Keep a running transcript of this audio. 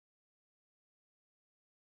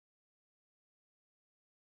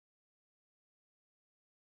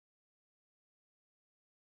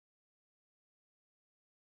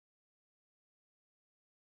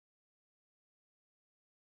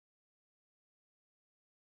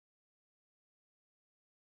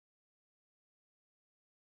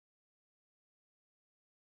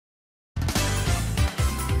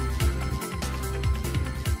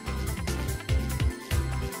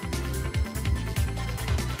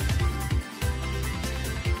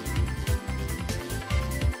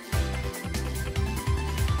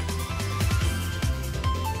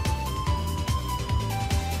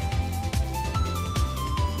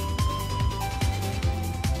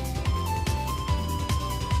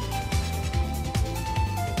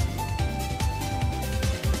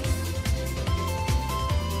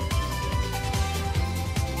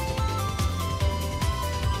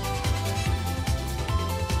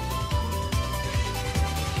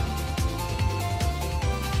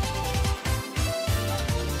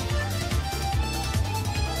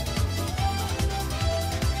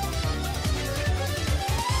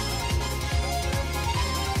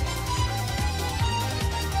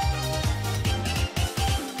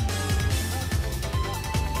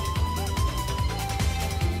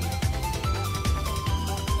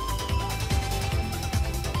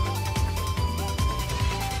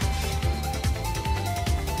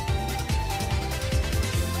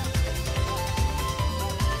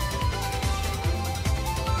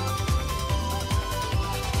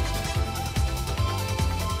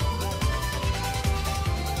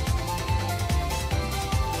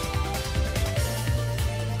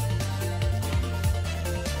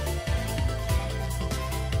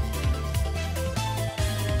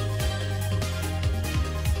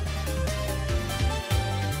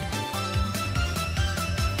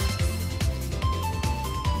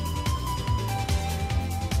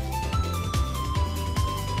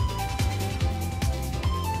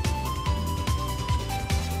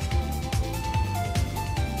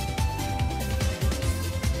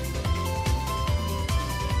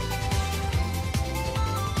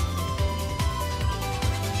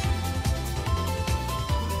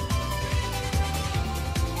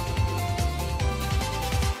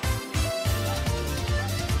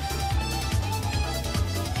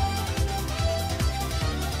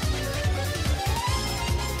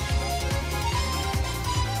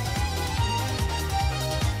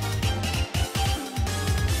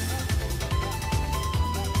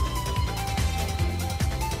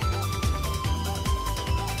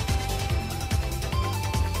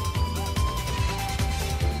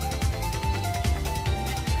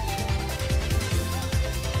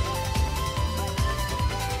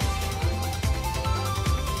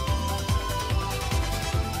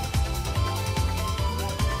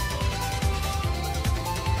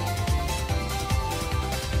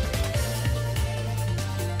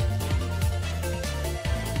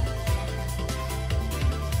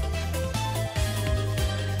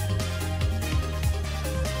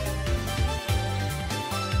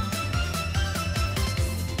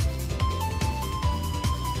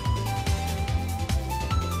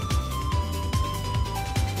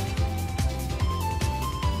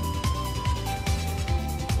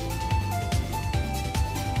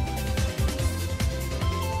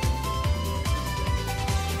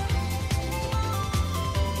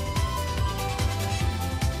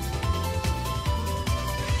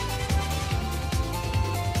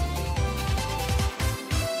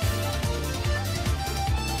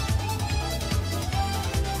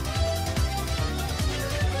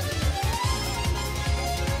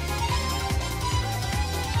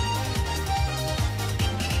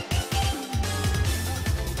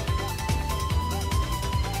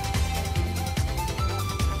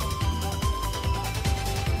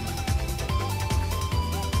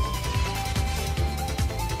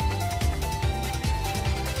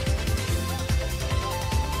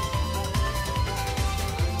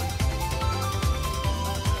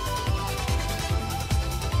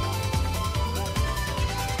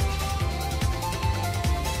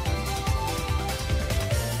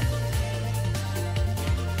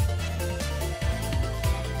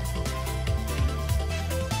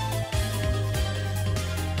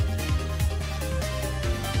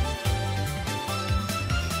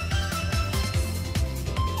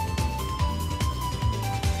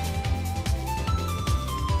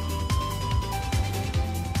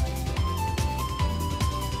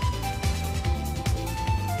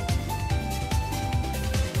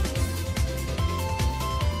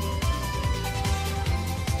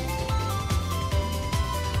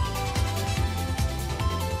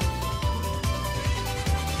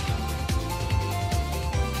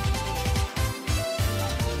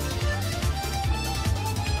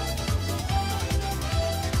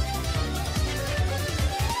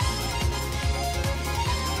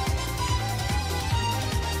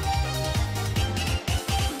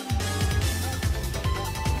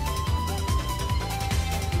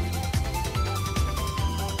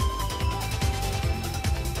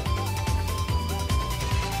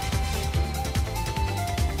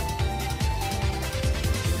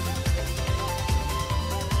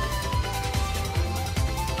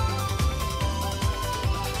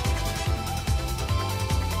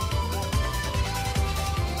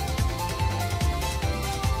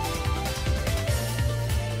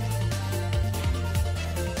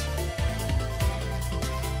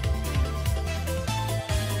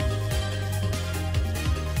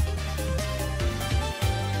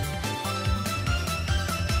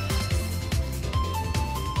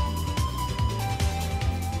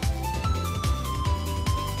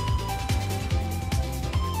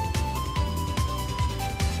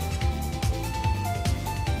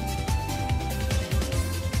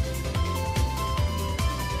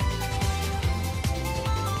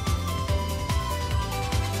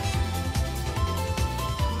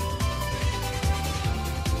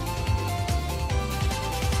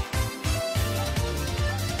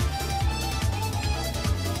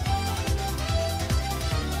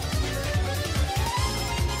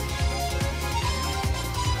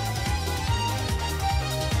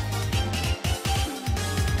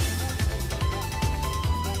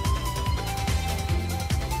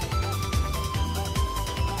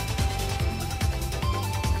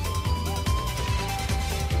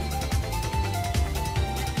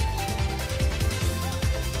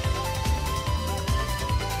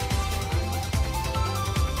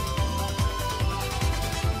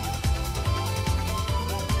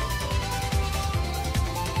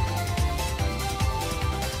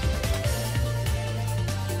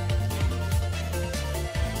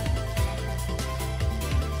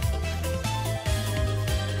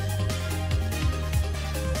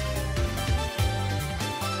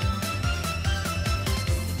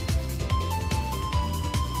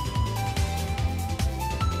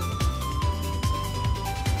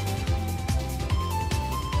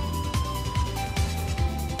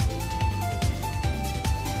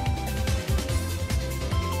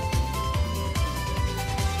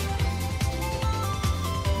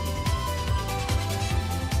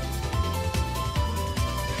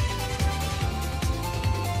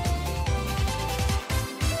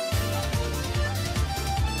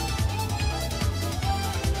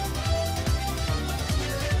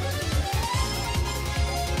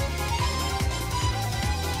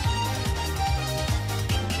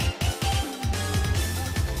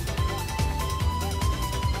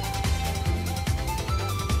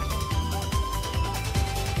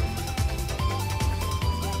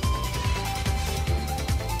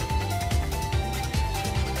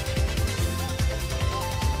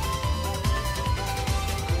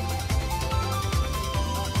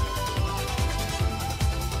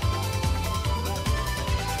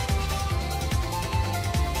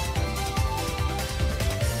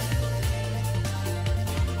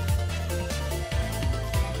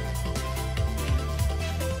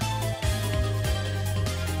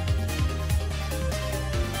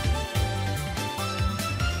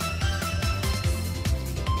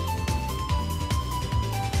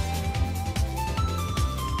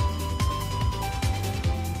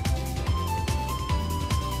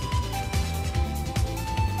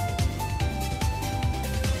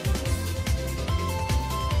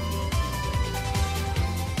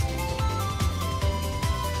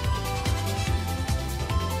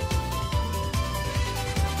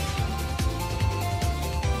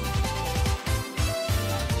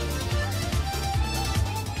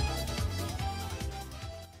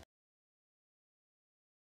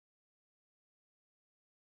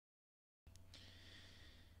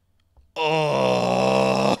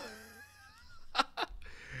Oh.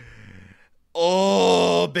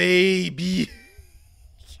 Oh, baby.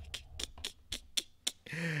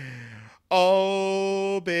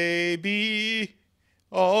 Oh, baby.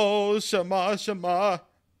 Oh, shama, shama.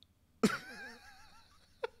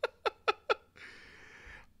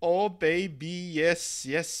 Oh, baby. Yes,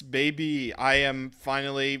 yes, baby. I am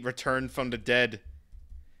finally returned from the dead.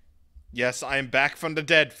 Yes, I am back from the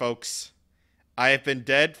dead, folks. I have been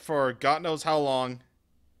dead for God knows how long.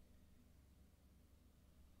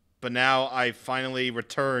 But now I finally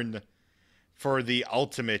return for the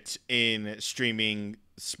ultimate in streaming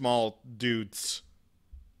small dudes.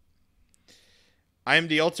 I am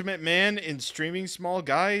the ultimate man in streaming small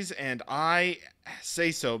guys, and I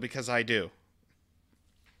say so because I do.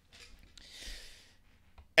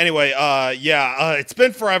 Anyway, it's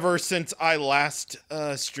been forever since I last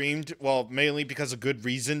streamed. Well, mainly because of good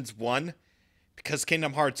reasons. One, because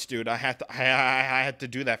Kingdom Hearts, dude. I had to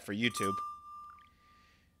do that for YouTube.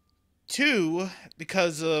 Two,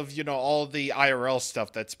 because of, you know, all the IRL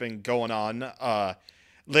stuff that's been going on,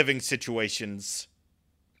 living situations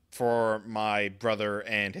for my brother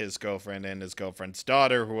and his girlfriend's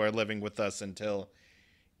daughter, who are living with us until,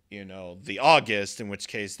 you know, the August, in which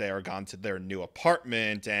case they are gone to their new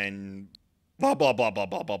apartment and blah, blah, blah, blah,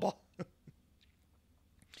 blah, blah, blah.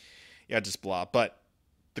 Yeah, just blah. But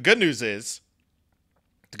the good news is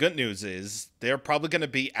they're probably going to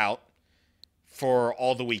be out for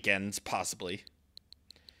all the weekends, possibly.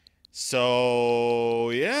 So,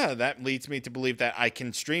 yeah, that leads me to believe that I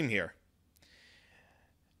can stream here.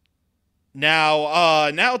 Now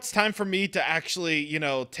it's time for me to actually, you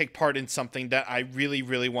know, take part in something that I really,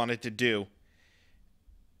 really wanted to do.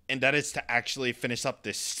 And that is to actually finish up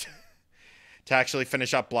this, to actually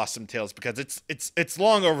finish up Blossom Tales, because it's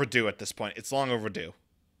long overdue at this point. It's long overdue.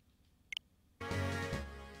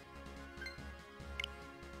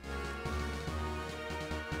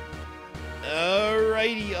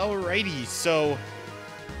 Alrighty. So,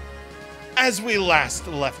 as we last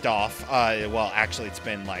left off, well, actually, it's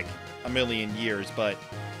been like a million years, but,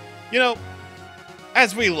 you know,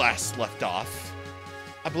 as we last left off,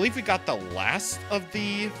 I believe we got the last of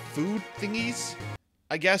the food thingies,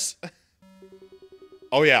 I guess.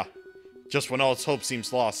 Oh, yeah. Just when all its hope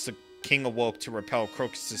seems lost, the king awoke to repel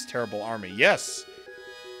Crocus's terrible army. Yes.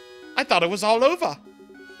 I thought it was all over.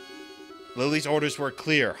 Lily's orders were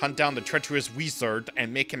clear. Hunt down the treacherous wizard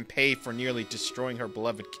and make him pay for nearly destroying her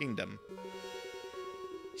beloved kingdom.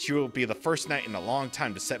 She will be the first knight in a long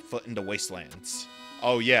time to set foot in the wastelands.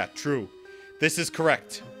 Oh yeah, true. This is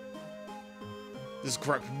correct. This is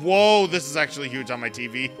correct. Whoa, this is actually huge on my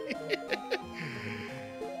TV.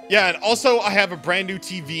 Yeah, and also I have a brand new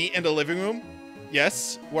TV in the living room.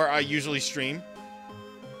 Yes, where I usually stream.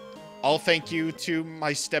 All thank you to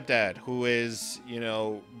my stepdad, who is, you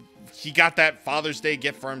know, he got that Father's Day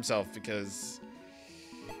gift for himself because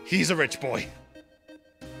he's a rich boy.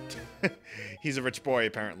 He's a rich boy,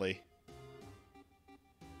 apparently.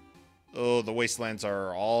 Oh, the wastelands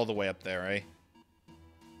are all the way up there, eh?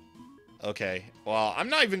 Okay, well, I'm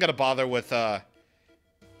not even gonna bother with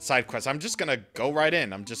side quests. I'm just gonna go right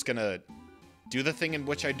in. I'm just gonna do the thing in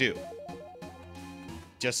which I do.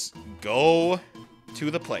 Just go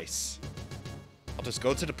to the place. I'll just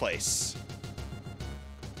go to the place.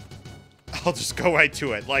 I'll just go right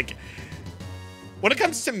to it. Like, when it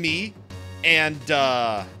comes to me and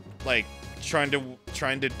like trying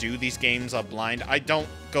to do these games blind, I don't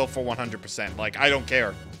go for 100%. Like, I don't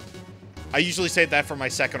care. I usually say that for my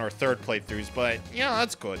second or third playthroughs, but yeah,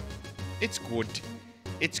 that's good. It's good.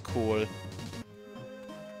 It's cool.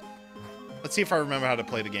 Let's see if I remember how to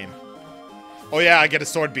play the game. Oh yeah, I get a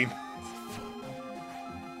sword beam.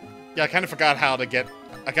 Yeah, I kind of forgot how to get.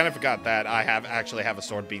 I kind of forgot that I actually have a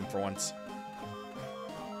sword beam for once.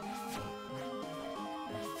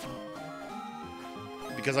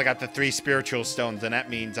 Because I got the 3 spiritual stones, and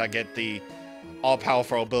that means I get the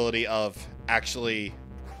all-powerful ability of actually,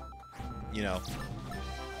 you know,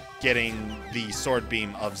 getting the sword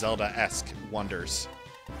beam of Zelda-esque wonders.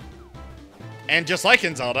 And just like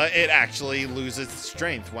in Zelda, it actually loses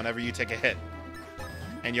strength whenever you take a hit.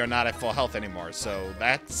 And you're not at full health anymore, so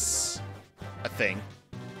that's a thing.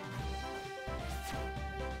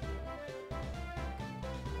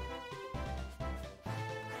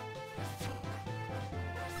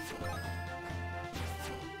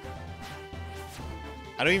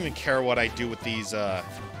 I don't even care what I do with these, I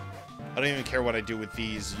don't even care what I do with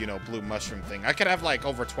these, you know, blue mushroom thing. I could have, like,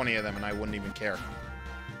 over 20 of them and I wouldn't even care.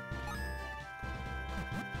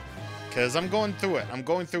 Because I'm going through it. I'm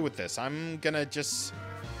going through with this. I'm gonna just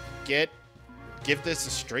give this a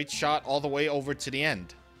straight shot all the way over to the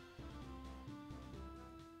end.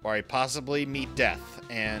 Or I possibly meet death.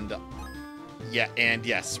 And yeah, and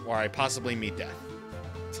yes, or I possibly meet death.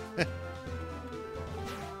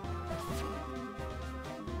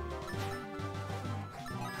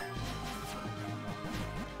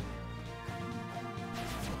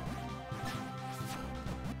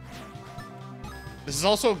 This is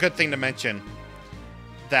also a good thing to mention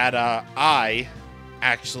that I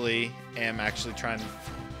actually am trying,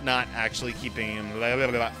 not actually keeping,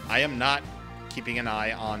 I am not keeping an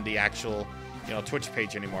eye on the actual, you know, Twitch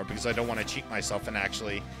page anymore because I don't want to cheat myself and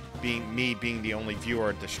actually being the only viewer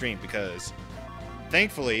at the stream, because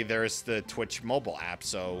thankfully there's the Twitch mobile app,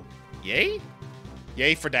 so yay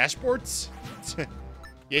for dashboards.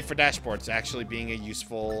 Yay for dashboards actually being a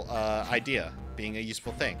useful idea, being a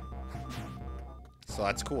useful thing. So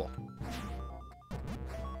that's cool.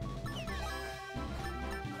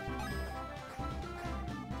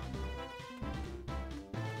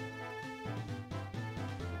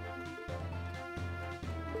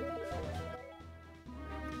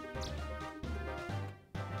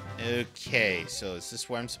 Okay, so is this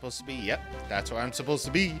where I'm supposed to be? Yep, that's where I'm supposed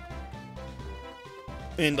to be.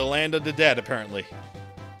 In the land of the dead, apparently.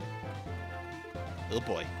 Oh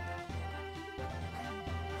boy.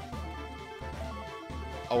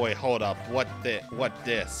 Oh wait, hold up. What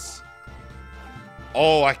this?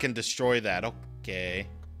 Oh, I can destroy that. Okay.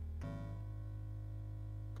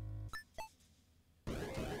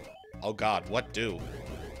 Oh god, what do?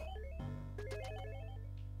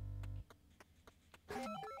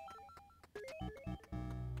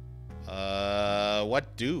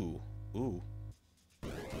 What do? Ooh.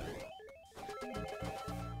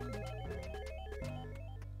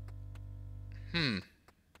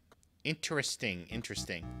 Interesting.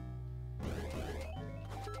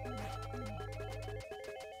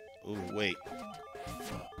 Ooh, wait.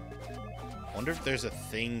 Wonder if there's a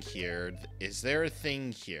thing here. Is there a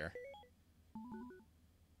thing here?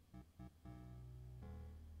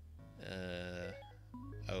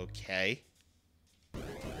 Okay.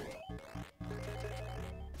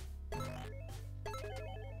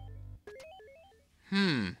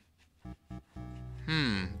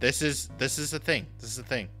 This is a thing. This is a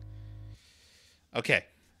thing. Okay.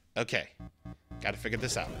 Gotta figure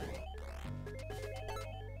this out.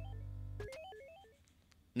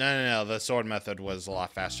 No. The sword method was a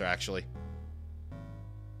lot faster, actually.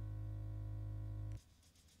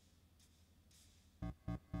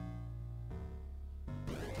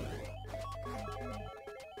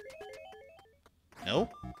 No?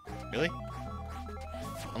 Really?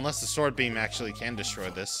 Unless the sword beam actually can destroy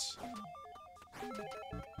this.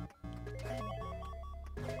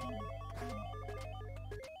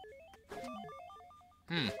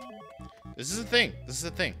 This is a thing. This is a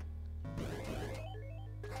thing.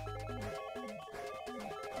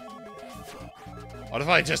 What if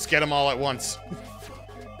I just get them all at once?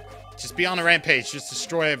 Just be on a rampage. Just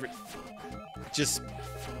destroy every... Just...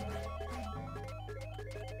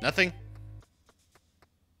 Nothing?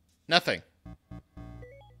 Nothing.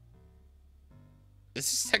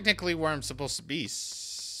 This is technically where I'm supposed to be.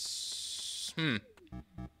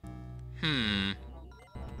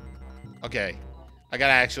 Okay. I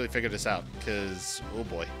gotta actually figure this out, because... Oh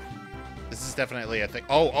boy. This is definitely a thing.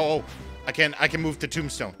 Oh. I can move to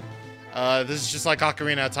Tombstone. This is just like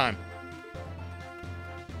Ocarina of Time.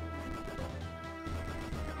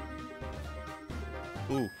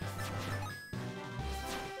 Ooh.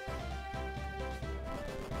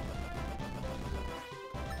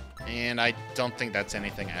 And I don't think that's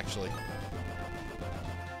anything, actually.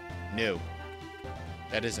 No.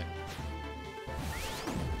 That isn't.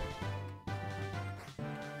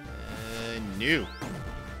 No.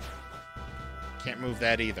 Can't move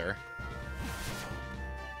that either.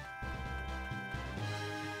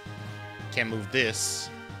 Can't move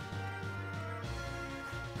this.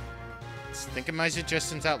 Let's think of my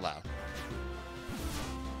suggestions out loud.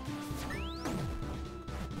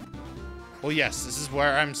 Well, yes, this is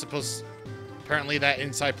where I'm supposed... Apparently that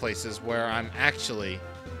inside place is where I'm actually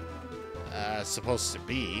supposed to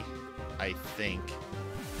be, I think.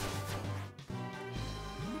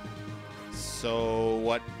 So,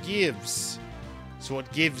 what gives? So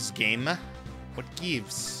what gives, game? What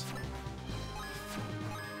gives?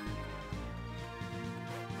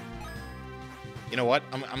 You know what?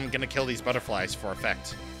 I'm gonna kill these butterflies for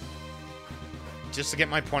effect. Just to get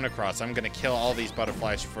my point across, I'm gonna kill all these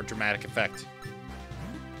butterflies for dramatic effect.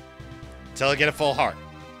 Until I get a full heart.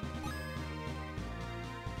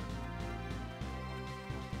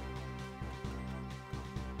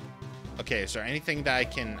 Okay, is there anything that I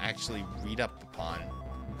can actually read up upon?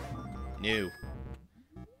 No.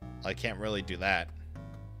 I can't really do that.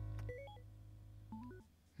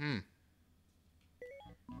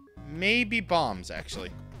 Maybe bombs, actually.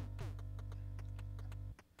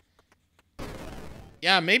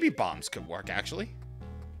 Yeah, maybe bombs could work, actually.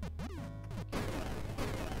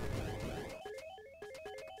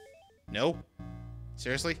 No?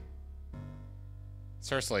 Seriously?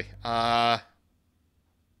 Seriously. Oh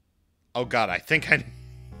god, I think I...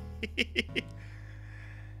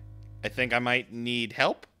 I think I might need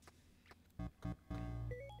help.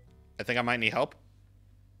 I think I might need help.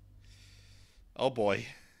 Oh boy.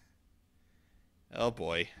 Oh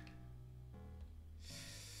boy.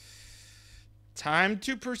 Time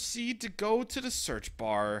to proceed to go to the search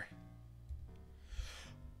bar.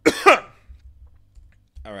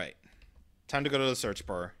 Alright. Time to go to the search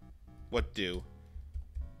bar. What do?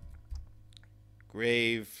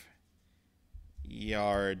 Graveyard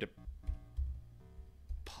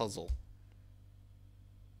puzzle.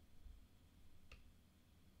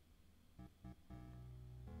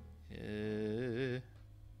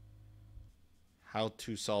 How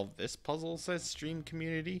to solve this puzzle, says stream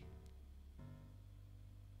community.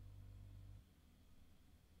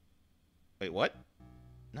 Wait, what?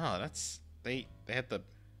 No, that's... They had the...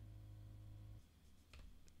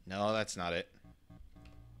 No, that's not it.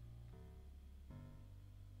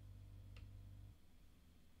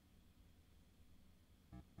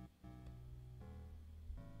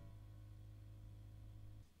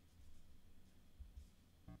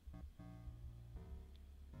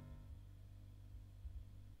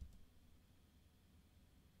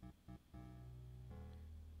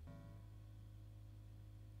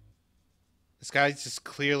 This guy's just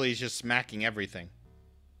clearly just smacking everything.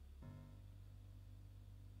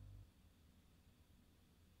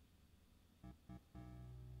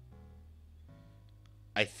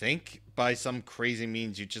 I think by some crazy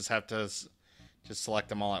means you just have to just select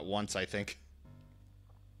them all at once, I think.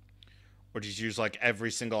 Or just use like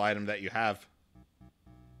every single item that you have.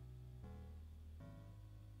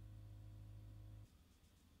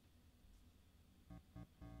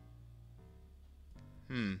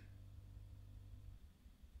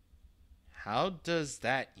 How does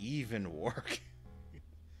that even work?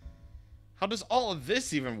 How does all of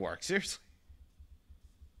this even work? Seriously?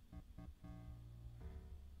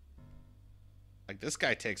 Like, this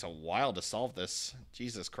guy takes a while to solve this.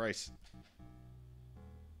 Jesus Christ.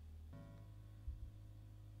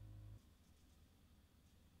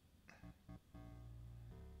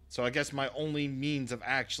 So I guess my only means of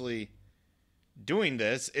actually doing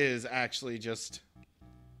this is actually just...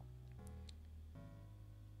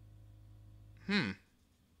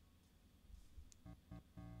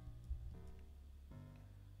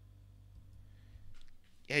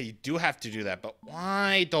 Yeah, you do have to do that, but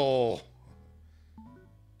why though?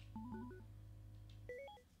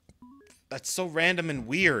 That's so random and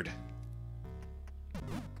weird.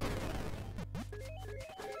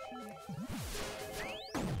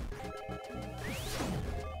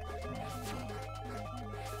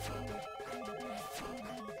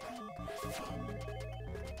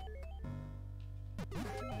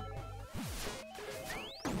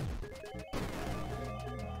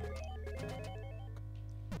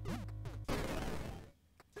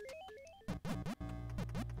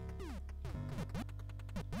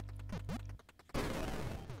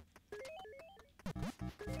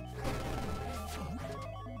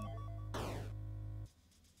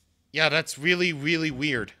 Yeah, that's really, really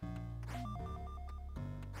weird.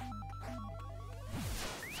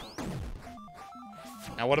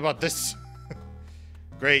 Now what about this?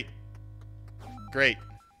 Great. Great.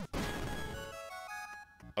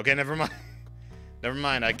 Okay, never mind. Never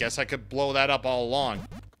mind, I guess I could blow that up all along.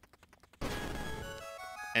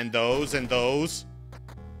 And those, and those.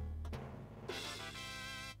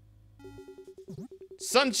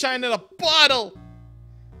 Sunshine in a bottle!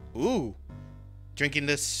 Ooh. Drinking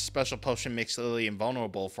this special potion makes Lily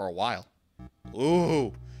invulnerable for a while.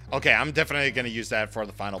 Ooh. Okay, I'm definitely going to use that for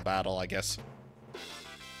the final battle, I guess.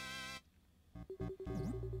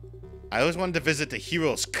 I always wanted to visit the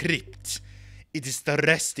Hero's Crypt. It is the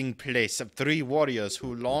resting place of 3 warriors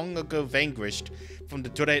who long ago vanquished from the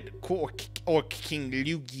dread Orc King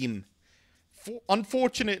Liu Gim.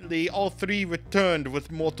 Unfortunately, all 3 returned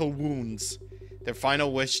with mortal wounds. Their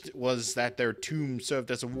final wish was that their tomb served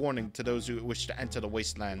as a warning to those who wish to enter the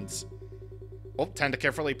wastelands. Oh, time to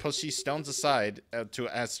carefully push these stones aside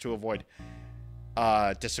to avoid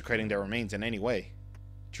desecrating their remains in any way.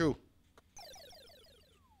 True.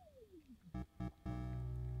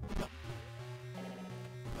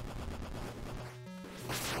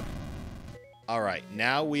 Alright,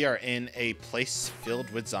 now we are in a place filled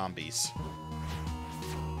with zombies.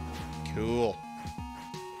 Cool.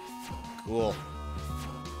 Cool.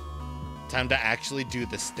 Time to actually do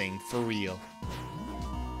this thing for real.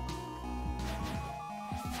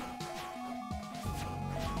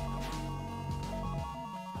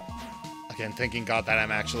 Again, thanking God that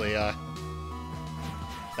I'm actually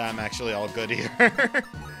all good here.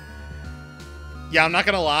 Yeah, I'm not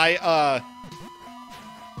gonna lie,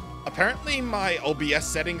 apparently my OBS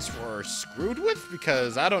settings were screwed with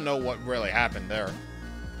because I don't know what really happened there.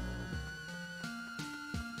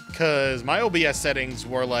 Because my OBS settings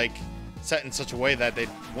were like set in such a way that they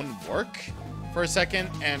wouldn't work for a second,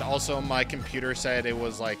 and also my computer said it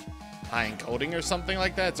was like high encoding or something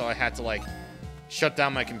like that, so I had to like shut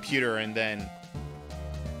down my computer and then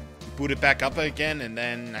boot it back up again, and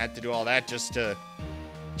then I had to do all that just to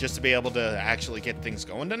be able to actually get things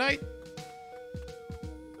going tonight.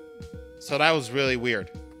 So that was really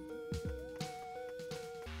weird.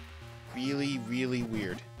 Really, really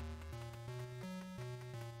weird.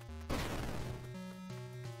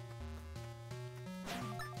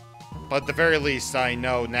 But at the very least, I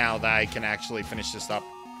know now that I can actually finish this up.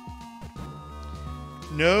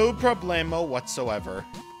 No problemo whatsoever.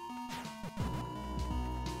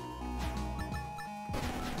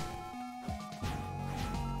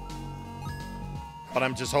 But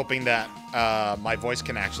I'm just hoping that my voice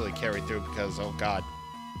can actually carry through because, oh god.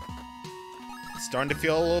 It's starting to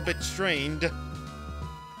feel a little bit strained.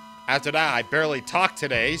 After that, I barely talked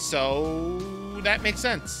today, so that makes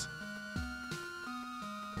sense.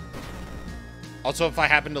 Also, if I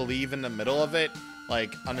happen to leave in the middle of it,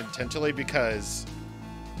 like, unintentionally, because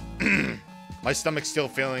my stomach's still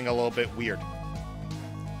feeling a little bit weird.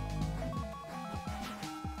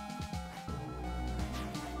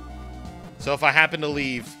 So if I happen to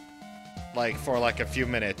leave, like, for, like, a few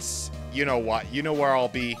minutes, you know what? You know where I'll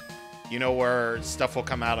be. You know where stuff will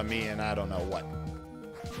come out of me, and I don't know what.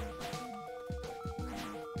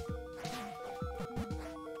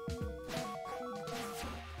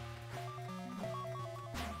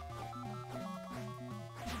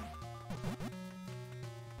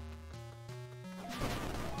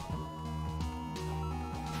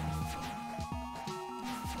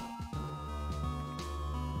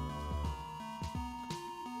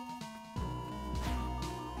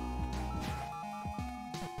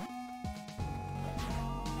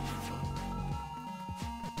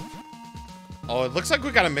 Oh, it looks like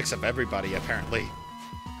we got a mix of everybody, apparently.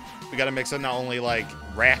 We got a mix of not only, like,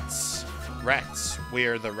 rats.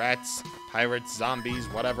 We're the rats, pirates, zombies,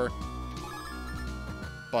 whatever.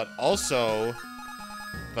 But also,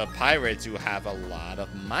 the pirates who have a lot of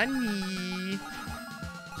money.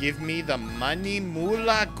 Give me the money,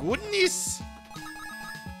 moolah goodness.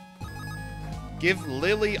 Give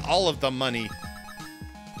Lily all of the money.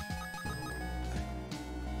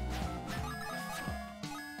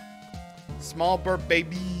 Small bird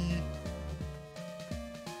baby.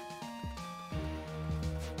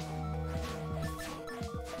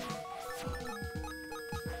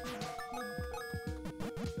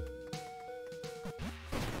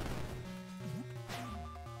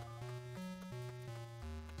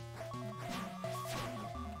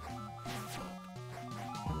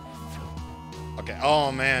 Okay.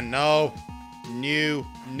 Oh man, no.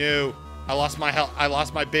 No. I lost my health. I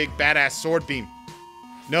lost my big badass sword beam.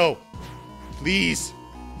 No. Please.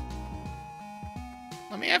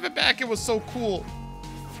 Let me have it back. It was so cool.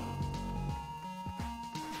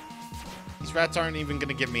 These rats aren't even going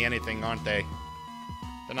to give me anything, aren't they?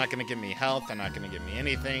 They're not going to give me health. They're not going to give me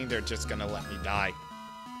anything. They're just going to let me die.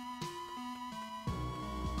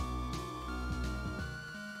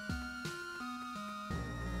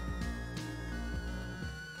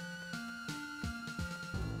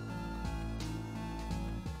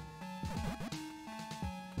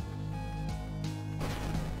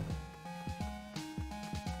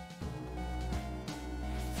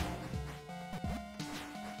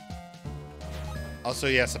 Also,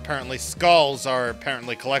 yes, apparently skulls are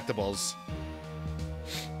apparently collectibles.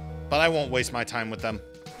 But I won't waste my time with them.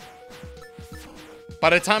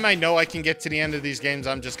 By the time I know I can get to the end of these games,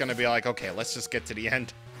 I'm just going to be like, okay, let's just get to the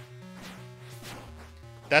end.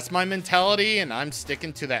 That's my mentality, and I'm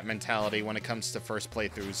sticking to that mentality when it comes to first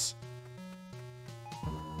playthroughs.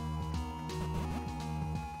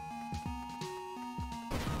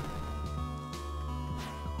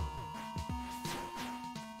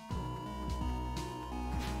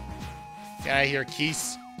 Get out of here,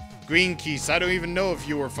 Keese. Green Keese. I don't even know if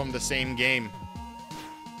you were from the same game.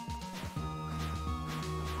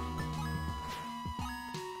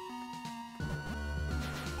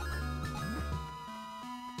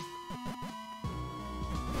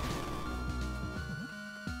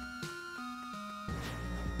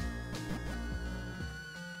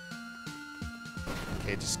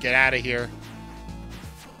 Okay, just get out of here.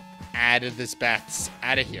 Out of this bats.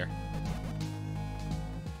 Out of here.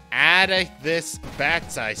 Out of this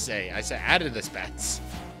bats, I say. I say out of this bats.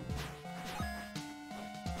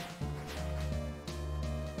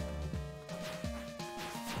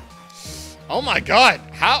 Oh my god.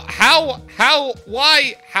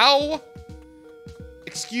 Why? How?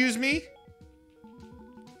 Excuse me?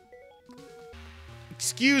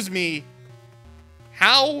 Excuse me.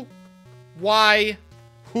 How? Why?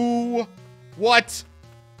 Who? What?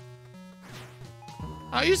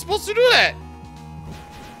 How are you supposed to do that?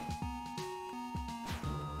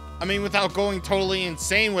 I mean, without going totally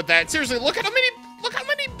insane with that. Seriously, look how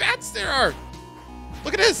many bats there are.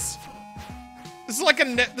 Look at this. This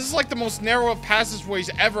is like the most narrow of passageways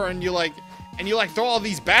ever, and you like throw all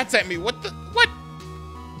these bats at me. What?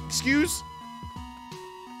 Excuse?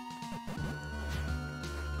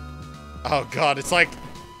 Oh god, it's like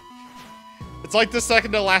the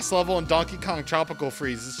second to last level in Donkey Kong Tropical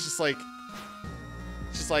Freeze. It's just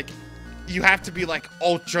like you have to be like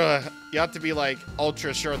ultra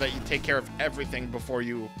sure that you take care of everything before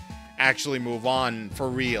you actually move on for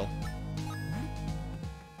real.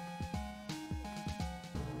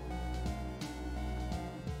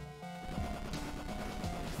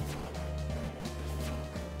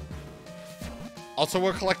 Also,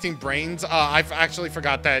 we're collecting brains. I've actually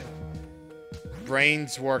forgot that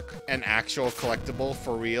brains were an actual collectible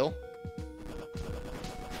for real.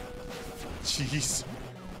 Jeez.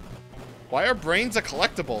 Why are brains a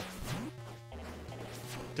collectible?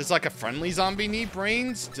 Does like a friendly zombie need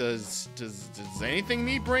brains? Does anything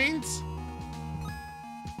need brains?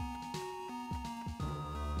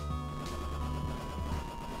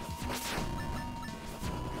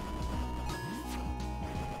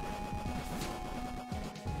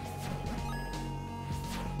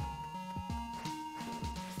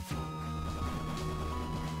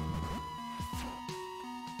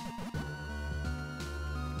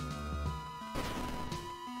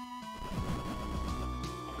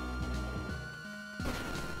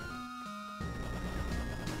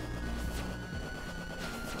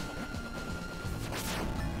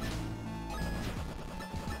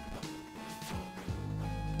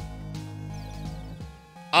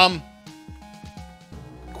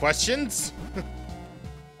 Questions?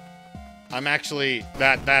 I'm actually,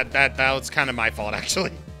 that was kind of my fault,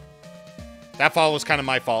 actually. That fall was kind of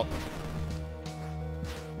my fault.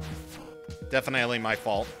 Definitely my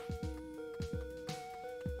fault.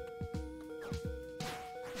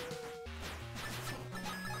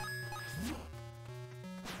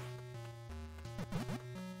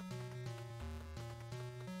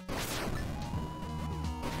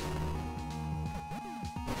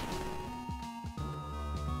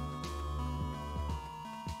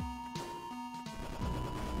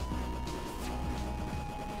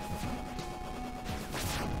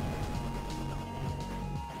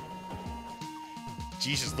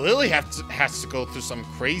 Jesus, Lily has to go through some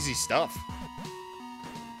crazy stuff.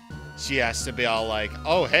 She has to be all like,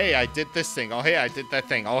 oh, hey, I did this thing. Oh, hey, I did that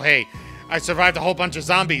thing. Oh, hey, I survived a whole bunch of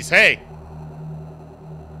zombies. Hey!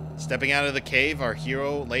 Stepping out of the cave, our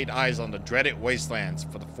hero laid eyes on the dreaded wastelands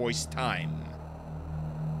for the first time.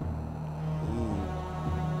 Ooh.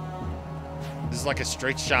 This is like a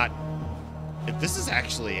straight shot. This is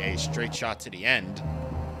actually a straight shot to the end.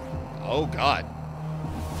 Oh, God.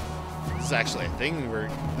 This is actually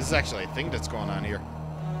a thing that's going on here.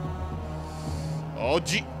 Oh,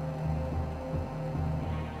 gee.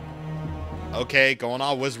 Okay, going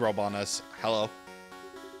all Wizrobe on us. Hello.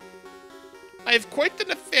 I have quite the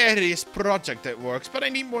nefarious project that works, but I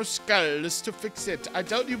need more skulls to fix it. I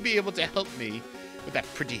doubt you'll be able to help me with that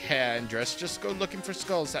pretty hair and dress. Just go looking for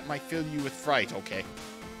skulls that might fill you with fright, okay?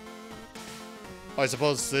 Oh, I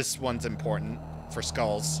suppose this one's important for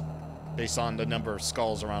skulls, based on the number of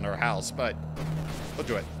skulls around our house, but we'll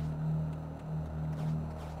do it.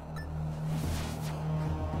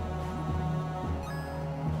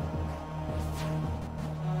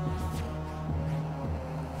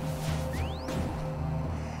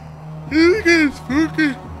 This is getting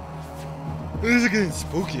spooky. This is getting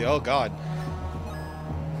spooky, oh god.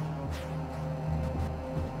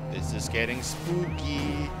 This is getting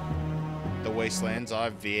spooky. The wastelands are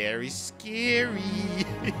very scary.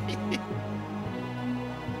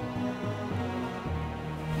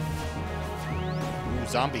 Ooh,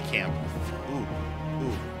 zombie camp. Ooh.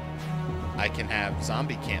 I can have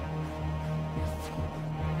zombie camp.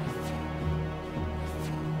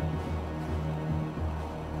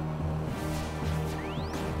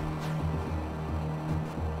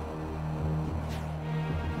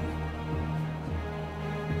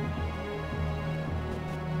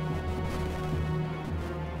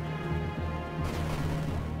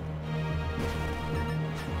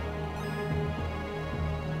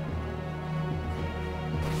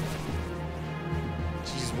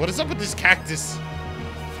 What is up with this cactus?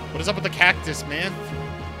 What is up with the cactus, man?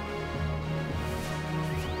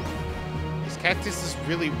 This cactus is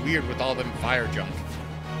really weird with all them fire junk.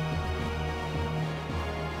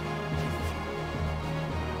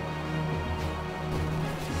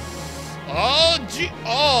 Oh, gee.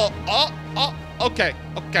 Oh. Okay.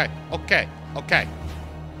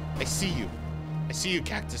 I see you. I see you,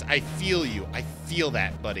 cactus. I feel you. I feel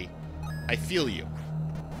that, buddy. I feel you.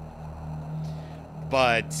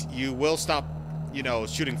 But you will stop, you know,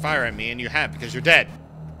 shooting fire at me, and you have, because you're dead.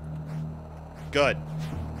 Good.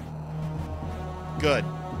 Good.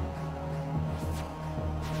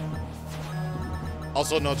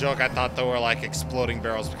 Also, no joke, I thought there were, like, exploding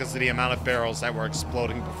barrels because of the amount of barrels that were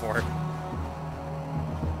exploding before.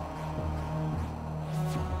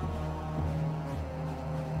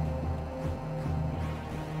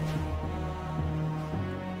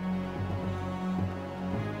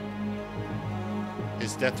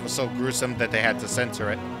 His death was so gruesome that they had to censor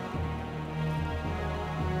it.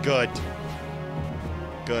 Good.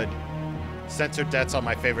 Good. Censored deaths are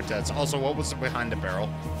my favorite deaths. Also, what was behind the barrel?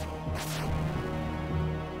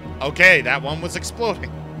 Okay, that one was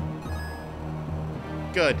exploding.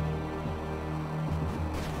 Good.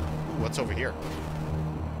 Ooh, what's over here?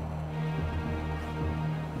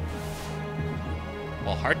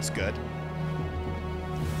 Well, heart's good.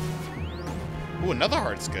 Ooh, another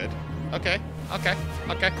heart's good. Okay. Okay.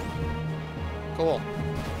 Okay. Cool.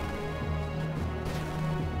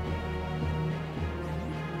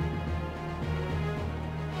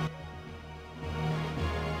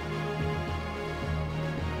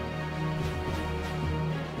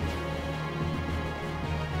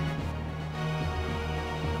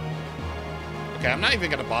 Okay, I'm not even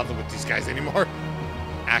gonna bother with these guys anymore.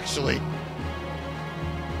 Actually.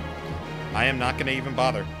 I am not gonna even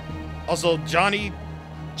bother. Also, Johnny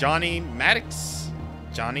Maddox?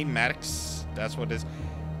 Johnny Maddox? That's what it is.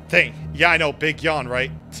 Thing. Yeah, I know. Big yawn,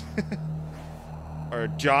 right? Or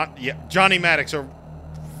Johnny Maddox, or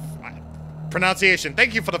pronunciation.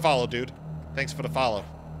 Thank you for the follow, dude. Thanks for the follow.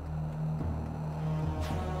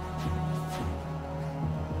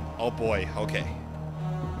 Oh boy, okay.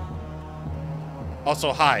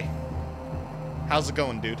 Also, hi. How's it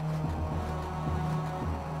going, dude?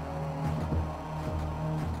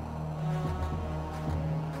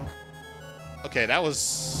 Okay, that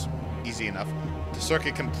was easy enough. The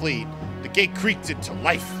circuit complete. The gate creaked into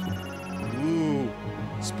life. Ooh,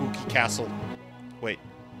 spooky castle. Wait,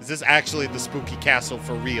 is this actually the spooky castle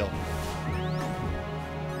for real?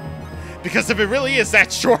 Because if it really is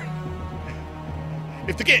that short,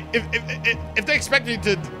 if they expect me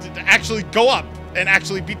to actually go up and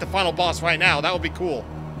actually beat the final boss right now, that would be cool.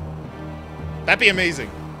 That'd be amazing.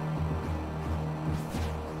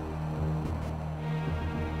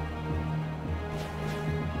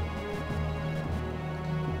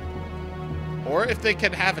 Or if they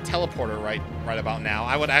could have a teleporter right about now,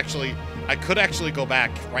 I could actually go back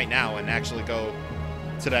right now and actually go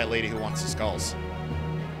to that lady who wants the skulls.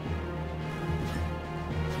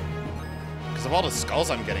 Because of all the skulls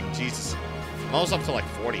I'm getting, Jesus. I'm almost up to like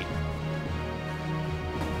 40.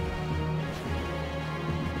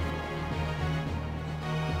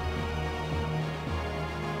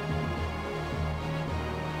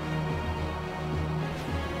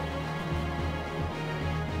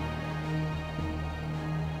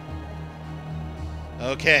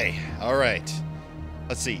 Okay, alright.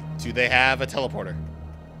 Let's see. Do they have a teleporter?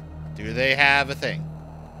 Do they have a thing?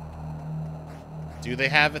 Do they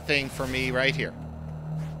have a thing for me right here?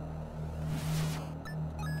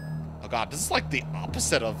 Oh god, this is like the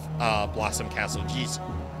opposite of Blossom Castle. Jeez.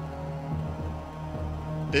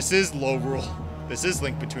 This is low rule. This is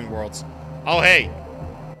Link Between Worlds. Oh hey,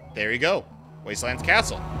 there you go. Wasteland's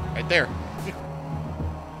Castle, right there.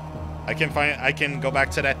 I can go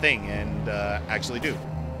back to that thing and actually do.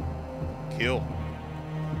 Cool.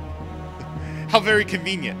 How very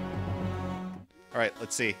convenient. All right,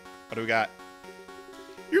 let's see. What do we got?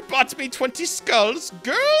 You bought me 20 skulls,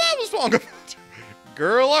 girl. I was wrong about you.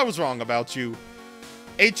 Girl, I was wrong about you.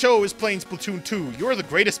 HO is playing Splatoon 2. You're the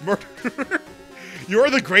greatest murderer. You're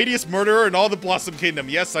the greatest murderer in all the Blossom Kingdom.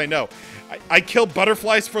 Yes, I know. I kill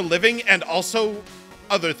butterflies for a living and also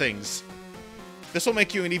other things. This will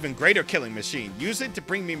make you an even greater killing machine. Use it to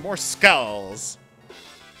bring me more skulls.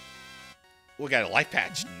 We got a life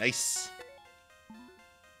patch. Nice.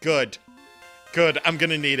 Good. Good. I'm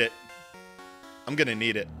gonna need it. I'm gonna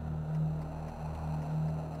need it.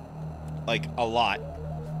 Like, a lot.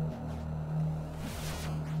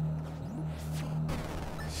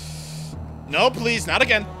 No, please. Not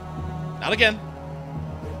again. Not again.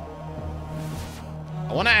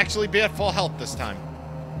 I want to actually be at full health this time.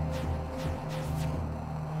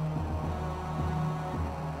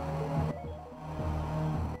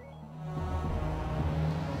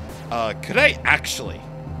 Could I actually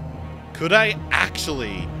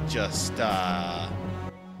just,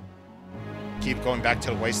 keep going back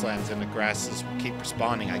to the wastelands and the grasses keep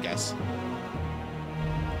respawning, I guess.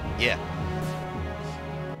 Yeah.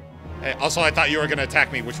 Hey, also, I thought you were gonna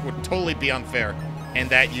attack me, which would totally be unfair. And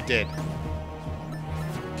that you did.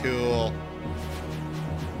 Cool.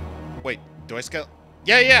 Wait, do I scale?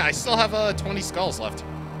 Yeah, I still have 20 skulls left.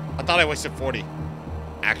 I thought I wasted 40.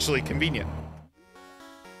 Actually convenient.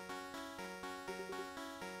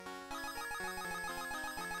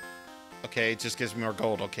 Okay, it just gives me more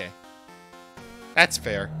gold, okay. That's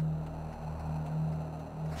fair.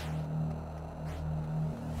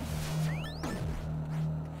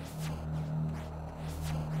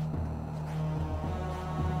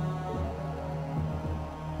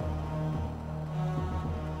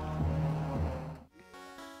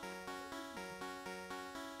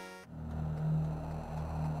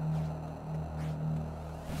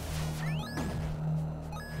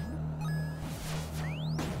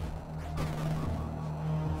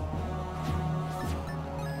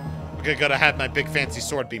 Okay, good. I had my big fancy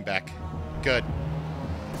sword beam back. Good.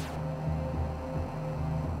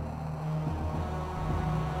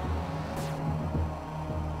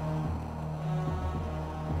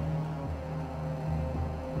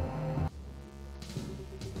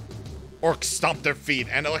 Orcs stomped their feet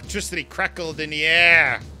and electricity crackled in the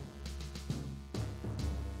air.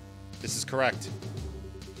 This is correct.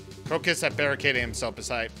 Crocus had barricaded himself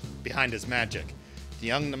behind his magic. The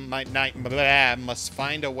young knight must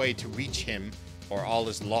find a way to reach him, or all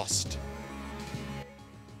is lost.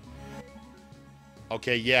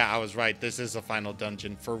 Okay, yeah, I was right. This is a final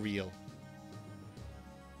dungeon, for real.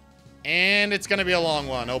 And it's gonna be a long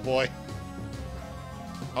one, oh boy.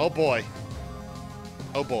 Oh boy.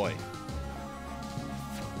 Oh boy.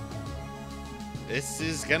 This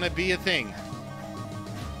is gonna be a thing.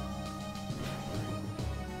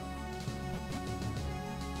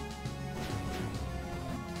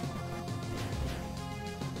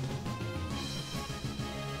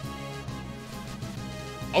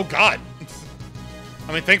 Oh, God.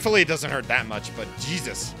 I mean, thankfully it doesn't hurt that much, but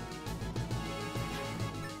Jesus.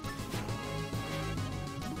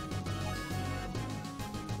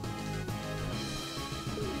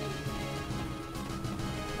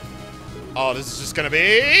 Oh, this is just gonna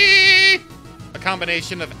be a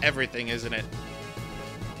combination of everything, isn't it?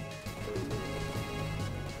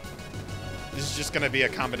 This is just gonna be a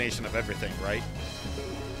combination of everything, right?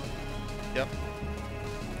 Yep.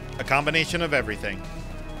 A combination of everything.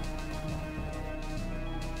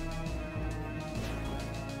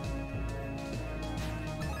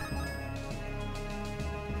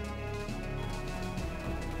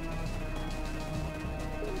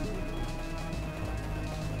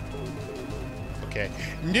 Okay.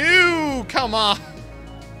 No! Come on!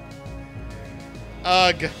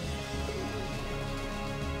 Ugh.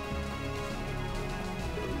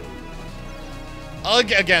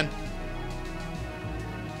 Ugh again.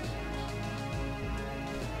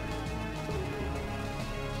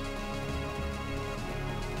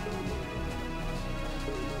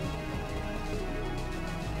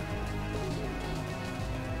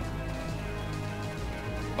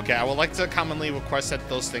 Okay, I would like to commonly request that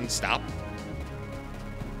those things stop.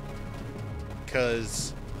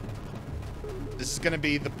 Because this is going to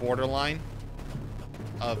be the borderline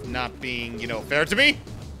of not being, you know, fair to me.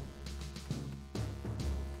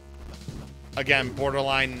 Again,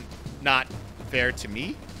 borderline not fair to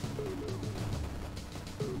me.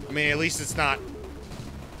 I mean, at least it's not...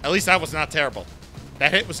 At least that was not terrible.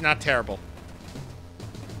 That hit was not terrible.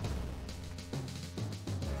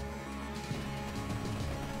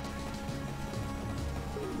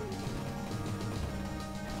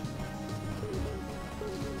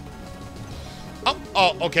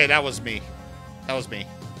 Oh, okay, that was me. That was me.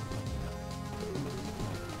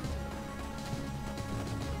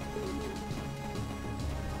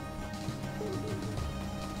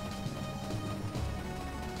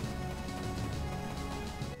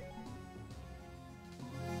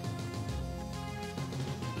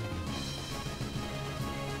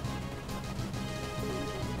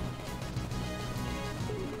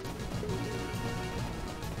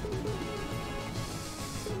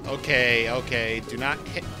 Okay, okay. Do not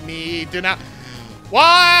hit me. Do not. Why?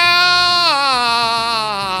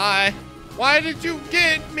 Why did you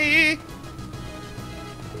get me?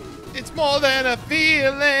 It's more than a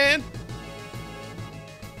feeling.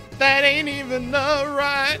 That ain't even the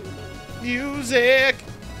right music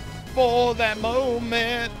for that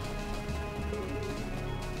moment.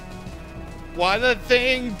 Why the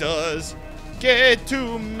thing does get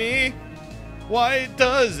to me? Why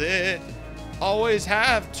does it? always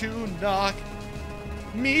have to knock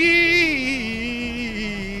me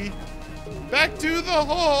back to the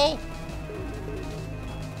hole.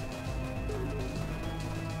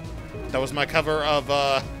 That was my cover of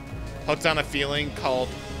Hooked on a Feeling called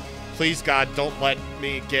Please God Don't Let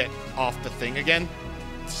Me Get Off the Thing Again.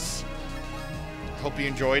 Hope you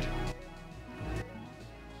enjoyed.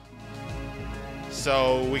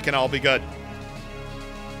 So we can all be good.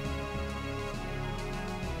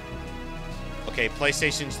 Okay,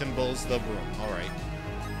 PlayStation symbols the room. Alright.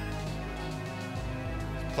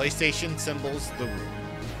 PlayStation symbols the room.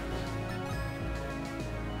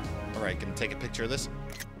 Alright, gonna take a picture of this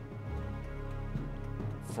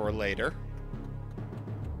for later.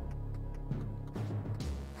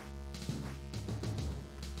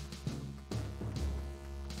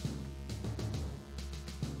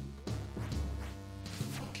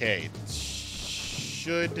 Okay,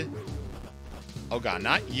 should... Oh god,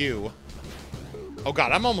 not you. Oh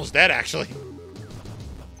god, I'm almost dead, actually.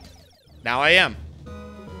 Now I am.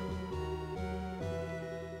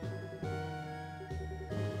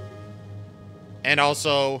 And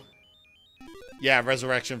also... Yeah,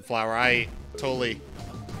 Resurrection Flower. I totally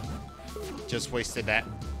just wasted that.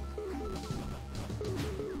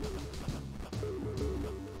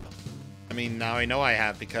 I mean, now I know I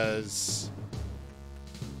have because...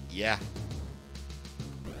 Yeah.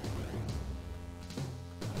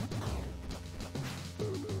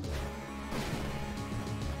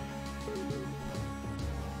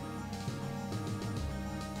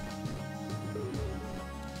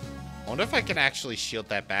 I wonder if I can actually shield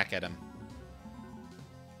that back at him.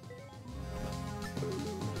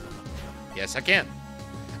 Yes, I can.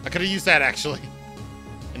 I could have used that actually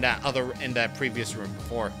in that previous room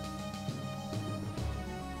before.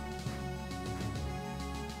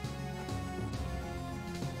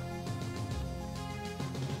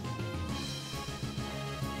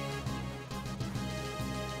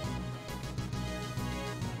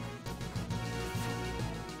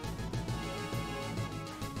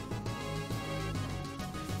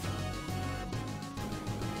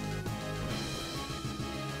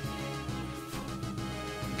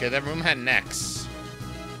 Okay, that room had an X.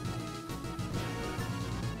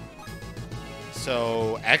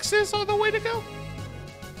 So, X's are the way to go?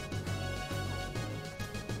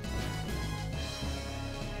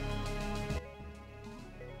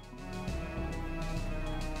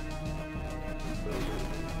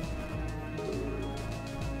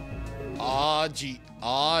 Aji.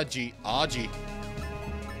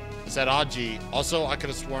 I said Aji. Also, I could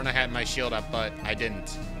have sworn I had my shield up, but I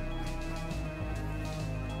didn't.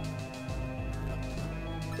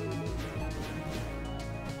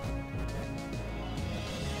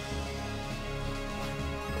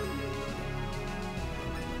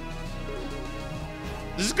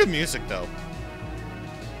 This is good music, though.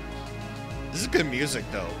 This is good music,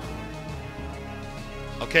 though.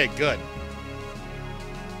 Okay, good.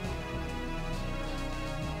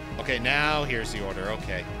 Okay, now here's the order.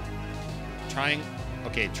 Okay.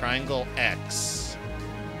 Triangle X.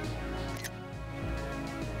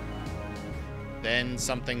 Then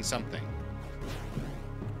something.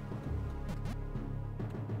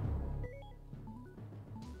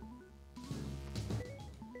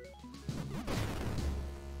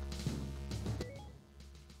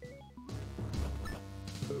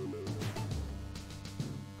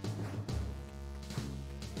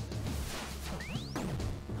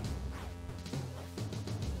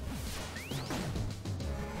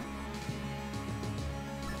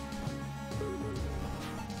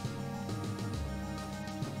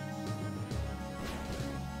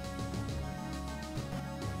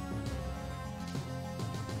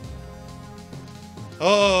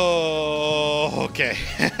 Oh, okay.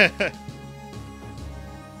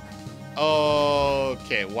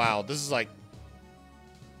 Okay, wow. This is like...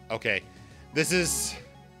 Okay. This is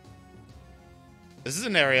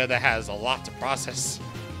an area that has a lot to process.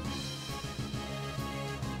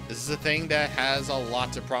 This is a thing that has a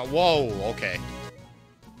lot to Whoa, okay.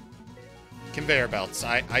 Conveyor belts.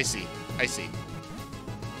 I see. I see.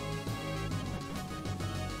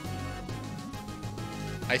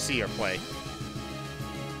 I see your play.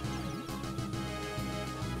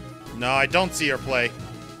 No, I don't see your play.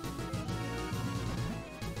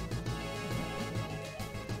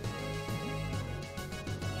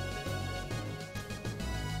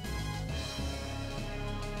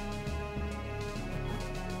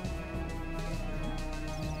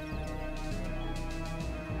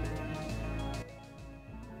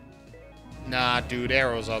 Nah, dude,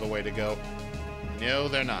 arrows are the way to go. No,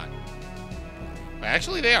 they're not.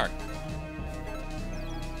 Actually, they are.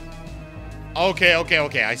 Okay.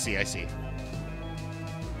 I see.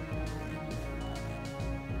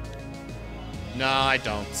 No, I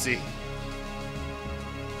don't. See.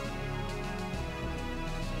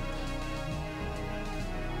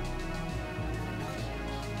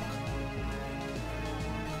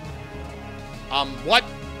 What?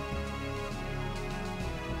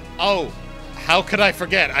 Oh, how could I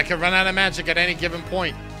forget? I can run out of magic at any given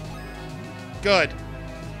point. Good.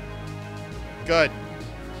 Good.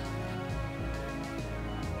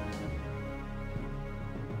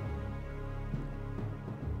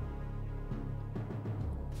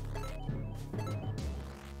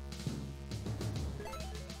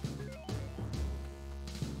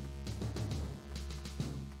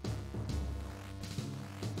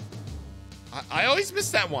 I always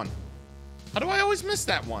miss that one. How do I always miss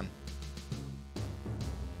that one?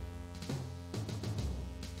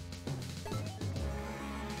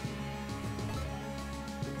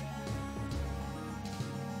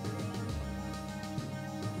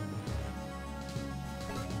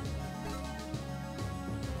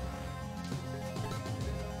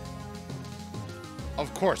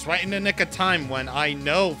 Of course, right in the nick of time when I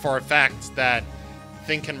know for a fact that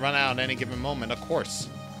thing can run out at any given moment, of course.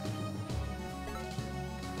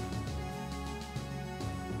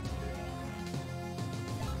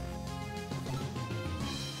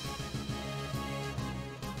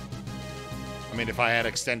 I mean, if I had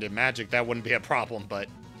extended magic, that wouldn't be a problem, but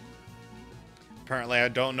apparently I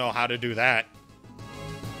don't know how to do that.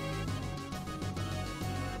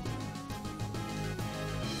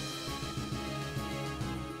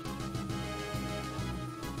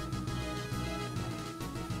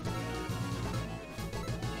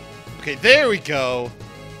 Okay, there we go.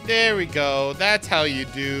 There we go. That's how you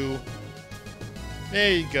do.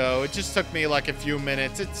 There you go. It just took me like a few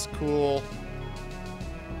minutes. It's cool.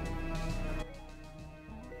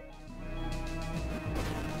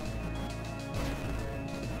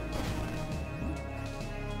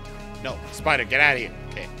 No, Spider, get out of here.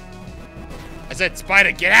 Okay. I said,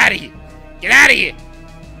 Spider, get out of here. Get out of here.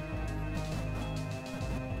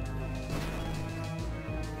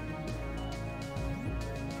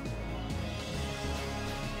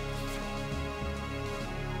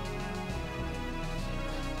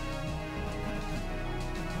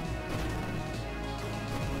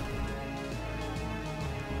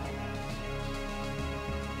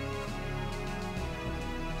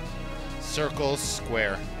 Circle,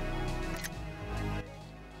 square.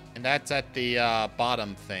 And that's at the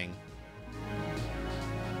bottom thing.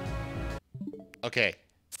 Okay.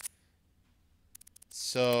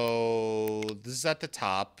 So this is at the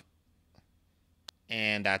top.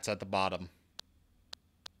 And that's at the bottom.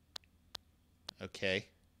 Okay.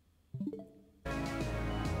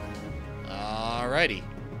 Alrighty.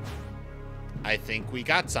 I think we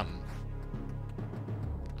got something.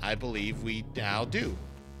 I believe we now do.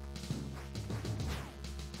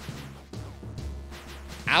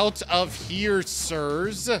 Out of here,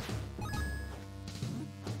 sirs.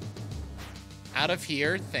 Out of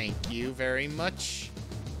here. Thank you very much.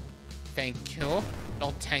 Thank you.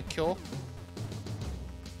 No, thank you.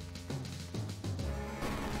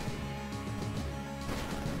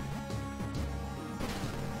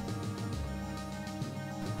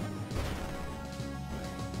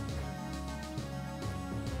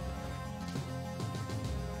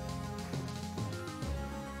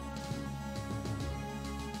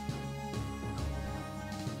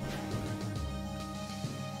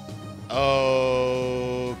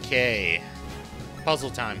 Okay. Puzzle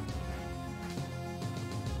time.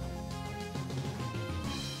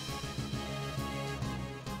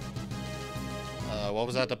 What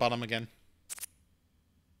was at the bottom again?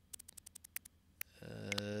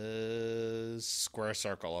 Square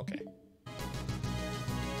circle, okay.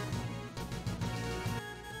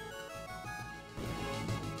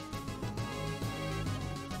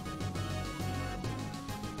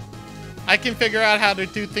 I can figure out how to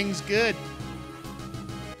do things good.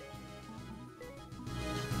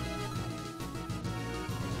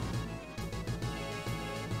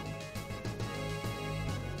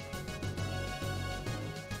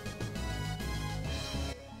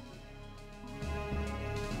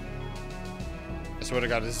 I swear to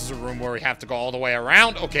God, this is a room where we have to go all the way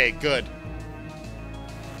around? Okay, good.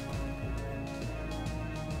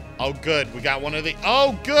 Oh, good. We got one of the...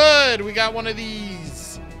 Oh, good! We got one of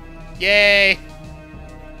these. Yay.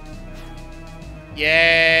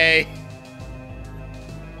 Yay.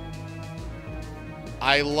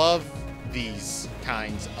 I love these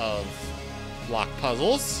kinds of block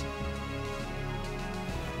puzzles.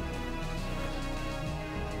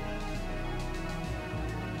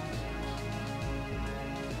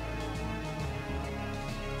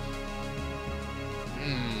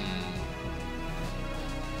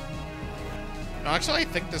 No, actually, I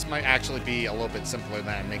think this might actually be a little bit simpler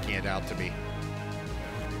than I'm making it out to be.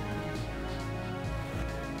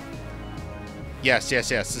 Yes, yes,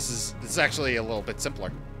 yes. This is actually a little bit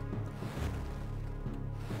simpler.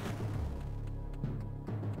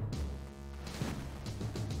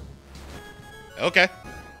 Okay.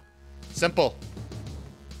 Simple.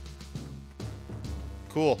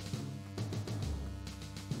 Cool.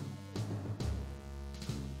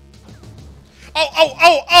 Oh, oh,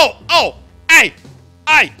 oh, oh, oh! Hey!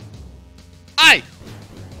 Hey! Hey!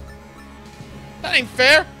 That ain't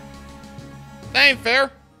fair. That ain't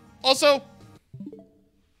fair. Also,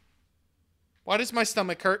 why does my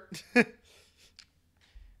stomach hurt?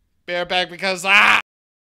 Bareback because,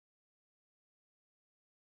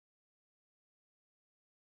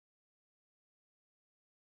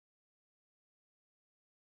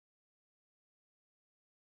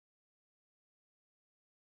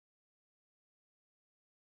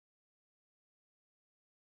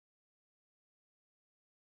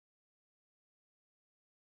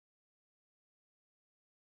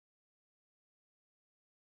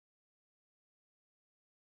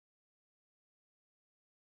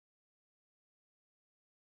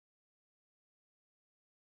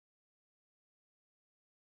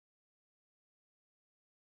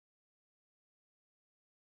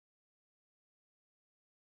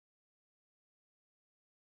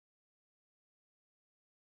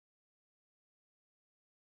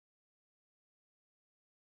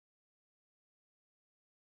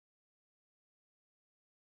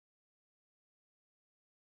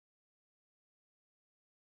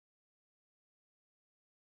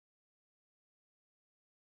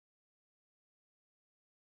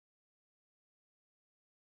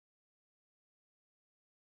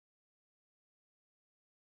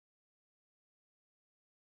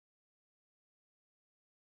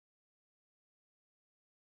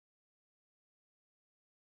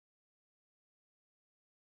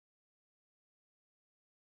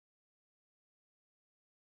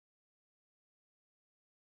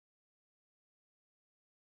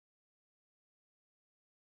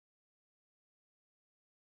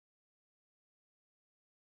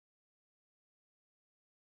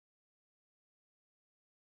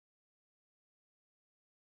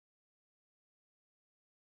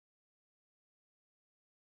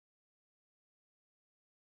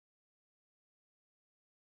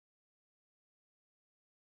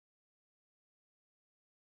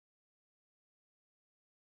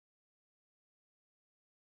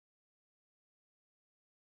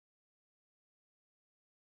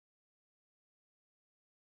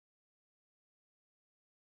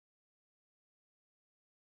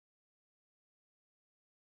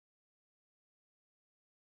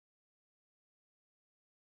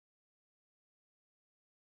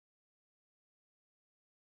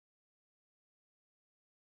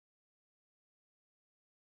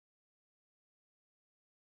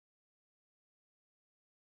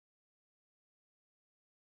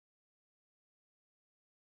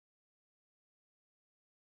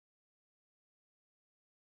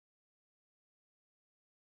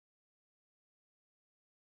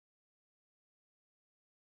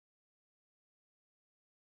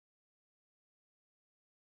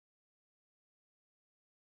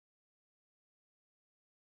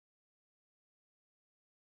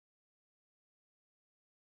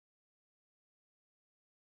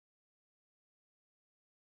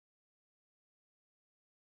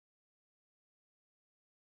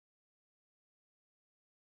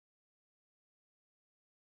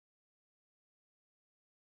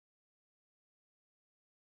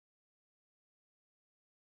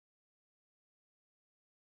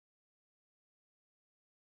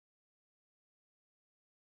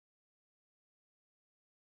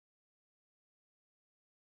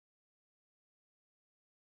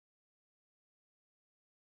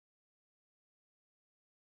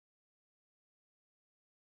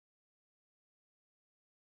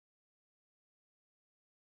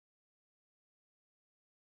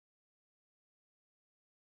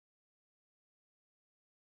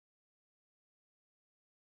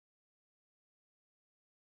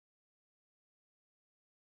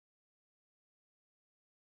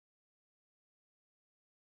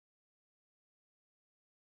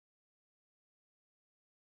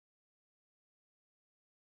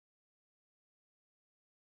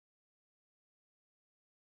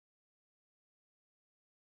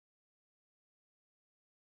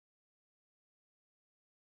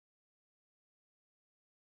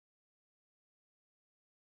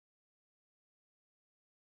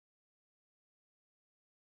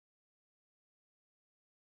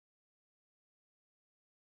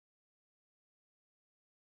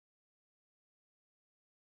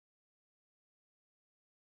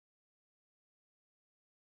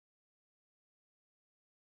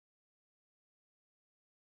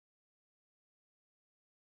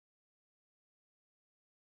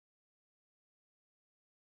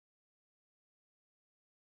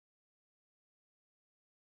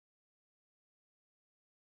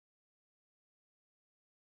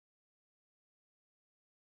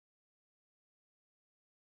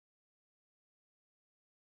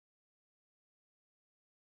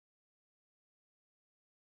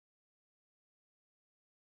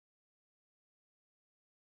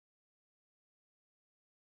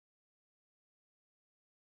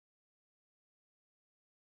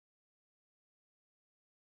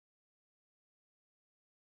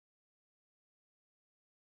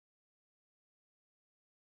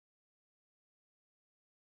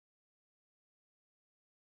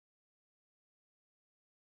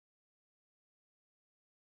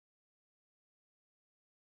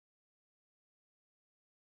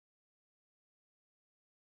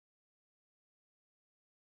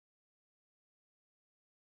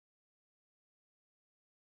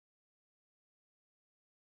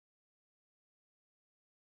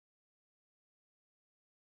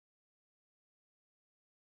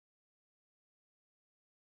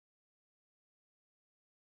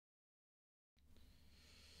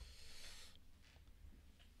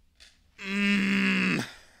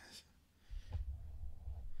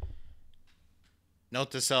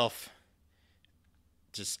 Note to self.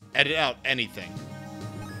 Just edit out anything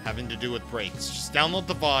having to do with breaks. Just download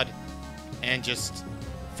the VOD and just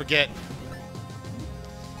forget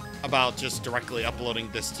about just directly uploading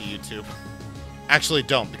this to YouTube. Actually,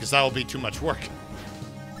 don't, because that will be too much work.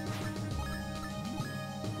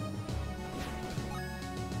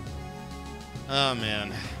 Oh,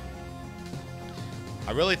 man.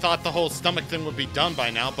 I really thought the whole stomach thing would be done by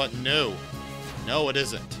now, but no. No, it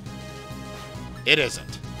isn't. It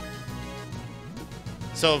isn't.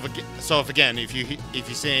 So if again, if you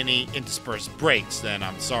see any interspersed breaks, then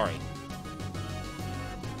I'm sorry.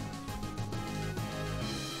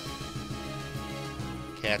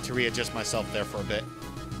 Okay, I had to readjust myself there for a bit.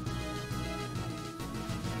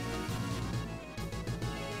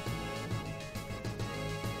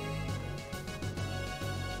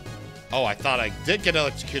 Oh, I thought I did get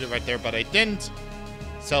electrocuted right there, but I didn't.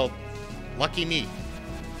 So, lucky me.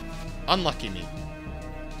 Unlucky me.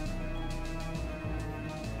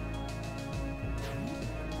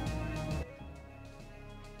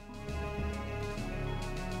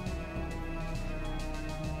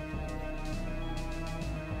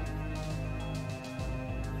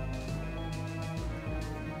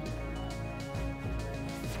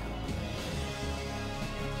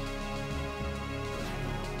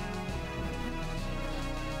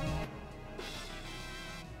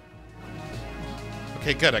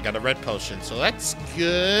 Okay, good. I got a red potion, so that's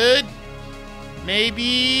good.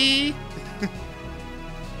 Maybe.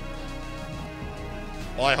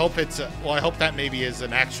 Well, I hope it's. Well, I hope that maybe is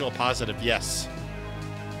an actual positive yes.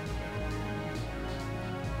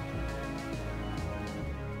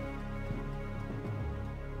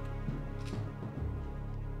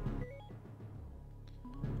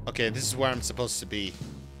 Okay, this is where I'm supposed to be.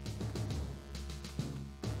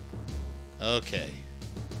 Okay.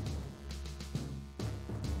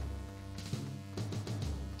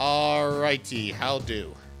 Alrighty, how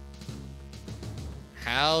do?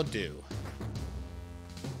 How do?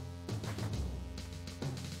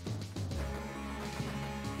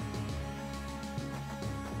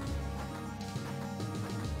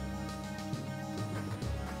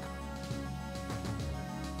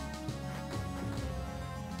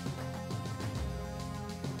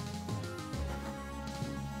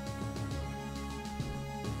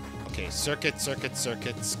 Okay, circuits,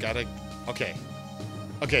 gotta... Okay.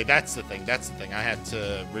 Okay, that's the thing. That's the thing. I had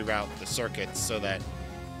to reroute the circuits so that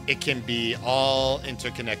it can be all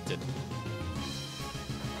interconnected.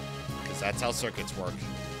 Because that's how circuits work.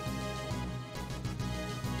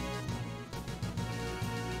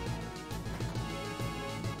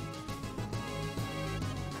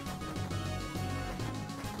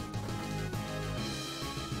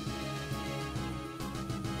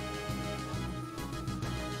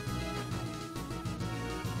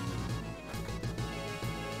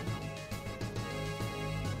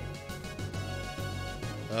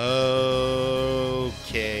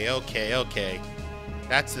 Okay.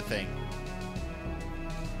 That's the thing.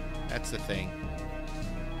 That's the thing.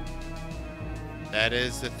 That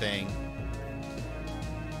is the thing.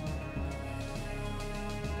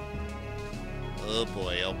 Oh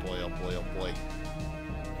boy, oh boy, oh boy, oh boy.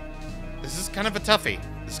 This is kind of a toughie.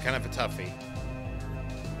 This is kind of a toughie.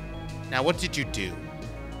 Now, what did you do?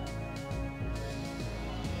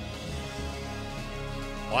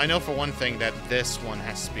 Well, I know for one thing that this one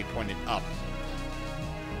has to be pointed up.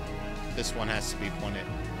 This one has to be pointed.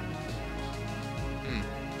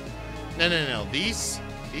 No. These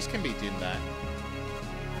can be doing that.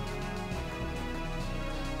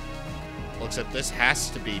 Well, except this has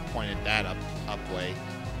to be pointed that up way.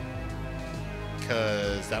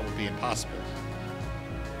 Because that would be impossible.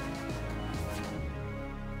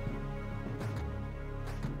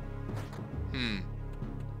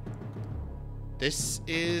 This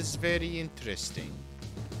is very interesting.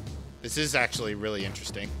 This is actually really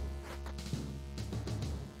interesting.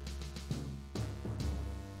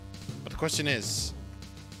 But the question is,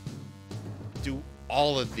 do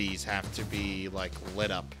all of these have to be, like, lit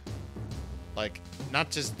up? Like, not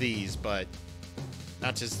just these, but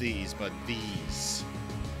these.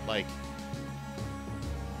 Like,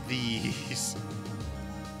 these.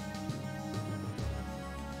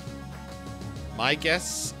 My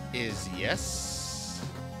guess is yes.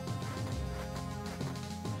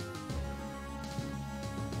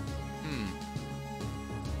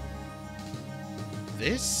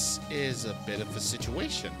 This is a bit of a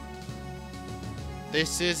situation.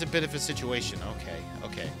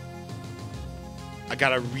 Okay. I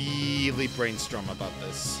gotta really brainstorm about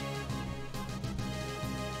this.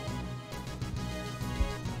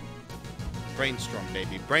 Brainstorm,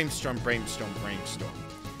 baby. Brainstorm.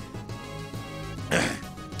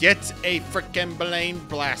 Get a frickin' blade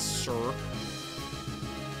blaster.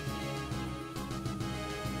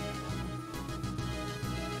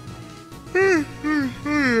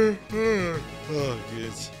 Oh,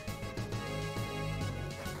 yes.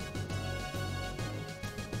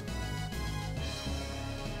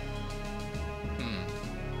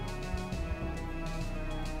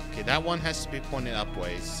 Okay, that one has to be pointed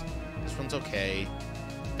upways. This one's okay.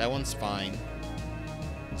 That one's fine.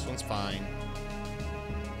 This one's fine.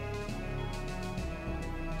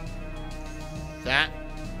 That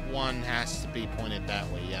one has to be pointed that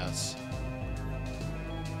way, yes.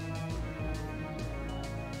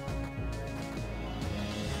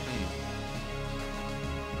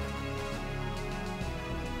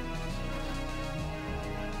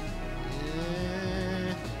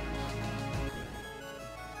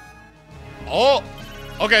 Oh!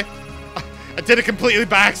 Okay. I did it completely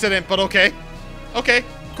by accident, but okay. Okay,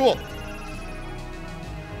 cool.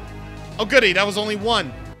 Oh, goody. That was only one.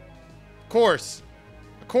 Of course.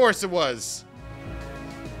 Of course it was.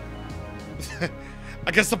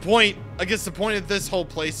 I guess the point of this whole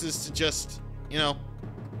place is to just, you know,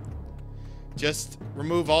 just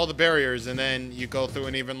remove all the barriers and then you go through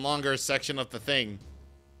an even longer section of the thing.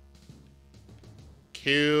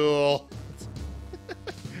 Cool.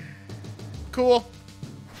 Cool.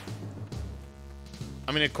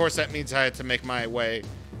 I mean, of course, that means I had to make my way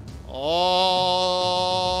all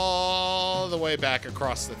the way back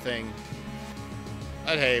across the thing.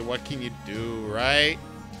 But hey, what can you do, right?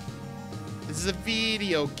 This is a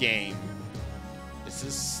video game. This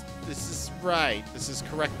is right. This is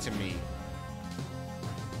correct to me.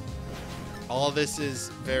 All this is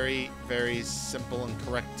very, very simple and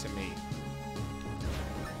correct to me.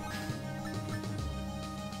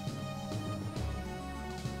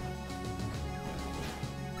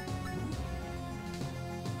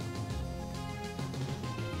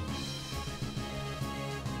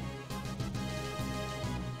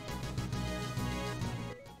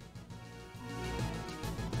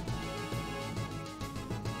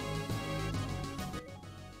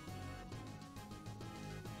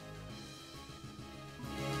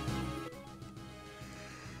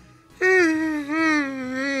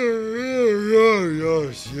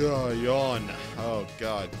 Yeah, yawn. Oh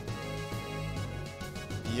god.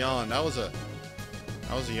 Yawn. That was a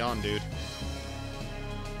yawn, dude.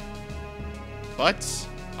 But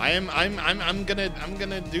I'm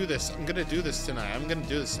gonna do this. I'm gonna do this tonight. I'm gonna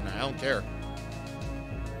do this tonight. I don't care.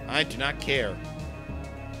 I do not care.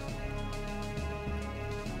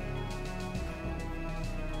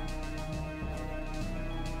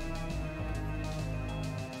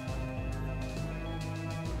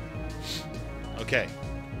 Okay.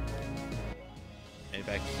 And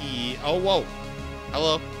back here. Oh, whoa.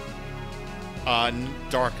 Hello.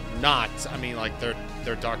 Dark knots. I mean, like,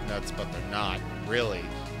 they're dark nuts, but they're not. Really.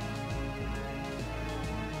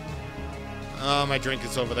 Oh, my drink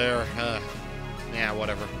is over there. Yeah,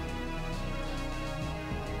 whatever.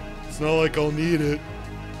 It's not like I'll need it.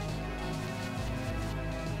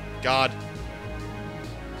 God.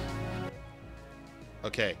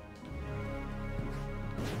 Okay.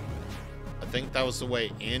 I think that was the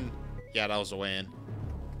way in. Yeah, that was the way in.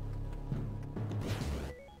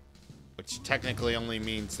 Which technically only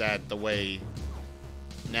means that the way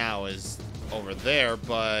now is over there,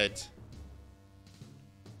 but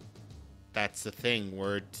that's the thing.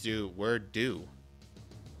 We're due.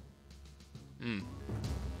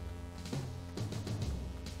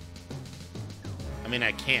 I mean,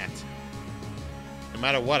 I can't. No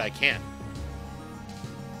matter what, I can't.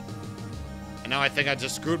 And now I think I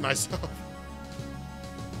just screwed myself.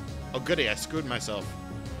 Oh, goody, I screwed myself.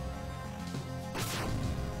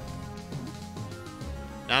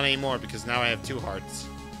 Not anymore, because now I have 2 hearts.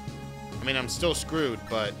 I mean, I'm still screwed,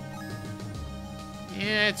 but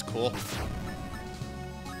yeah, it's cool.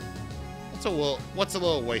 What's a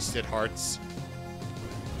little wasted hearts?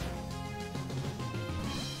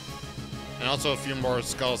 And also a few more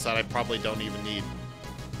skulls that I probably don't even need.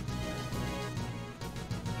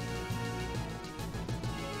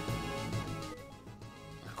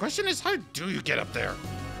 The question is, how do you get up there?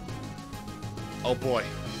 Oh boy.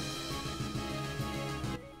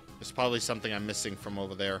 There's probably something I'm missing from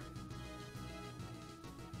over there.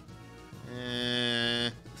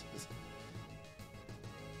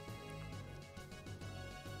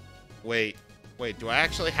 Wait, do I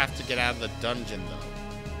actually have to get out of the dungeon, though?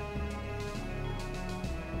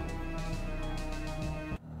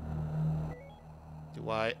 Do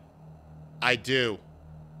I? I do.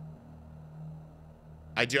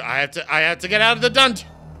 I have to get out of the dungeon.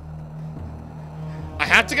 I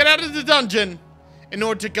have to get out of the dungeon in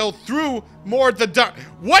order to go through more of the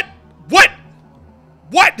What? What?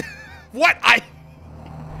 What?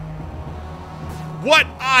 What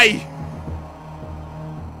I...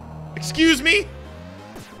 Excuse me?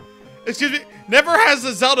 Excuse me? Never has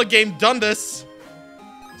a Zelda game done this.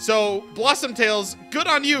 So, Blossom Tales, good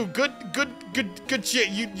on you. Good shit.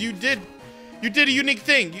 You did a unique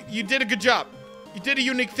thing. You did a good job. You did a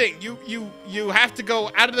unique thing. You have to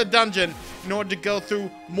go out of the dungeon in order to go through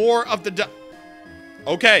more of the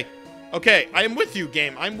Okay. Okay, I am with you,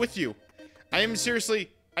 game. I'm with you. I'm seriously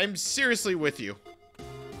with you.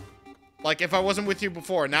 Like, if I wasn't with you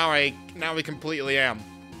before, now I completely am.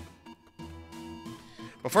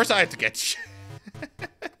 But first I have to get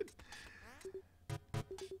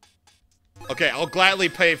Okay, I'll gladly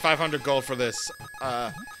pay 500 gold for this.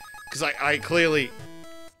 Because I clearly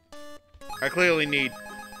need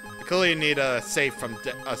a save from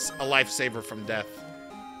a lifesaver from death.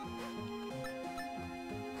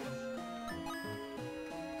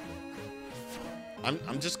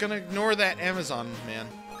 I'm just gonna ignore that Amazon man.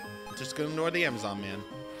 I'm just gonna ignore the Amazon man.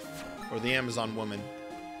 Or the Amazon woman.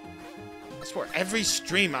 I swear, every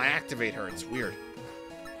stream I activate her, it's weird.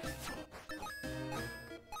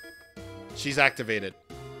 She's activated.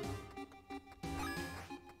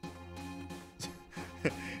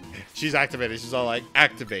 She's activated. She's all like,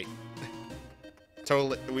 activate.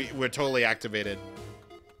 Totally, we're totally activated.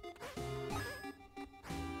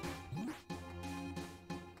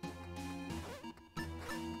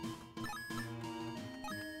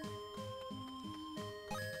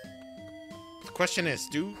 The question is,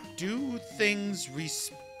 do things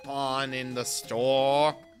respawn in the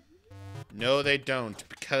store? No, they don't,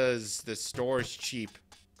 because the store is cheap.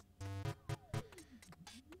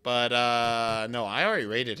 But, no, I already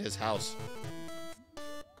raided his house.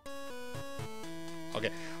 Okay.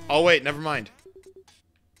 Oh, wait, never mind.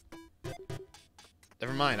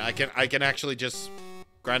 Never mind. I can actually just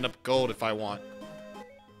grind up gold if I want.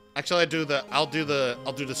 Actually, I'll do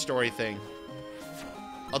the story thing.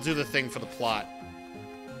 I'll do the thing for the plot.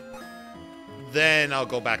 Then I'll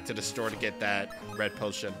go back to the store to get that red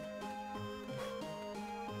potion.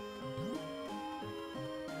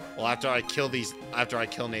 Well, after I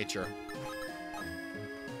kill nature.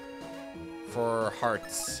 For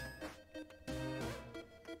hearts.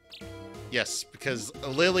 Yes, because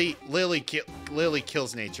Lily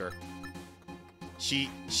kills nature. She's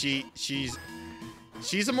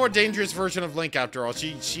a more dangerous version of Link after all.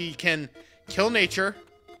 She can kill nature,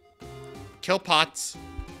 kill pots,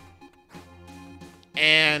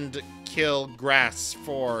 and kill grass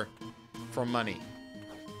for money.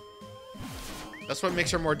 That's what makes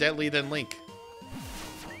her more deadly than Link.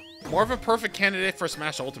 More of a perfect candidate for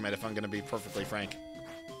Smash Ultimate, if I'm going to be perfectly frank.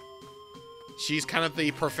 She's kind of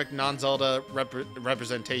the perfect non-Zelda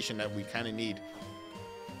representation that we kind of need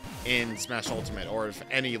in Smash Ultimate, or if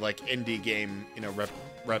any, like, indie game, you know,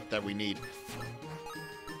 rep that we need.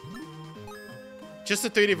 Just a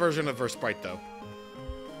 3D version of her sprite, though.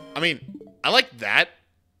 I mean, I like that.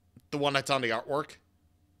 The one that's on the artwork.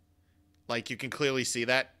 Like, you can clearly see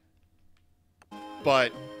that.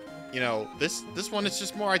 But, you know, this one is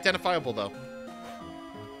just more identifiable, though.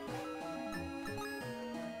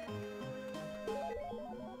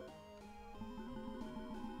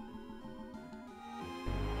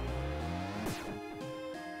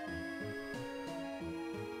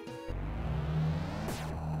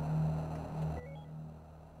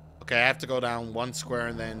 Okay, I have to go down 1 square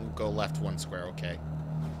and then go left 1 square. Okay.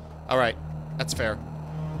 Alright. That's fair.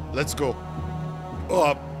 Let's go.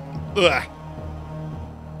 Ugh.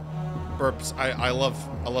 Burps. I love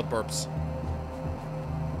burps.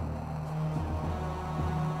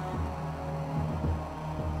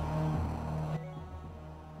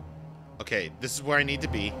 Okay, this is where I need to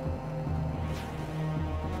be.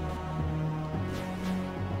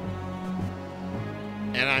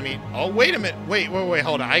 And I mean, oh, wait a minute. Wait,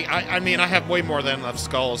 hold on. I mean, I have way more than enough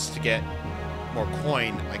skulls to get more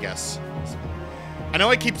coin, I guess. I know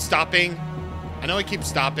I keep stopping.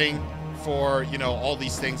 For, you know, all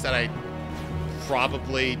these things that I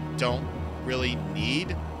probably don't really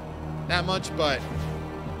need that much, but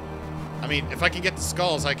I mean, if I can get the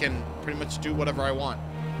skulls, I can pretty much do whatever I want.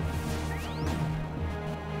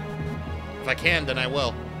 If I can, then I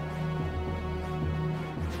will.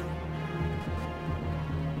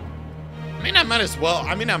 I might as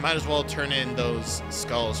well turn in those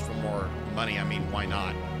skulls for more money. I mean, why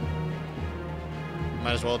not?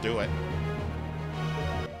 Might as well do it.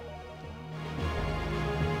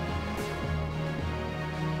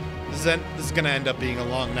 This is gonna end up being a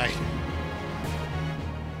long night.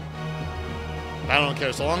 I don't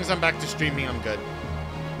care. So long as I'm back to streaming, I'm good.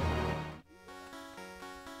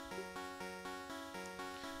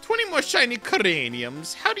 more shiny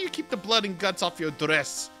craniums. How do you keep the blood and guts off your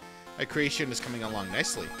dress? My creation is coming along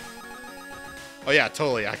nicely. Oh yeah,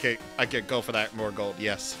 totally. I could go for that more gold.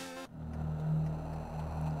 Yes.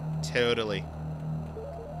 Totally.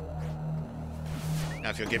 Now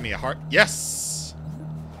if you'll give me a heart. Yes!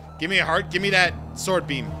 Give me a heart. Give me that sword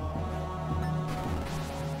beam.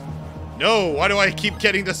 No, why do I keep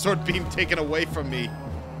getting the sword beam taken away from me?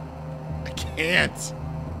 I can't.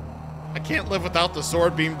 I can't live without the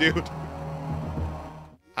sword beam, dude.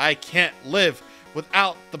 I can't live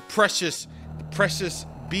without the precious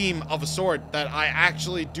beam of a sword that I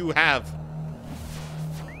actually do have.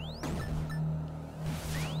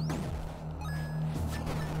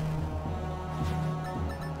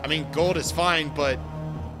 I mean, gold is fine, but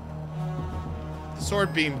the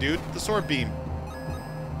sword beam, dude. The sword beam.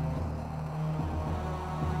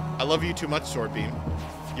 I love you too much, sword beam.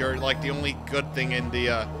 You're like the only good thing in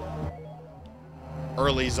the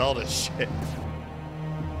early Zelda shit.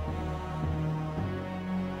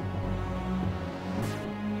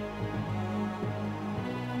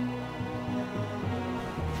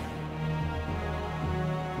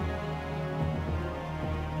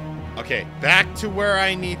 Okay, back to where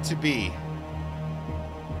I need to be.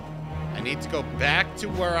 I need to go back to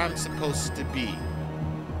where I'm supposed to be.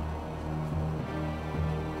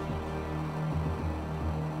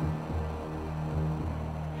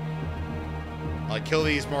 I kill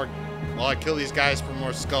these more. Well, I kill these guys for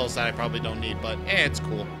more skulls that I probably don't need, but it's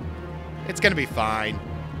cool. It's gonna be fine.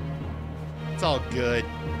 It's all good.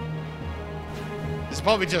 It's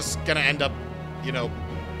probably just gonna end up, you know,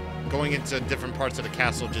 going into different parts of the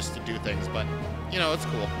castle just to do things, but you know, it's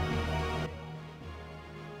cool.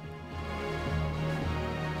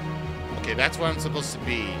 Okay, that's where I'm supposed to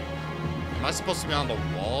be. Am I supposed to be on the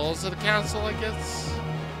walls of the castle, I guess?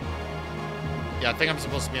 Yeah, I think I'm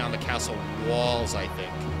supposed to be on the castle walls, I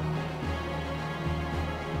think.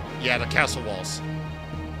 Yeah, the castle walls.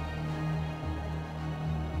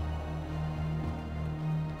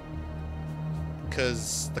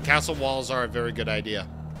 Because the castle walls are a very good idea.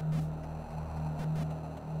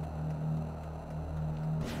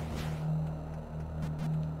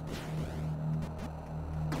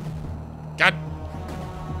 God.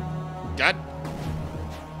 God.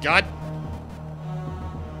 God.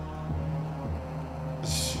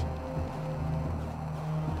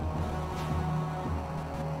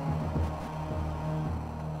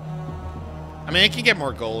 I mean, I can get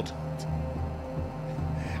more gold.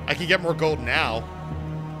 I can get more gold now.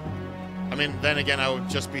 I mean, then again, I would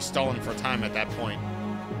just be stalling for time at that point.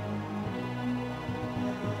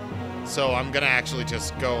 So I'm gonna actually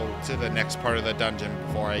just go to the next part of the dungeon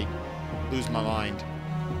before I lose my mind.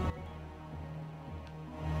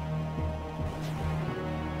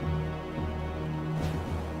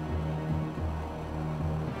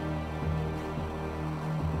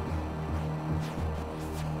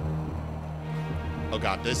 Oh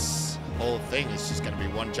god, this whole thing is just gonna be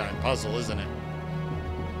one giant puzzle, isn't it?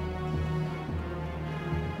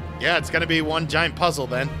 Yeah, it's gonna be one giant puzzle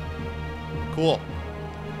then. Cool.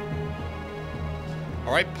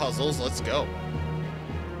 Alright, puzzles, let's go.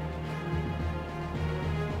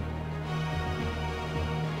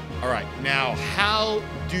 Alright, now how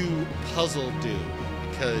do puzzle do?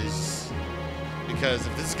 Because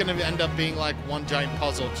if this is gonna end up being like one giant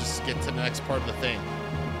puzzle, just get to the next part of the thing,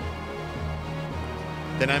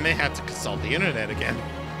 then I may have to consult the internet again.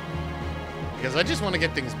 Because I just want to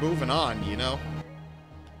get things moving on, you know?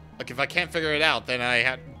 Like, if I can't figure it out, then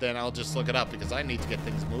I'll just look it up, because I need to get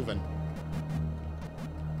things moving.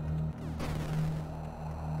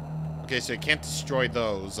 Okay, so you can't destroy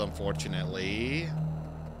those, unfortunately.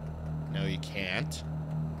 No, you can't.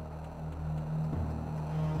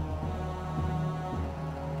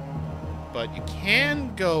 But you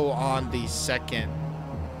can go on the second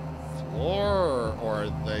floor, or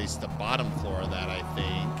at least the bottom floor of that, I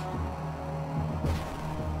think.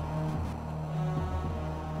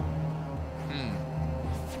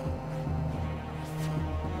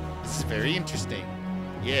 This is very interesting.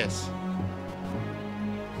 Yes.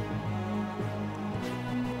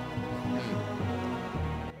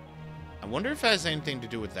 I wonder if it has anything to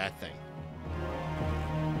do with that thing.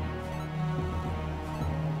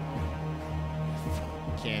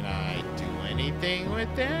 Can I do anything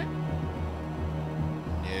with that?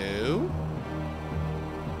 No.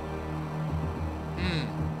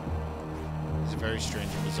 It's very strange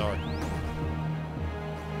and bizarre.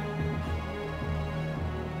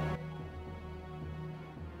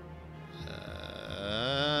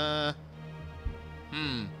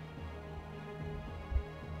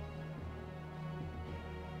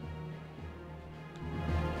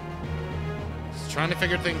 Just trying to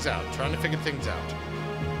figure things out. Trying to figure things out.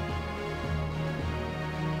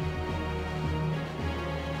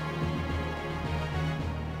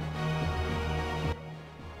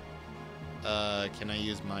 Can I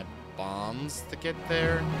use my bombs to get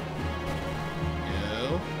there?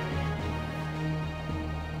 No.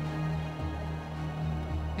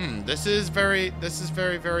 This is very,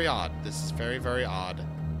 very odd. This is very, very odd.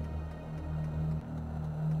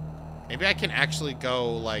 Maybe I can actually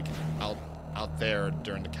go, like, out there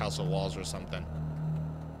during the castle walls or something.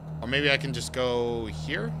 Or maybe I can just go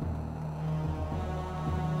here?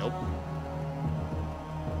 Nope.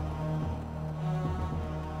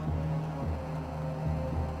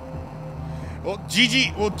 Well,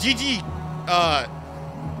 GG,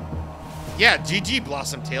 yeah, GG,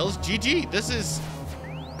 Blossom Tales, GG. This is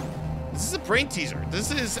a brain teaser.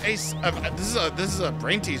 This is a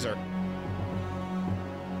brain teaser.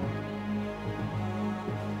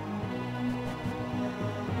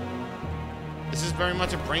 This is very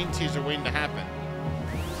much a brain teaser waiting to happen.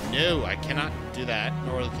 No, I cannot do that,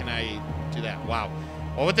 nor can I do that. Wow.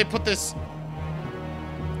 Why would they put this?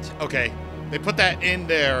 Okay, they put that in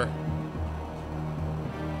there.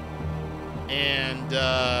 And,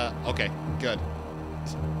 okay, good.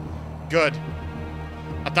 Good.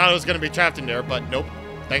 I thought it was going to be trapped in there, but nope.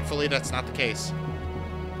 Thankfully, that's not the case.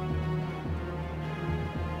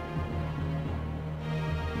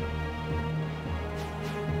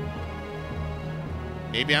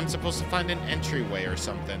 Maybe I'm supposed to find an entryway or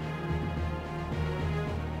something.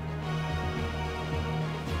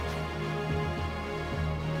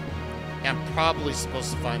 Yeah, I'm probably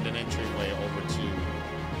supposed to find an entryway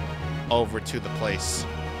over to the place.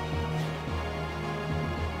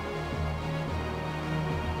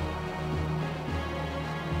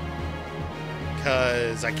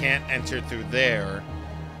 Because I can't enter through there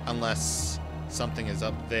unless something is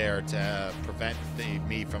up there to prevent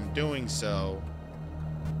me from doing so.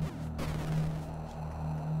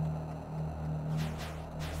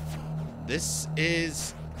 This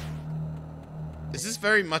is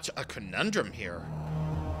very much a conundrum here.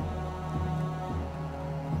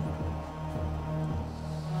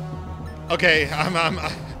 Okay,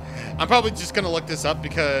 I'm probably just gonna look this up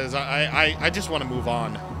because I just want to move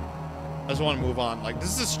on. I just want to move on. Like,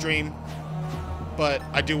 this is a stream, but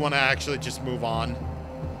I do want to actually just move on.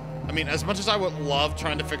 I mean, as much as I would love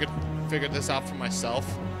trying to figure this out for myself,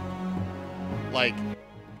 like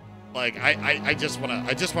I just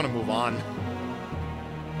want to move on.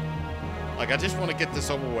 Like, I just want to get this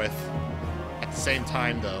over with. At the same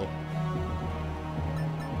time, though.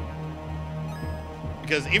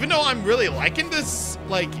 Because even though I'm really liking this,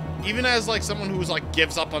 like, even as, like, someone who's, like,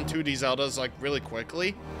 gives up on 2D Zeldas, like, really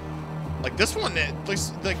quickly, like, this one,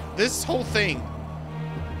 this whole thing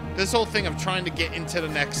of trying to get into the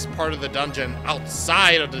next part of the dungeon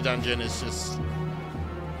outside of the dungeon is just...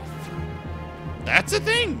 That's a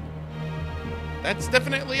thing. That's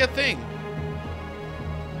definitely a thing.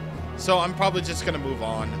 So I'm probably just gonna move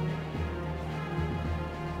on.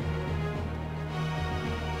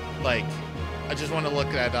 Like, I just want to look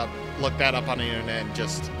that up on the internet and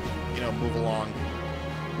just, you know, move along.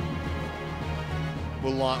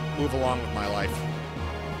 Move along with my life.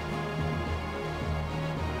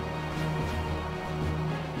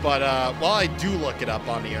 But while I do look it up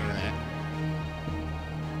on the internet,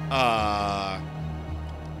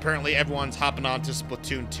 apparently everyone's hopping on to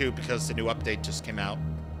Splatoon 2 because the new update just came out.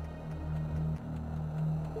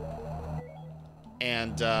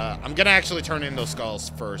 And I'm gonna actually turn in those skulls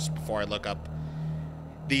first before I look up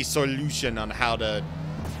the solution on how to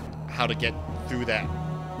get through that,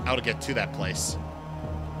 how to get to that place.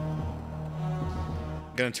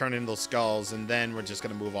 I'm gonna turn in those skulls and then we're just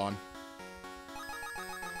gonna move on.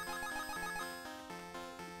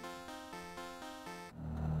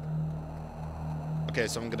 Okay,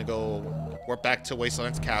 so I'm gonna go warp back to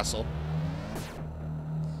Wasteland's castle.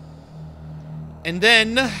 And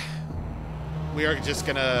then we are just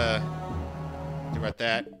gonna do about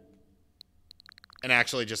that and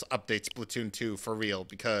actually just update Splatoon 2 for real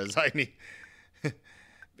because I need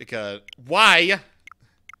because why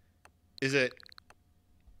is it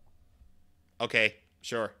okay,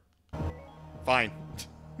 sure. Fine.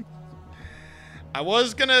 I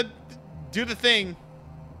was gonna do the thing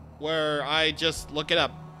where I just look it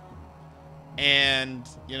up and,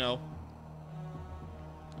 you know,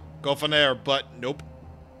 go from there, but nope.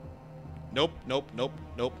 Nope, nope, nope,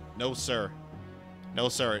 nope, no sir. No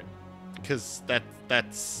sir. Because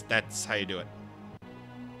that's how you do it.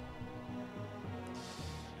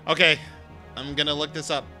 Okay, I'm gonna look this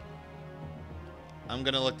up. I'm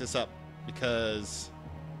gonna look this up because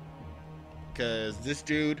this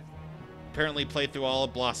dude apparently played through all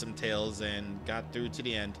of Blossom Tales and got through to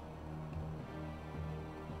the end.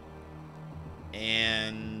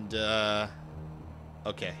 And,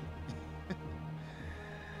 okay.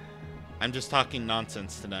 I'm just talking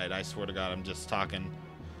nonsense tonight. I swear to God, I'm just talking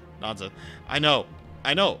nonsense. I know.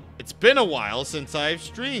 It's been a while since I've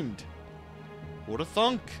streamed. Who'da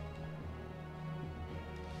thunk?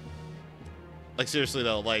 Like, seriously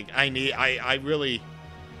though, like, I really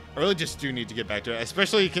just do need to get back to it,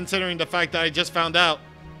 especially considering the fact that I just found out,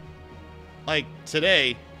 like,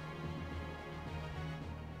 today,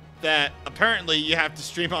 that apparently you have to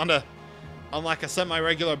stream on like a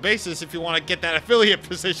semi-regular basis if you want to get that affiliate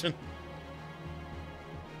position.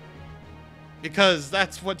 Because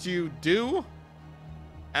that's what you do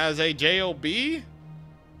as a JOB.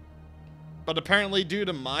 But apparently due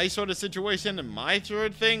to my sort of situation and my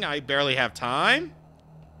sort of thing, I barely have time.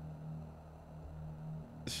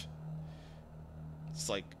 It's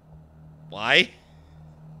like, why?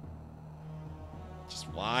 Just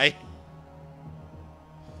why?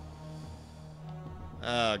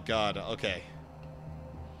 Oh, God. Okay.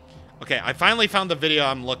 Okay, I finally found the video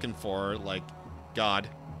I'm looking for. Like, God.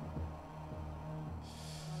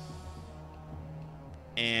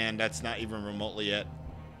 And that's not even remotely it.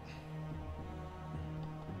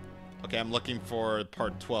 Okay, I'm looking for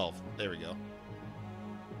part 12. There we go.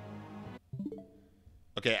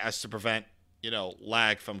 Okay, as to prevent, you know,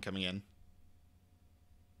 lag from coming in.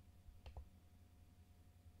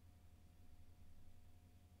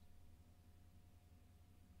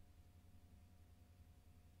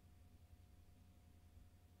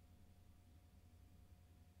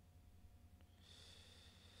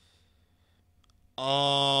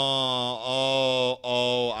 Oh,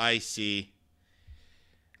 I see.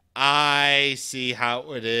 I see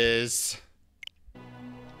how it is.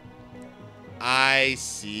 I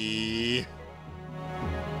see.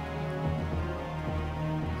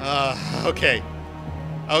 Okay.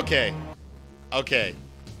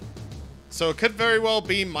 So it could very well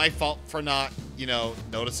be my fault for not, you know,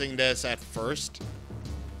 noticing this at first.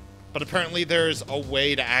 But apparently there's a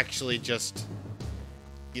way to actually just,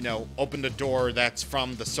 you know, open the door that's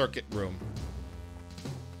from the circuit room.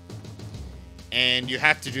 And you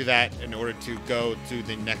have to do that in order to go to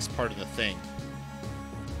the next part of the thing.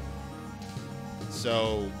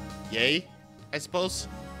 So, yay, I suppose?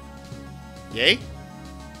 Yay?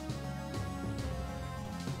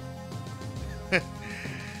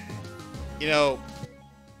 You know...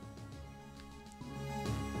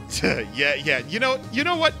 yeah, you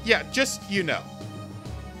know what? Yeah, just, you know.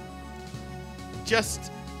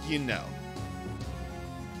 Just, you know.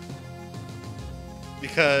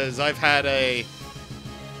 Because I've had a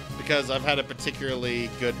particularly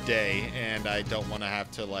good day, and I don't want to have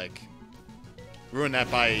to, like, ruin that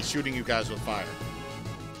by shooting you guys with fire.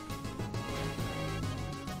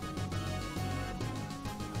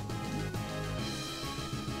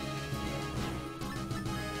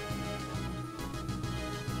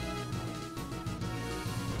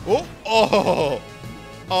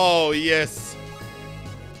 Oh, yes.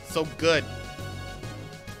 So good.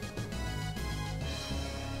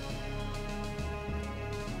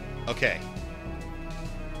 Okay.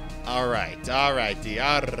 Alrighty.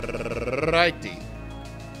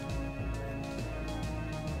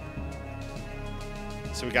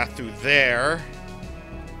 So we got through there.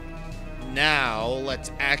 Now,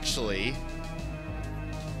 let's actually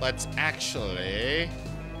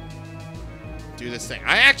do this thing.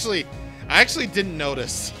 I actually didn't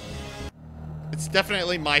notice. It's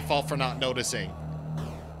definitely my fault for not noticing.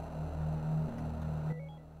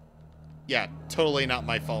 Yeah, totally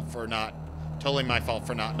my fault for not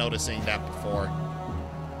noticing that before.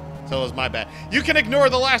 So it was my bad. You can ignore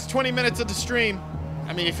the last 20 minutes of the stream.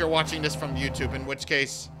 I mean, if you're watching this from YouTube, in which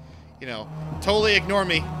case, you know, totally ignore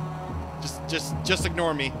me. Just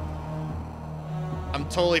ignore me. I'm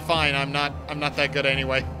totally fine. I'm not that good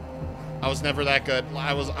anyway. I was never that good.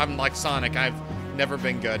 I'm like Sonic. I've never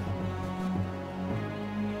been good.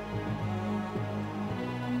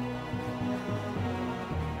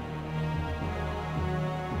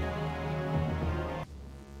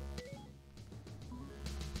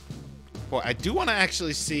 Boy, I do want to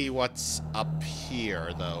actually see what's up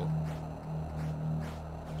here, though.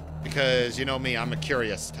 Because, you know me, I'm a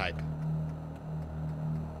curious type.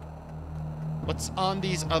 What's on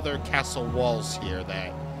these other castle walls here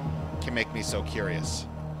that can make me so curious?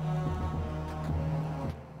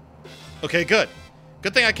 Okay, good.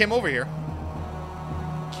 Good thing I came over here.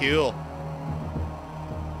 Cool.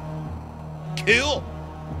 Cool.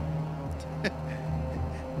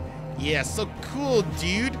 Yeah, so cool,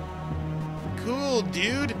 dude. Cool,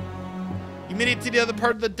 dude. You made it to the other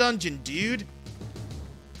part of the dungeon, dude.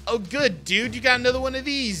 Oh, good, dude. You got another one of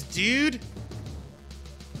these, dude.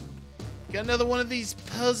 Got another one of these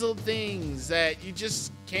puzzle things that you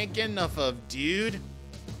just can't get enough of, dude.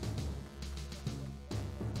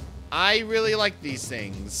 I really like these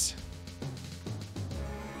things.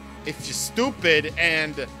 If you're stupid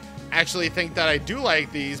and actually think that I do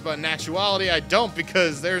like these, but in actuality I don't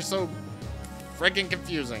because they're so freaking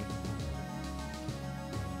confusing.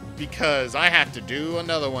 Because I have to do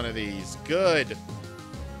another one of these. Good.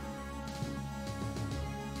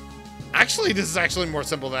 Actually, this is actually more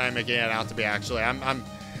simple than I'm making it out to be. Actually, I'm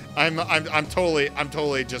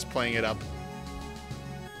totally just playing it up.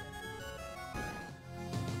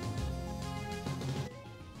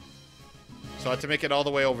 So I have to make it all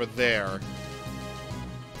the way over there.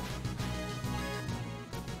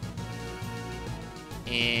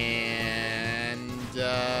 And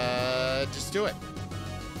just do it.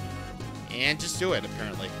 And just do it,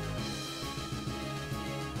 apparently.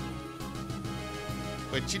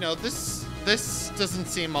 Which, you know, this doesn't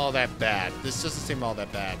seem all that bad. This doesn't seem all that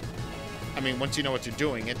bad. I mean, once you know what you're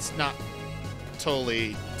doing, it's not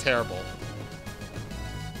totally terrible.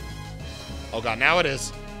 Oh god, now it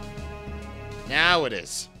is. Now it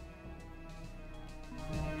is.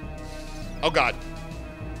 Oh god.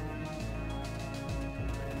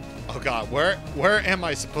 Oh god, where am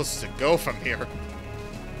I supposed to go from here?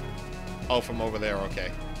 Oh, from over there, okay.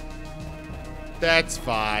 That's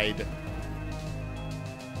fine.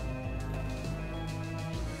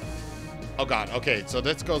 Oh god, okay, so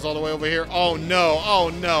this goes all the way over here. Oh no,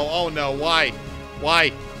 oh no, oh no, why?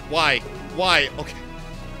 Why? Why? Why? Okay.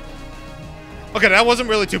 Okay, that wasn't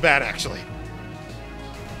really too bad, actually.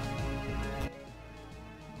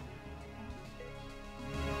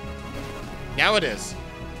 Now it is.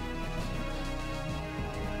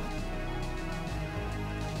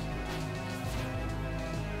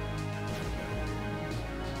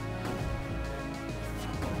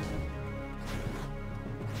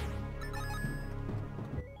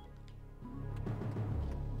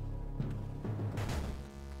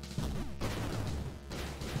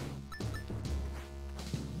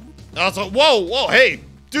 Also, whoa, hey,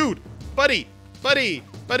 dude, buddy,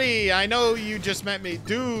 I know you just met me,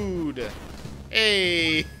 dude.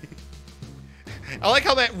 Hey. I like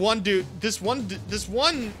how that one dude, this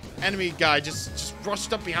one enemy guy just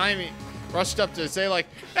rushed up behind me, rushed up to say like,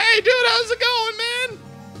 hey, dude, how's it going, man?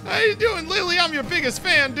 How you doing, Lily? I'm your biggest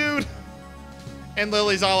fan, dude. And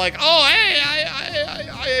Lily's all like, oh, hey,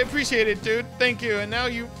 I appreciate it, dude. Thank you. And now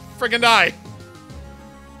you friggin' die.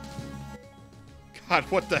 God,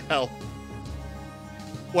 what the hell?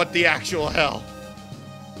 What the actual hell?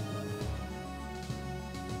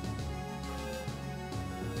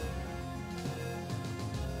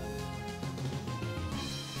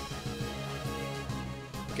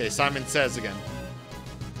 Okay, Simon Says again.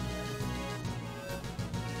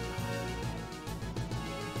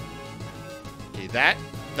 Okay, that,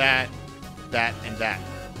 and that.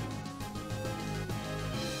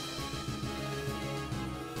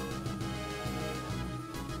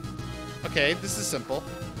 Okay, this is simple.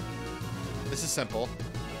 This is simple.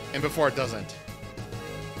 And before it doesn't.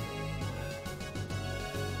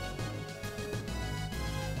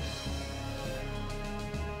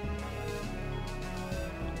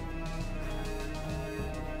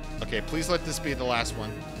 Okay, please let this be the last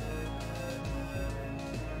one.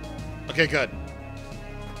 Okay, good.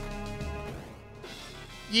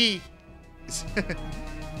 Yee.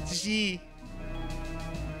 Yee.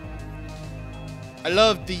 I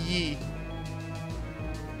love the yee.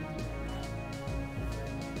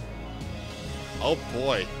 Oh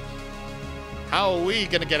boy. How are we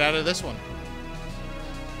gonna get out of this one?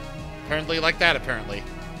 Apparently like that, apparently.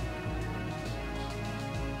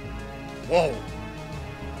 Whoa.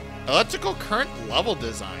 Electrical current level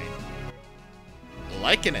design.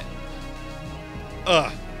 Liking it.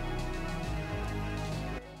 Ugh.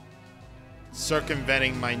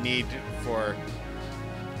 Circumventing my need for,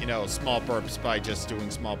 you know, small burps by just doing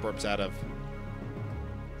small burps out of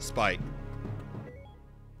spite.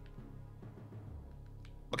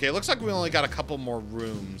 Okay, it looks like we only got a couple more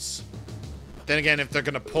rooms. Then again, if they're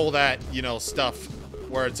gonna pull that, you know, stuff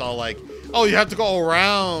where it's all like, oh, you have to go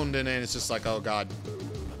around, and then it's just like, oh god.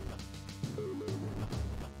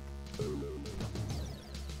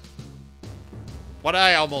 Why'd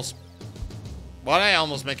I almost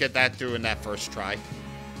make it that through in that first try?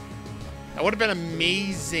 That would have been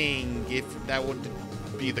amazing if that would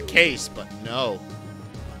be the case, but no.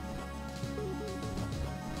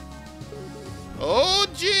 Oh,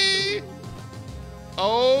 gee.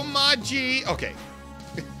 Oh, my gee. Okay.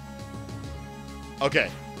 Okay.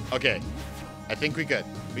 Okay. I think we good.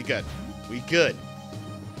 We good. We good.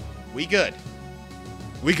 We good.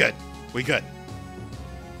 We good. We good.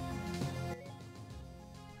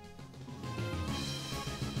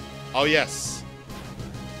 Oh, yes.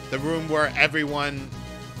 The room where everyone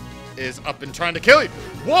is up and trying to kill you.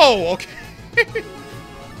 Whoa, okay.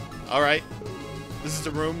 All right. This is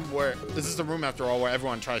the room after all where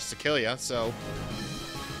everyone tries to kill you, so.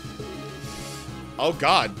 Oh,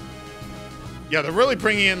 God. Yeah, they're really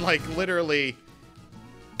bringing in, like, literally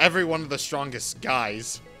every one of the strongest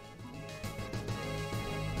guys.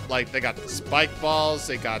 Like, they got the spike balls,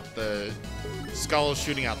 they got the skulls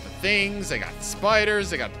shooting out the things, they got the spiders,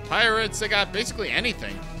 they got the pirates, they got basically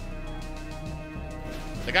anything.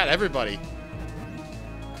 They got everybody.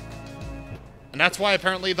 And that's why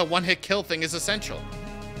apparently the one-hit kill thing is essential.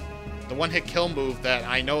 The one-hit kill move that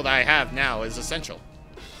I know that I have now is essential.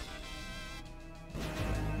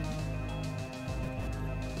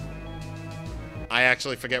 I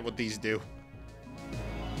actually forget what these do.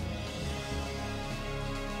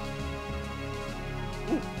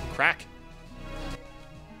 Ooh, crack.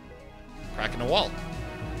 Crack in the wall.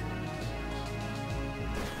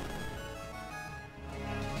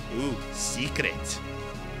 Ooh, secret.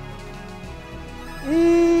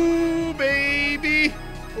 Ooh, baby.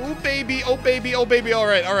 Ooh, baby. Oh, baby. Oh, baby. All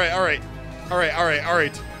right. All right. All right. All right. All right. All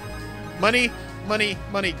right. Money. Money.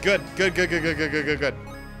 Money. Good. Good. Good. Good. Good. Good. Good. Good. Good.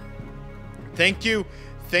 Thank you.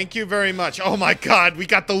 Thank you very much. Oh, my God. We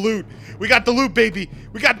got the loot. We got the loot, baby.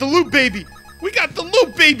 We got the loot, baby. We got the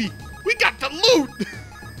loot, baby. We got the loot.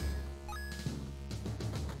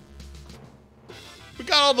 We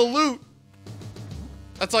got all the loot.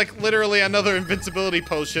 That's like literally another invincibility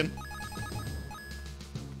potion.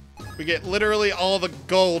 We get literally all the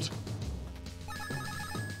gold.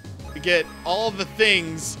 We get all the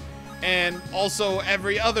things and also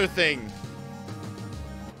every other thing.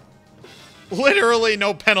 Literally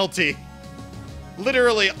no penalty.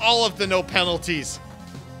 Literally all of the no penalties.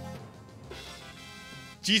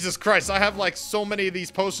 Jesus Christ, I have like so many of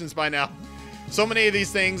these potions by now. So many of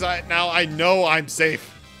these things, now I know I'm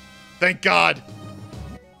safe. Thank God.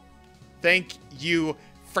 Thank you,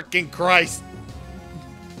 freaking Christ.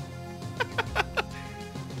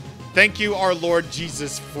 Thank you, our Lord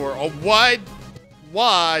Jesus, for... Oh, what?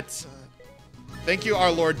 What? Thank you,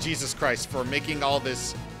 our Lord Jesus Christ, for making all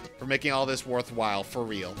this... For making all this worthwhile, for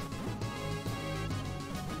real.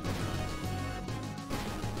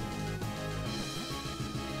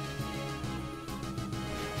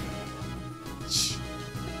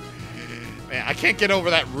 Man, I can't get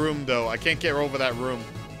over that room, though. I can't get over that room.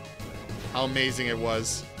 How amazing it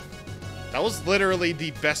was. That was literally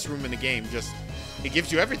the best room in the game. Just, it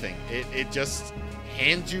gives you everything. It just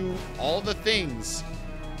hands you all the things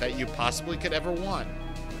that you possibly could ever want.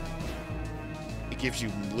 It gives you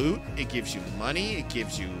loot. It gives you money. It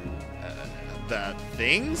gives you the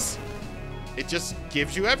things. It just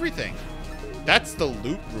gives you everything. That's the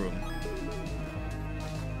loot room.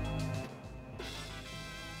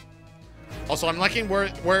 Also, I'm liking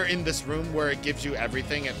where in this room where it gives you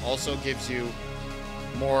everything, it also gives you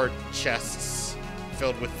more chests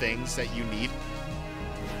filled with things that you need,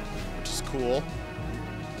 which is cool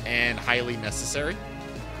and highly necessary.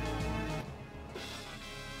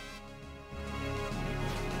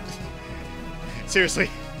 Seriously.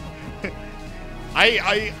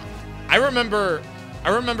 I remember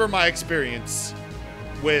my experience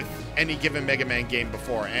with any given Mega Man game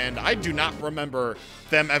before, and I do not remember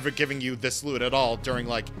them ever giving you this loot at all during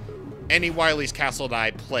like any Wily's Castle that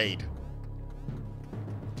I played.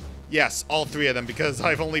 Yes, all three of them, because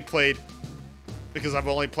I've only played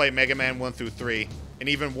Mega Man 1 through 3, and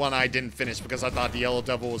even 1 I didn't finish because I thought the Yellow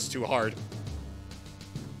Devil was too hard.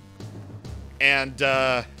 And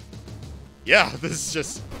yeah, this is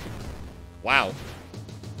just wow.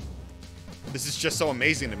 This is just so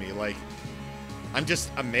amazing to me. Like, I'm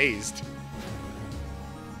just amazed.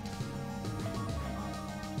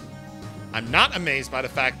 I'm not amazed by the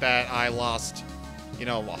fact that I lost, you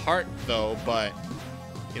know, a heart though, but,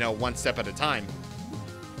 you know, one step at a time.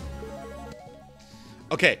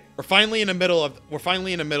 Okay, we're finally in the middle of this. We're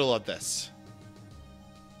finally in the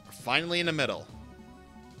middle.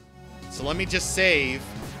 So let me just save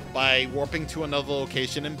by warping to another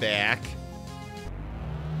location and back.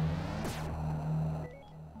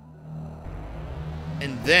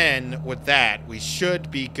 And then, with that, we should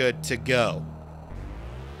be good to go.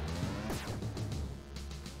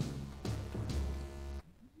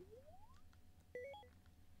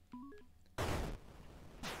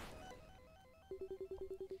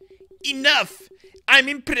 Enough! I'm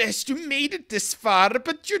impressed you made it this far,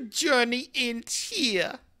 but your journey ends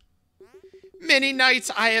here. Many knights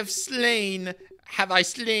have I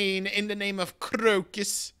slain in the name of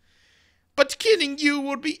Crocus. But killing you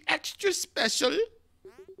will be extra special.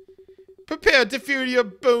 Prepare to feel your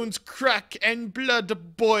bones crack and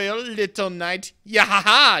blood boil, little knight.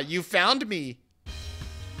 Yahaha, you found me.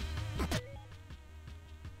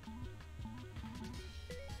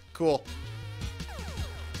 Cool.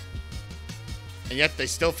 And yet they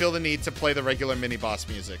still feel the need to play the regular mini-boss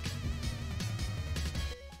music.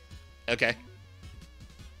 Okay.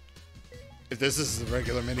 If this is the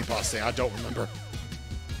regular mini-boss thing, I don't remember.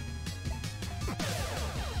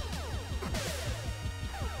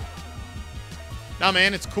 Nah,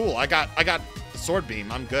 man, it's cool. I got the sword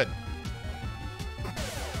beam. I'm good.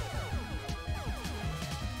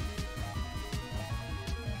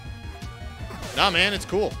 Nah, man, it's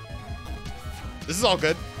cool. This is all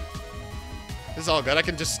good. This is all good. I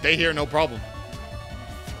can just stay here, no problem.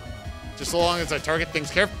 Just so long as I target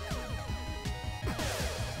things carefully.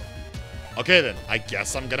 Okay, then. I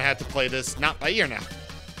guess I'm gonna have to play this not by ear now.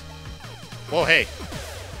 Whoa, hey.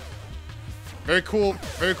 Very cool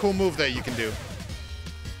move that you can do.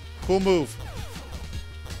 Cool move.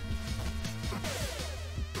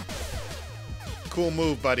 Cool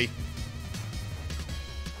move, buddy.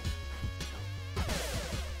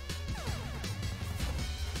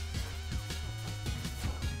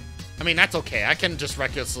 I mean, that's okay. I can just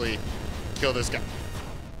recklessly kill this guy.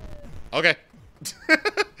 Okay.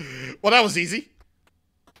 Well, that was easy.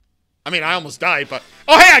 I mean, I almost died, but...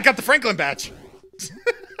 Oh, hey, I got the Franklin badge.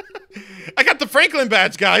 I got the Franklin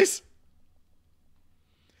badge, guys.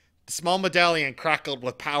 The small medallion crackled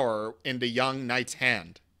with power in the young knight's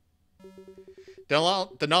hand.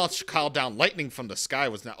 The knowledge called down lightning from the sky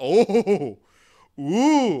was now... Oh!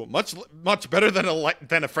 Ooh! Much better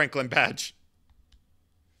than a Franklin badge.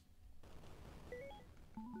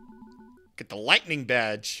 Get the lightning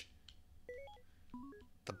badge.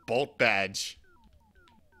 The bolt badge.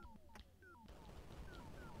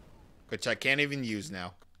 Which I can't even use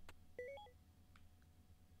now.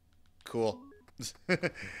 Cool.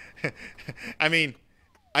 I mean,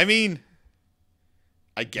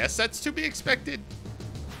 I guess that's to be expected.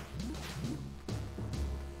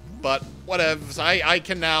 But whatevs. I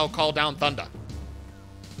can now call down thunder.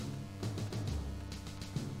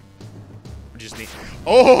 We just need...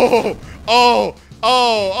 Oh!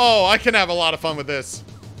 I can have a lot of fun with this.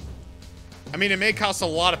 I mean, it may cost a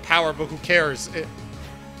lot of power, but who cares?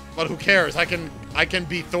 But who cares? I can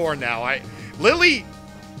be Thor now. Lily,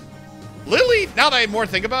 now that I more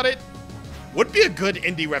think about it, would be a good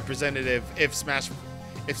indie representative if Smash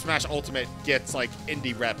Ultimate gets like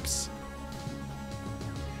indie reps.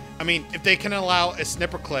 I mean, if they can allow a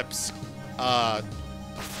Snipperclips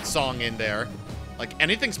song in there, like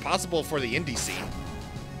anything's possible for the indie scene.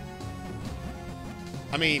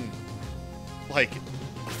 I mean, like,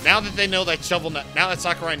 now that they know that now that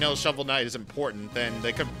Sakurai knows Shovel Knight is important, then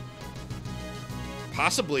they could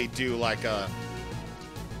possibly do like a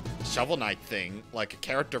Shovel Knight thing, like a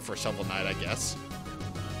character for Shovel Knight, I guess,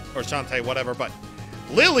 or Shantae, whatever. But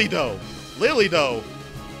Lily though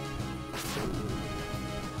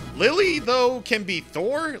can be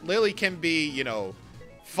Thor. Lily can be, you know,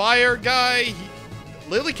 fire guy.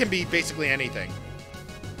 Lily can be basically anything.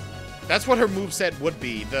 That's what her moveset would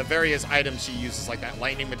be. The various items she uses, like that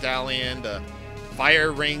lightning medallion, the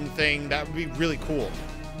fire ring thing. That would be really cool.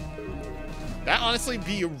 That honestly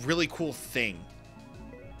be a really cool thing.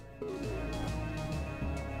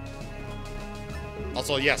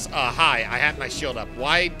 Also, yes, hi, I had my shield up.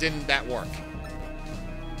 Why didn't that work?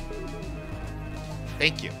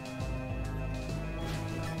 Thank you.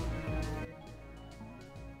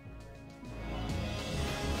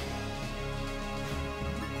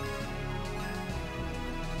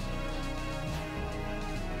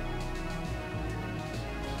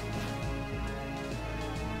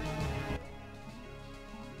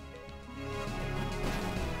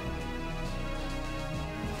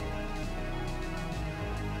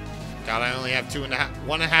 God, I only have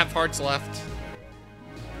 1.5 hearts left.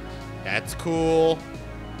 That's cool.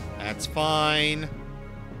 That's fine.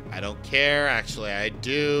 I don't care. Actually, I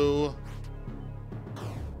do.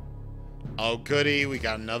 Oh, goody. We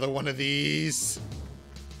got another one of these.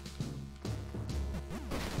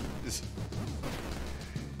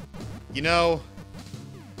 You know,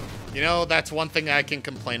 that's one thing I can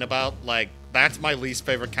complain about. Like, that's my least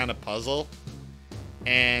favorite kind of puzzle.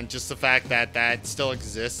 And just the fact that that still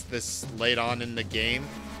exists this late on in the game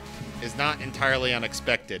is not entirely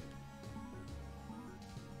unexpected.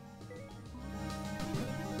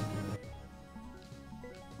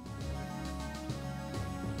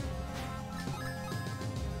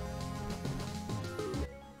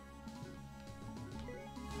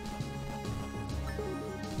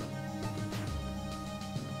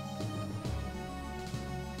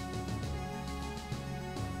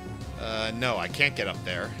 No, I can't get up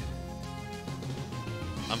there.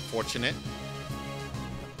 Unfortunate.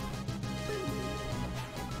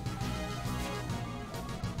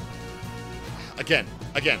 Again,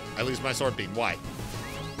 I lose my sword beam. Why?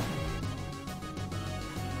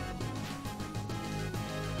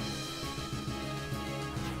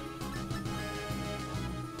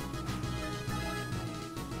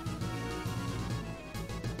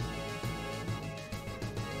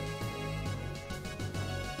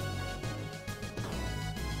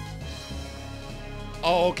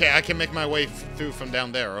 Oh, okay. I can make my way through from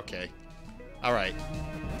down there. Okay. All right.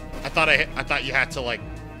 I thought you had to like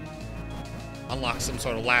unlock some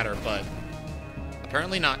sort of ladder, but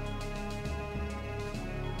apparently not.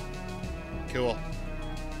 Cool.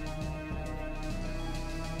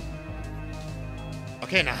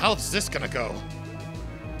 Okay, now how's this gonna go?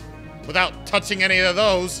 Without touching any of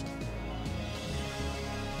those.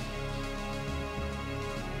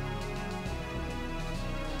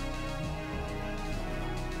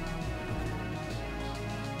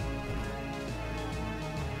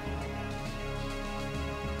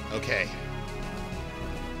 Okay.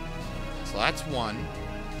 So that's one.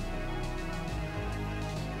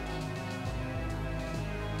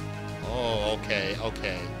 Oh, okay,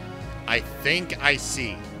 okay. I think I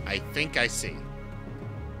see. I think I see.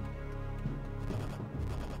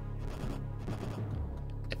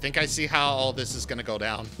 I think I see how all this is gonna go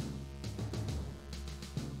down.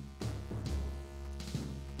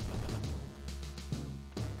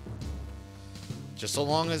 Just so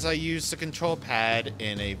long as I use the control pad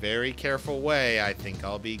in a very careful way, I think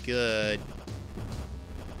I'll be good.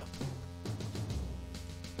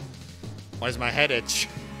 Why does my head itch?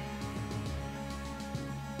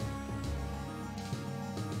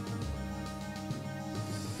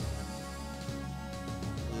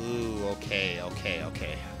 Ooh, okay, okay,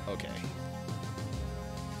 okay, okay.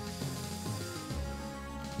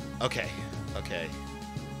 Okay, okay.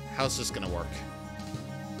 How's this gonna work?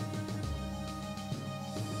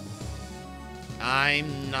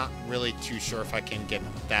 I'm not really too sure if I can get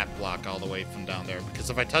that block all the way from down there. Because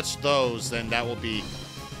if I touch those, then that will be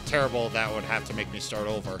terrible. That would have to make me start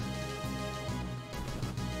over.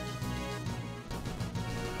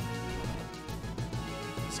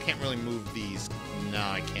 Just can't really move these. No,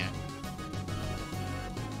 I can't.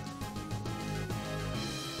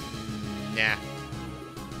 Nah.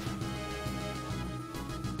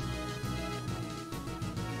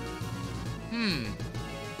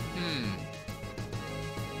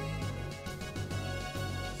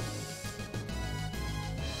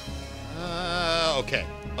 Okay,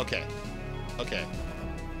 okay, okay.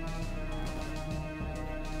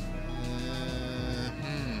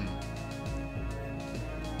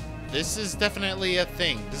 This is definitely a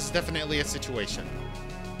thing. This is definitely a situation.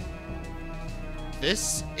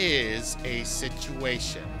 This is a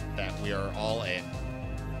situation that we are all in.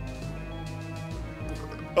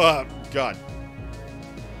 Oh, God.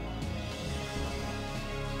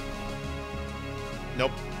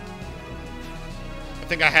 Nope. I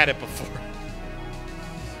think I had it before.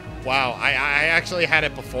 Wow, I actually had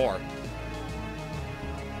it before.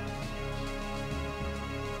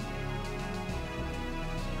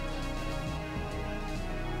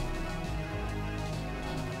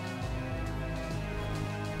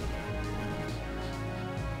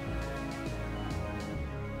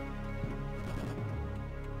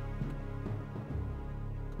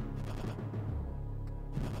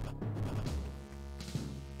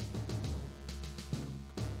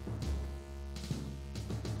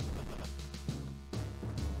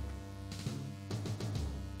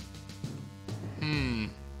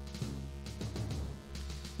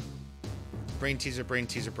 Brain teaser, brain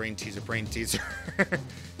teaser, brain teaser, brain teaser.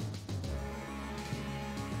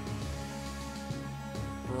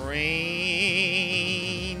 Brain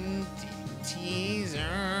teaser.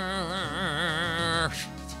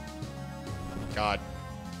 God,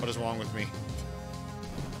 what is wrong with me?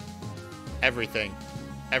 Everything.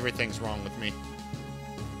 Everything's wrong with me.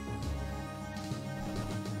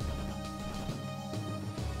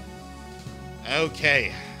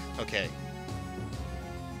 Okay. Okay.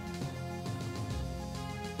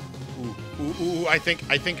 Ooh, I think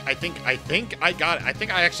I got it. I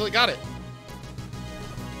think I actually got it.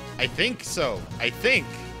 I think so. I think.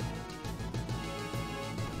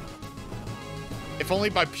 If only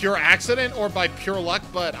by pure accident or by pure luck,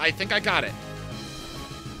 but I think I got it.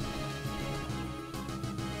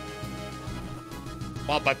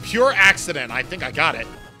 Well, by pure accident, I think I got it.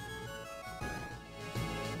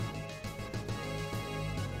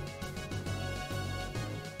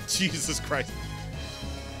 Jesus Christ.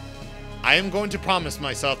 I am going to promise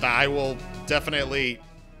myself that I will definitely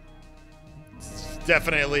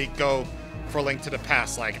definitely go for Link to the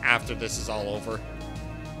Past, like, after this is all over.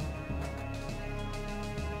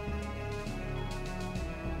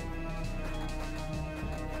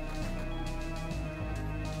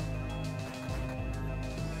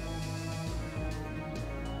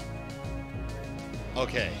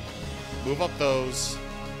 Okay. Move up those.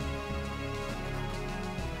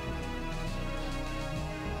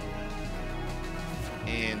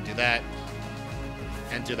 And do that.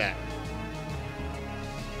 And do that.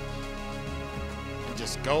 And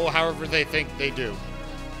just go however they think they do.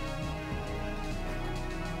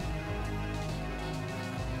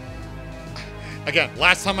 Again,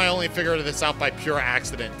 last time I only figured this out by pure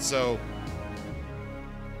accident, so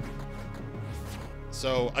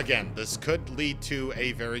again, this could lead to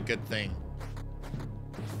a very good thing.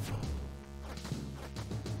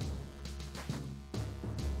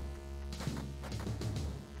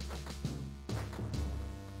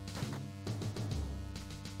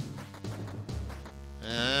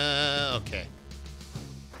 Okay.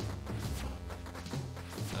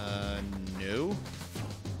 No.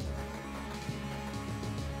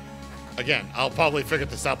 Again, I'll probably figure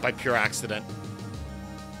this out by pure accident.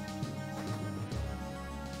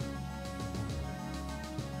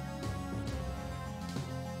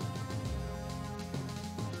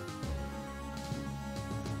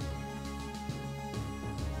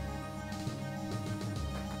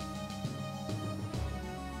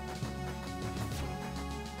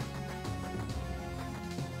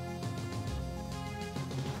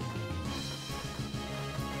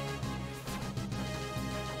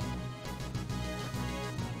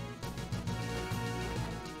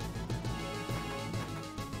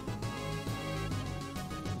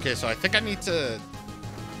 Okay, so I think I need to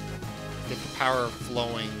get the power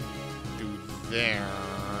flowing through there.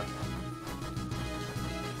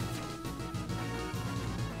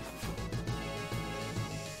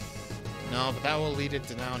 No, but that will lead it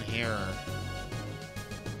to down here.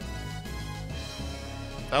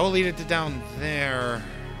 That will lead it to down there.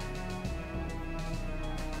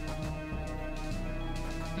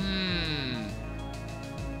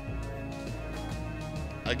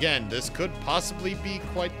 Again, this could possibly be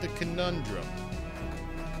quite the conundrum.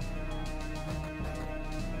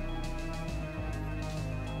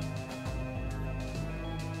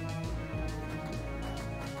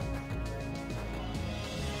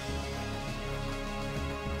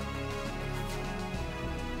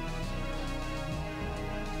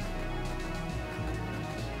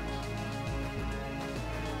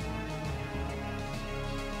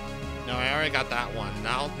 No, I already got that one.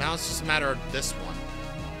 Now it's just a matter of this one.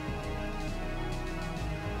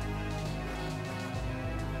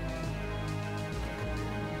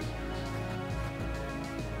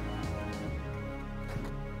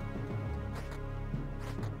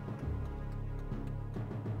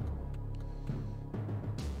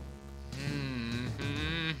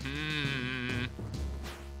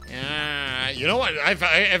 You know what?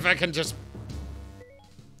 If I can just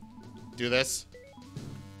do this.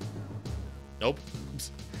 Nope.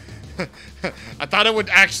 I thought I would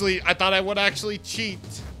actually cheat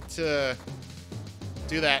to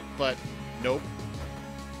do that, but nope.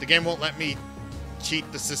 The game won't let me cheat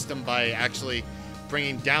the system by actually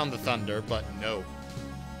bringing down the thunder, but no.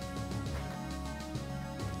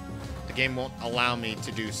 The game won't allow me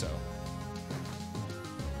to do so.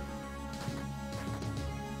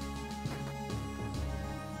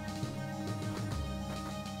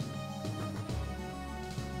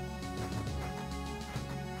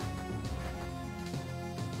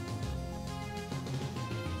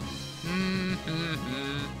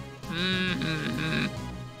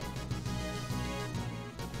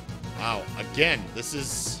 Wow, again, this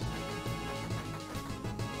is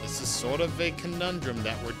sort of a conundrum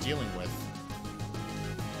that we're dealing with.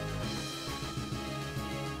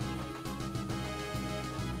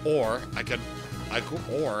 Or I could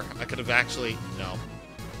have actually, no.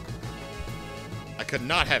 I could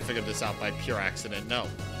not have figured this out by pure accident, no.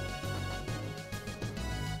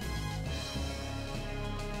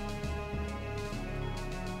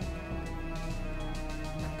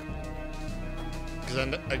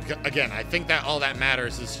 Because again, I think that all that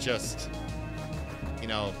matters is just, you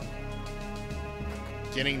know,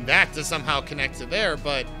 getting that to somehow connect to there,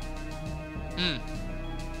 but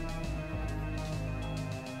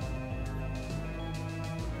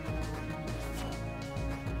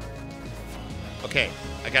okay,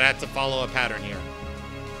 I gotta have to follow a pattern here.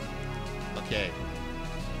 Okay.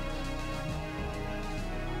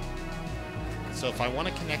 So if I want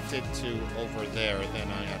to connect it to over there, then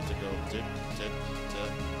I have to go dip, dip,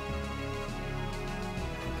 dip.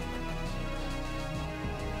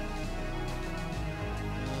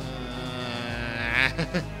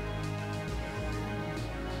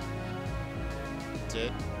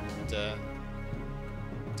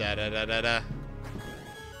 Da da da da da.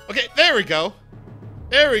 Okay, there we go.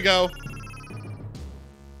 There we go.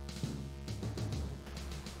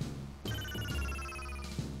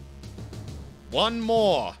 One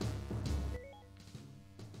more.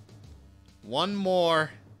 One more.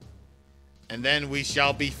 And then we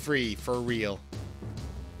shall be free for real.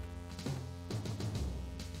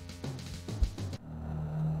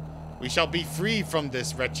 We shall be free from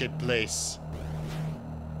this wretched place.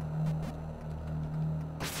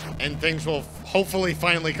 And things will hopefully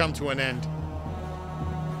finally come to an end.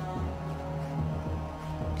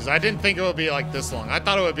 Because I didn't think it would be like this long. I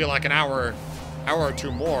thought it would be like an hour or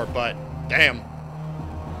two more, but damn.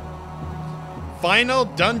 Final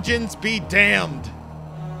dungeons be damned.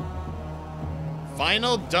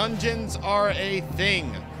 Final dungeons are a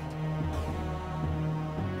thing.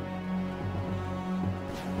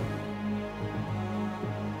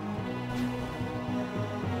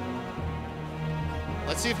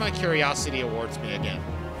 Let's see if my curiosity awards me again.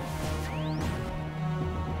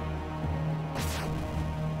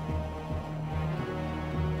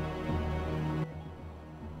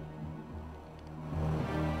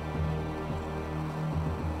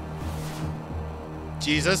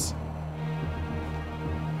 Jesus.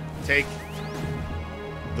 Take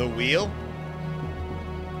the wheel.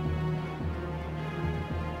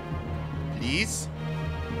 Please.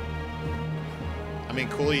 I mean,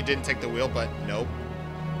 cool, you didn't take the wheel, but nope.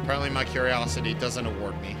 Apparently my curiosity doesn't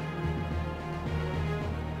award me.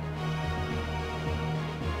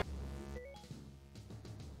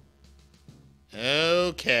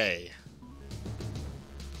 Okay.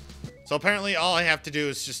 So apparently all I have to do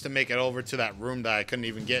is just to make it over to that room that I couldn't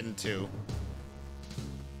even get into.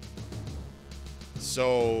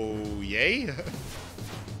 So, yay.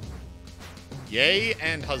 Yay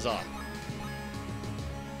and huzzah.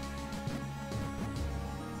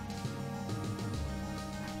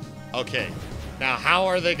 Okay, now how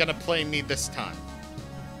are they gonna play me this time?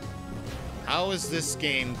 How is this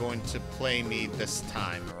game going to play me this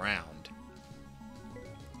time around?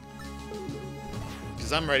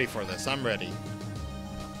 Because I'm ready for this, I'm ready.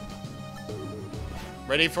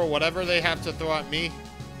 Ready for whatever they have to throw at me.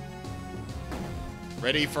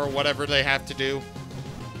 Ready for whatever they have to do.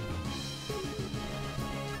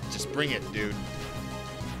 Just bring it, dude.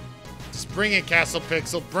 Just bring it, Castle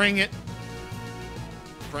Pixel, bring it.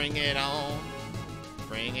 Bring it on.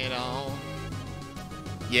 Bring it on.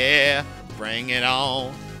 Yeah, bring it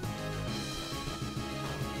on.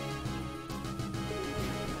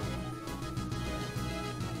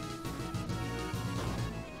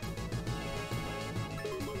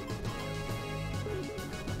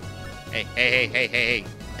 Hey, hey, hey, hey, hey, hey.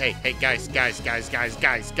 Hey, hey, guys.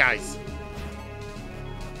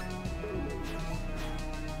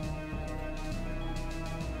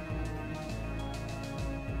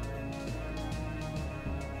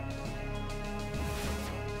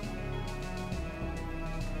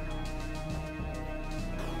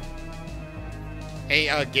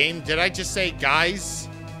 Hey, game, did I just say guys?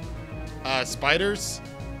 Spiders?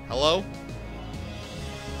 Hello?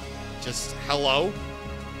 Just hello?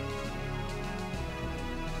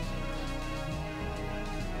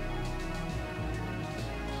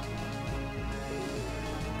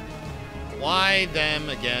 Why them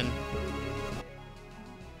again?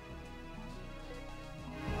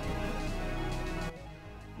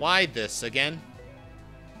 Why this again?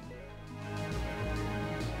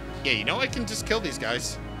 Yeah, you know, I can just kill these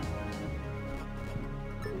guys.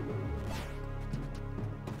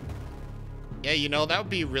 Yeah, you know, that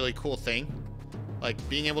would be a really cool thing. Like,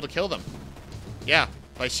 being able to kill them. Yeah,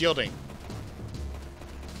 by shielding.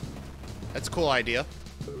 That's a cool idea.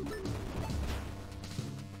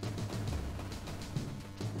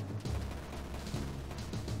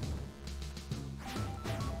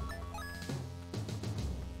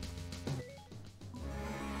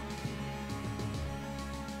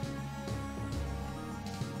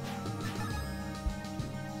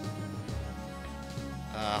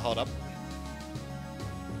 Hold up.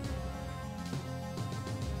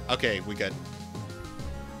 Okay, we good.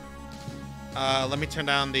 Let me turn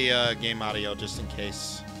down the game audio just in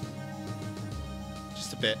case.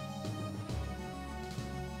 Just a bit.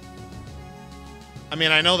 I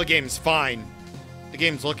mean, I know the game's fine. The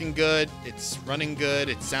game's looking good. It's running good.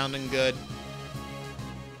 It's sounding good.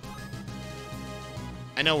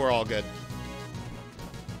 I know we're all good.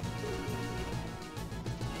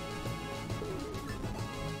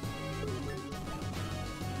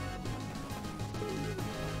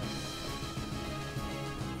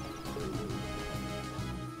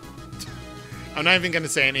 I'm not even gonna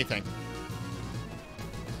say anything.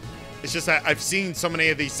 It's just that I've seen so many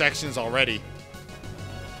of these sections already.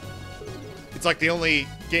 It's like the only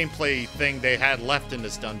gameplay thing they had left in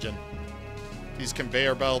this dungeon. These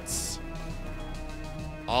conveyor belts.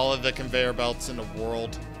 All of the conveyor belts in the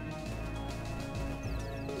world.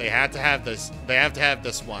 They had to have this. They have to have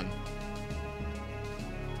this one.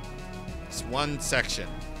 This one section.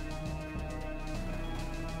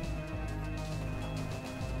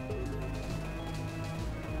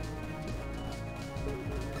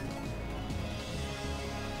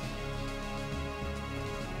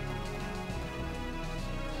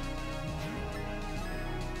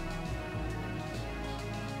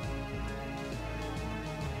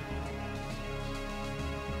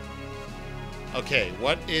 Okay,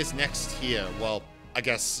 what is next here? Well, I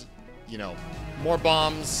guess, you know, more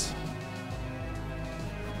bombs.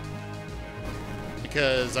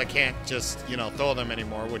 Because I can't just, you know, throw them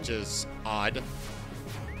anymore, which is odd.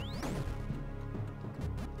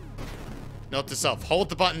 Note to self, hold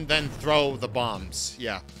the button, then throw the bombs.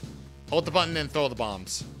 Yeah. Hold the button, then throw the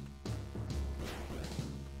bombs.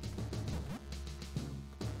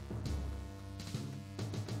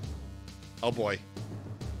 Oh boy.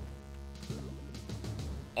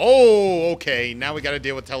 Oh, okay. Now we gotta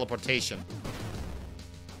deal with teleportation.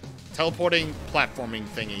 Teleporting platforming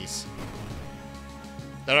thingies.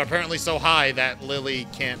 That are apparently so high that Lily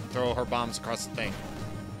can't throw her bombs across the thing.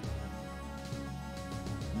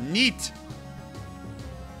 Neat!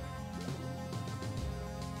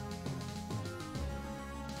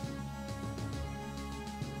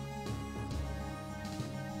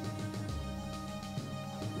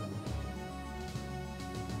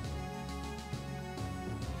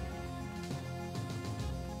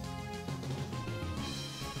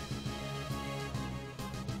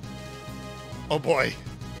 Oh boy.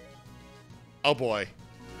 Oh boy.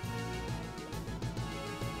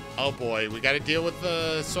 Oh boy, we gotta deal with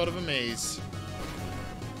sort of a maze.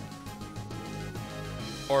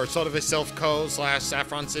 Or sort of a Silph /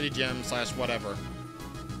 Saffron City Gym / whatever.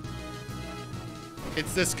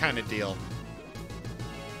 It's this kind of deal.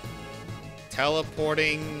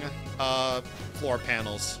 Teleporting floor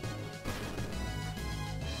panels.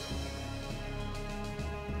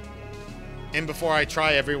 And before I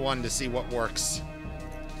try everyone to see what works.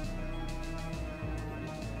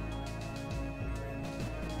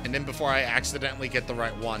 And then before I accidentally get the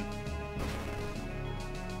right one.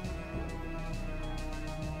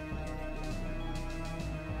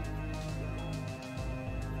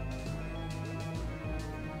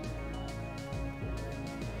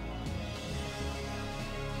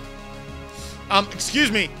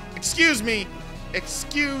 Excuse me. Excuse me.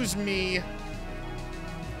 Excuse me.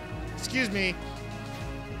 Excuse me.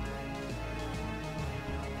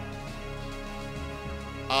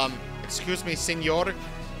 Excuse me, señor.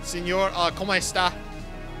 Señor, ¿cómo está?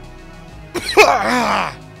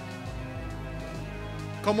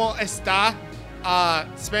 ¿Cómo está?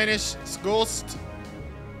 Spanish ghost.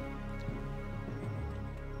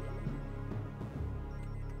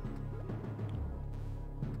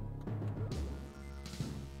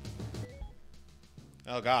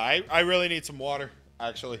 Oh god, I really need some water,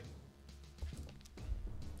 actually.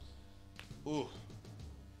 Ooh.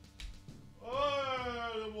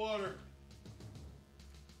 Oh, the water.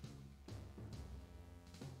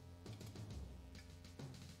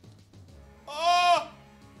 Oh!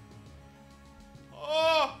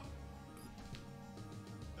 Oh!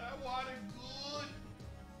 That water good.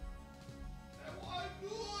 That water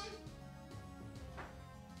good.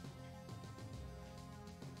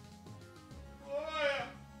 Oh yeah.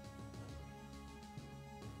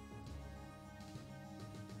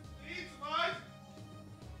 Need some ice.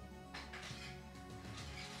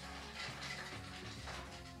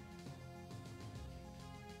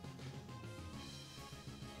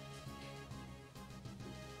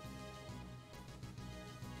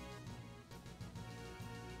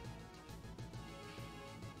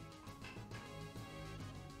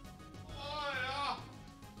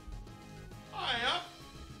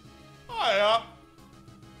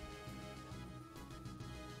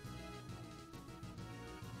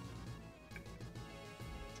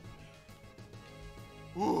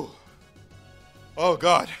 Ooh. Oh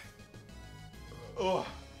God. Oh.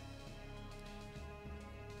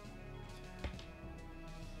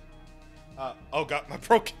 Oh God, my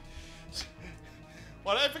pro.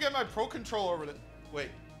 Why did I forget my pro controller over the? Wait.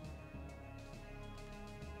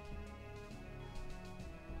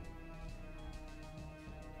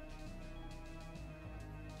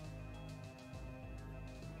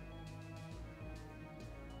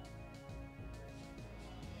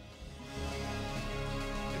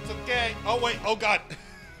 It's okay. Oh, wait. Oh, God.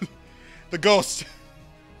 The ghost.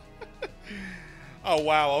 Oh,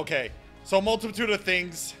 wow. Okay. So, multitude of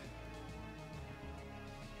things.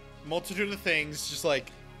 Multitude of things. Just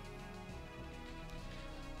like,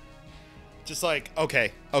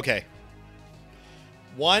 okay. Okay.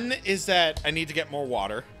 One is that I need to get more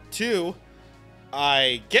water. Two,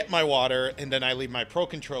 I get my water, and then I leave my Pro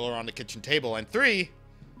Controller on the kitchen table. And three,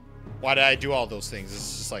 why did I do all those things?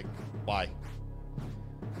 It's just like, why?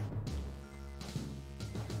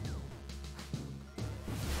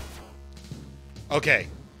 Okay.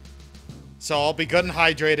 So I'll be good and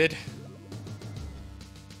hydrated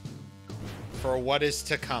for what is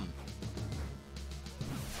to come.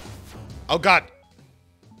 Oh, God.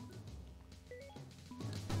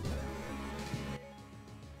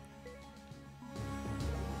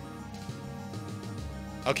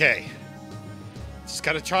 Okay. Just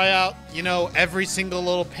gotta try out, you know, every single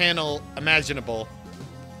little panel imaginable.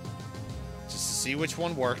 Just to see which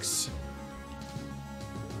one works.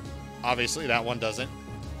 Obviously, that one doesn't.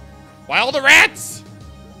 Why all the rats?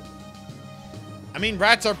 I mean,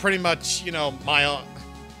 rats are pretty much, you know,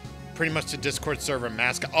 pretty much the Discord server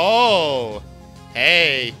mascot. Oh!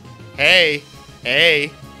 Hey. Hey.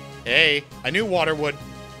 Hey. Hey. I knew water would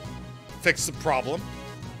fix the problem.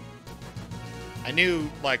 I knew,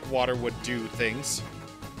 like, water would do things.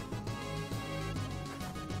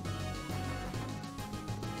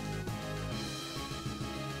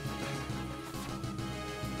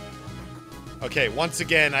 Okay, once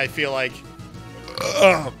again, I feel like...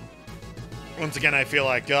 once again, I feel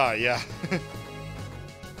like, yeah.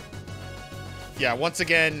 Yeah, once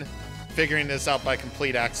again, figuring this out by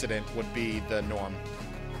complete accident would be the norm.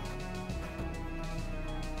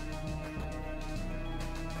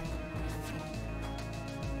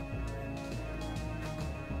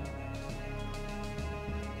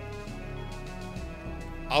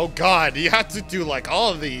 Oh, God, you have to do, like, all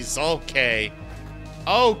of these. Okay.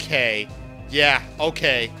 Okay. Yeah,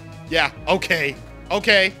 okay. Yeah, okay.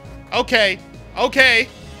 Okay. Okay. Okay.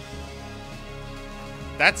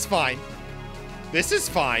 That's fine. This is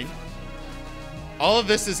fine. All of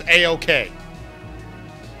this is A-okay.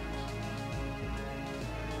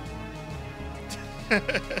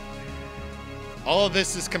 All of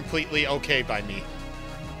this is completely okay by me.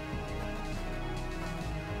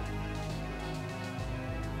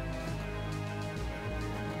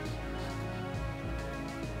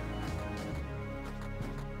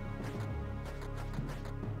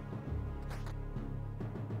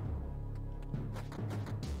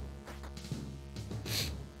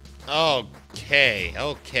 Okay,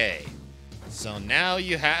 okay. So now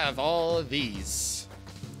you have all of these.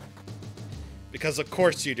 Because of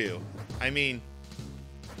course you do. I mean,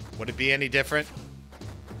 would it be any different?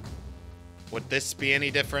 Would this be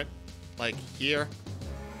any different? Like here?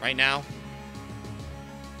 Right now?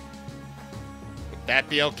 Would that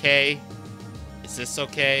be okay? Is this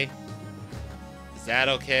okay? Is that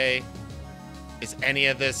okay? Is any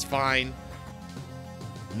of this fine?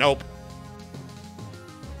 Nope.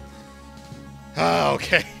 Oh,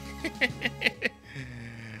 okay.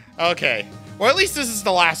 Okay. Well, at least this is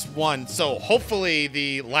the last one, so hopefully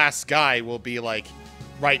the last guy will be, like,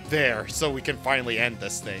 right there, so we can finally end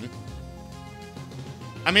this thing.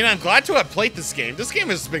 I mean, I'm glad to have played this game. This game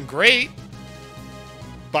has been great,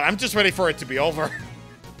 but I'm just ready for it to be over.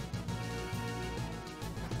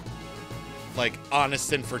 Like,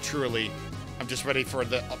 honest and for truly, I'm just ready for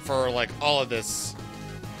like, all of this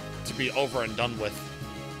to be over and done with.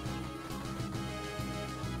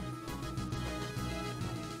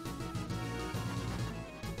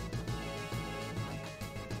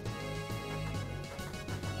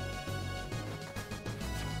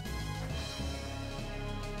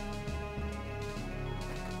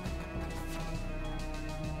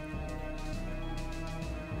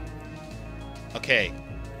 Okay,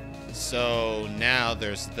 so now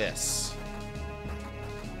there's this.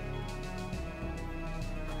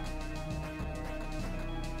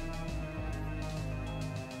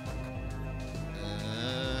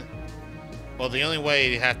 Well, the only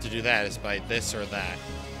way you have to do that is by this or that.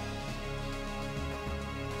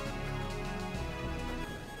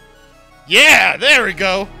 Yeah, there we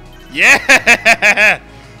go. Yeah!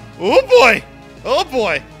 Oh boy! Oh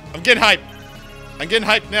boy! I'm getting hyped. I'm getting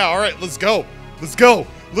hyped now. All right, let's go. Let's go.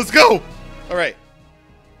 Let's go. All right.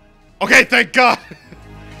 Okay, thank God.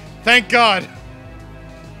 Thank God.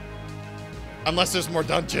 Unless there's more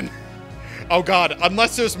dungeon. Oh, God.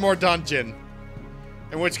 Unless there's more dungeon.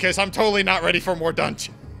 In which case, I'm totally not ready for more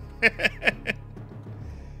dungeon.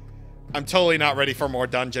 I'm totally not ready for more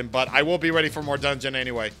dungeon, but I will be ready for more dungeon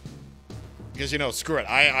anyway. Because, you know, screw it.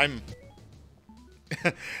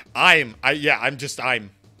 I'm. I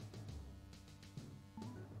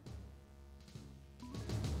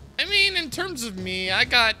mean, in terms of me, I've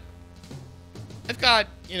got,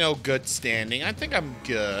 you know, good standing. I think I'm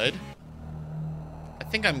good. I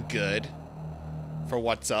think I'm good for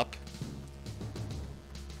what's up.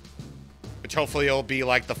 Which hopefully will be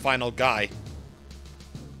like the final guy.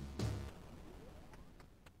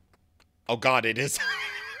 Oh god, it is.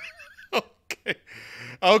 Okay.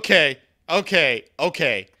 Okay. Okay.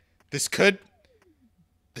 Okay. This could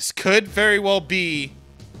very well be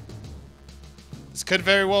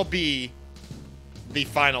the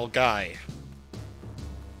final guy.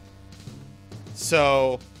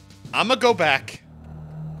 So, I'm gonna go back.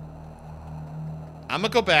 I'm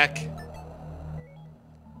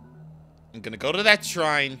gonna go to that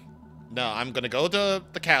shrine. No, I'm gonna go to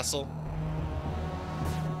the castle.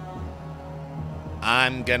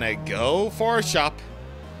 I'm gonna go for a shop.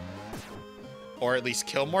 Or at least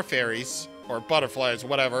kill more fairies. Or butterflies,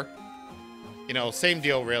 whatever. You know, same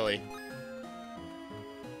deal, really.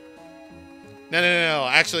 No.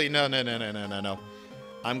 Actually, no.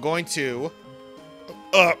 I'm going to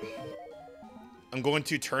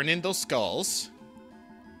turn in those skulls.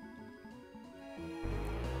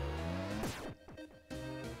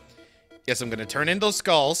 Yes, I'm going to turn in those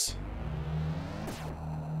skulls.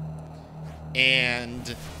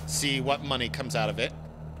 And see what money comes out of it.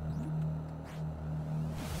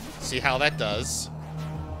 See how that does.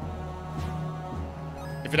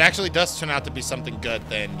 If it actually does turn out to be something good,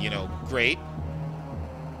 then, you know, great.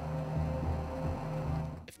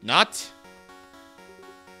 If not,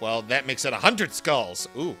 well, that makes it 100 skulls.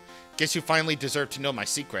 Ooh, guess you finally deserve to know my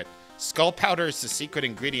secret. Skull powder is the secret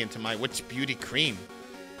ingredient to my witch beauty cream.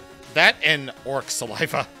 That and orc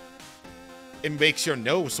saliva. It makes your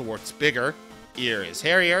nose warts bigger, ears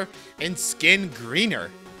hairier, and skin greener.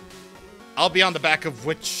 I'll be on the back of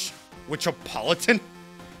Witchopolitan?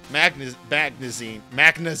 Magnazine.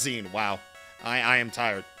 Wow. I am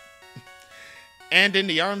tired. And in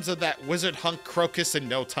the arms of that wizard hunk Crocus in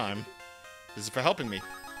no time. This is for helping me.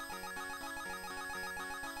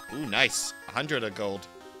 Ooh, nice. 100 of gold.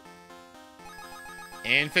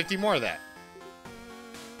 And 50 more of that.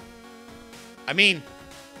 I mean,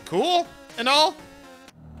 cool and all,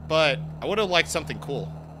 but I would have liked something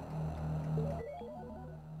cool.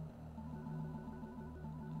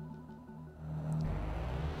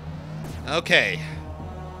 Okay.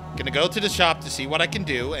 Gonna go to the shop to see what I can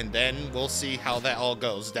do, and then we'll see how that all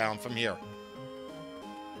goes down from here.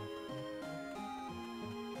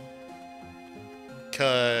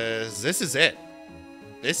 Cause this is it.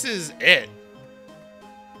 This is it.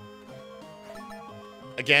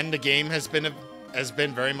 Again, the game has been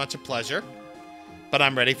very much a pleasure, but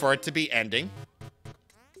I'm ready for it to be ending.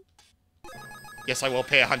 Yes, I will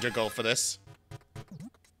pay 100 gold for this.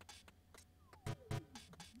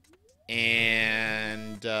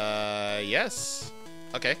 And, yes.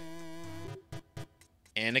 Okay.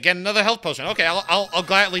 And again, another health potion. Okay, I'll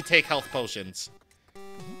gladly take health potions.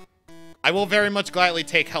 I will very much gladly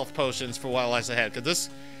take health potions for what lies ahead, because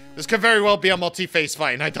this could very well be a multi-phase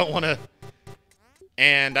fight, and I don't want to...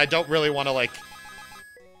 And I don't really want to, like,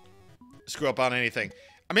 screw up on anything.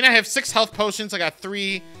 I mean, I have 6 health potions. I got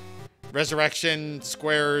 3 resurrection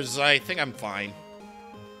squares. I think I'm fine.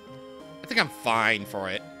 I think I'm fine for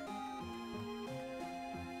it.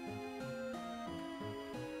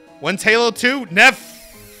 When's Halo 2? Nev.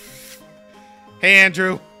 Hey,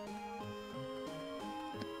 Andrew.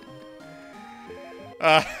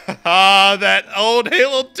 That old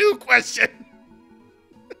Halo 2 question.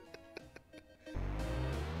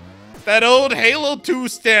 That old Halo 2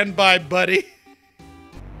 standby, buddy.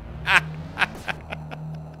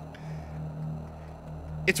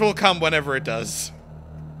 It will come whenever it does.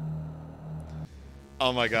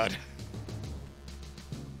 Oh my god.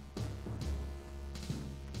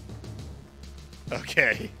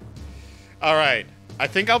 Okay. Alright. I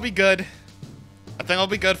think I'll be good. I think I'll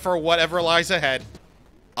be good for whatever lies ahead.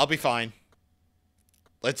 I'll be fine.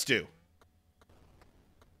 Let's do.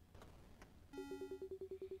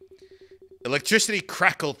 Electricity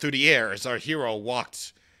crackled through the air as our hero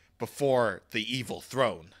walked before the evil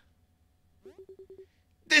throne.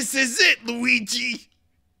 This is it, Luigi!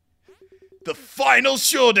 The final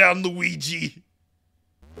showdown, Luigi!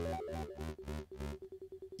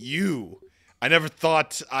 I never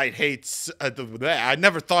thought I'd hate a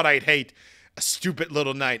stupid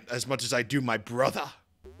little knight as much as I do my brother.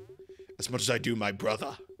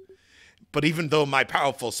 But even though my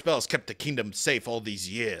powerful spells kept the kingdom safe all these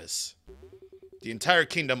years, the entire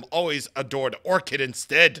kingdom always adored Orchid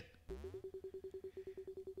instead.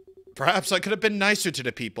 Perhaps I could have been nicer to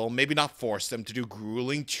the people, maybe not force them to do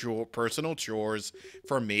grueling personal chores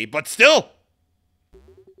for me, but still!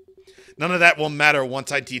 None of that will matter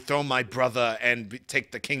once I dethrone my brother and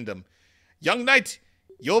take the kingdom. Young knight,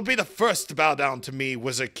 you'll be the first to bow down to me,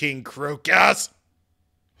 Wizard King Crocus!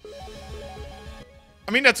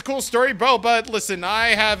 I mean, that's a cool story, bro, but listen,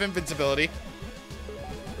 I have invincibility.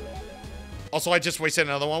 Also, I just wasted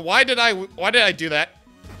another one. Why did I do that?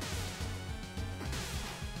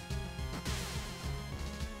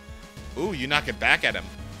 Ooh, you knock it back at him.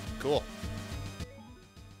 Cool.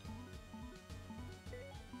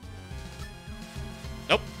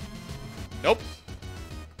 Nope. Nope.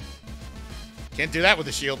 Can't do that with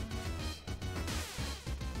a shield.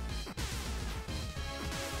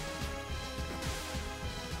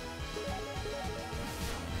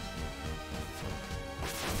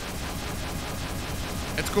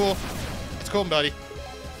 It's cool. It's cool, buddy.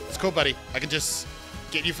 It's cool, buddy. I can just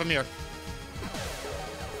get you from here.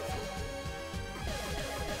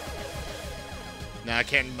 Nah, I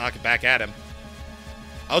can't knock it back at him.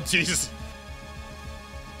 Oh, Jesus.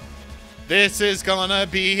 This is gonna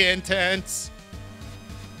be intense.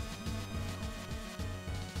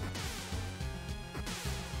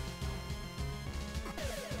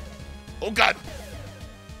 Oh, God.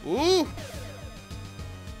 Ooh.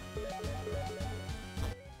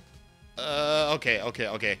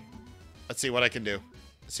 Okay. Let's see what I can do.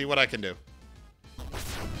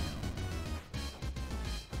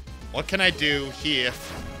 What can I do here?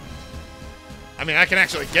 I mean, I can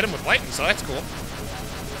actually get him with lightning, so that's cool.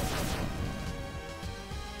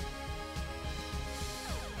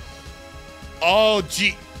 Oh,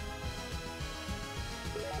 gee.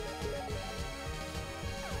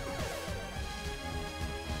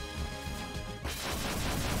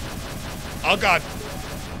 Oh, God.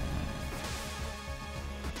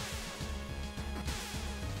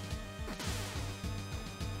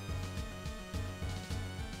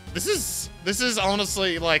 This is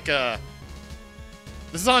honestly like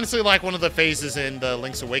one of the phases in the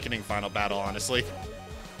Link's Awakening final battle, honestly.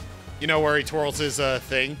 You know, where he twirls his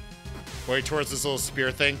thing? Where he twirls his little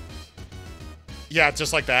spear thing? Yeah,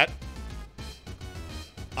 just like that.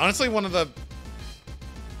 Honestly, it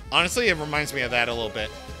reminds me of that a little bit.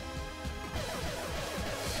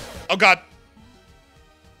 Oh, God.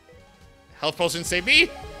 Health potion, save me.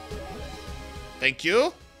 Thank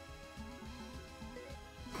you.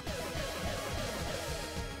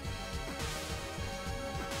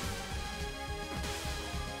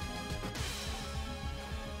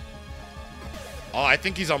 Oh, I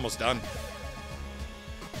think he's almost done.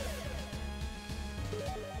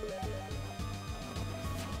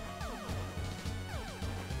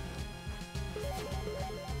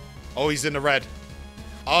 Oh, he's in the red.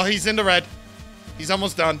 Oh, he's in the red. He's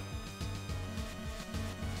almost done.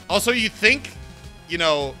 Also, you think, you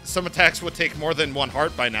know, some attacks would take more than one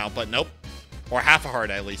heart by now, but nope. Or half a heart,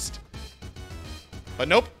 at least. But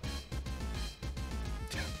nope.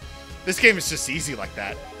 This game is just easy like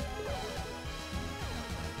that.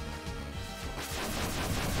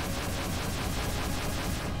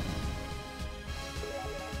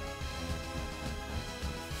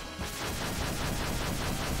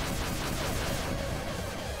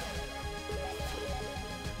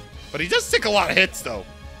 But he does take a lot of hits, though.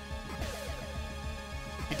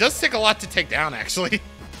 He does take a lot to take down, actually.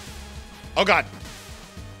 Oh, God.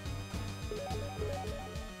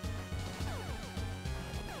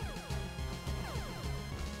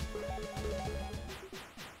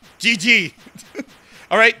 GG.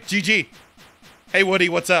 All right, GG. Hey, Woody,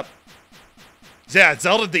 what's up? Yeah,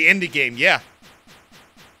 Zelda the indie game, yeah.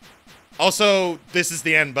 Also, this is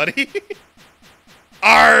the end, buddy.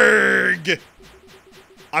 Arg!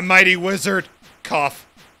 A mighty wizard, cough.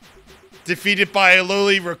 Defeated by a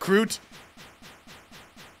lowly recruit.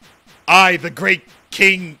 I, the great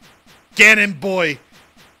king, Ganon boy,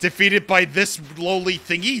 defeated by this lowly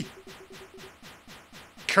thingy.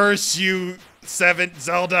 Curse you, 7th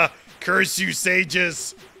Zelda. Curse you,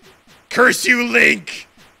 sages. Curse you, Link.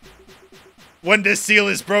 When this seal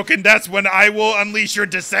is broken, that's when I will unleash your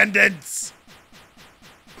descendants.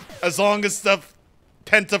 As long as the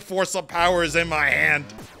Pentaforce power is in my hand,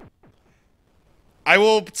 I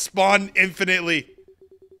will spawn infinitely.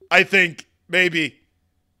 I think. Maybe.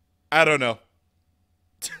 I don't know.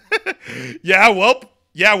 Yeah, whelp.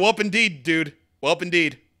 Yeah, whelp indeed, dude. Whelp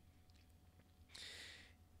indeed.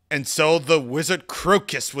 And so the wizard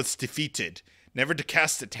Crocus was defeated, never to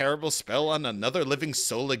cast a terrible spell on another living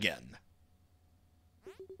soul again.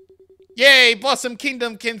 Yay! Blossom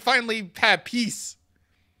Kingdom can finally have peace.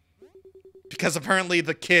 Because apparently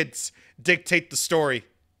the kids dictate the story.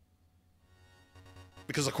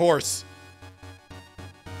 Because of course.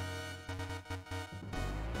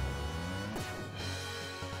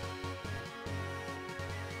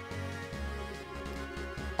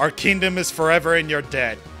 Our kingdom is forever and you're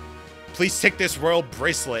dead. Please take this royal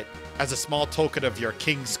bracelet as a small token of your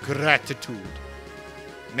king's gratitude.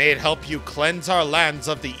 May it help you cleanse our lands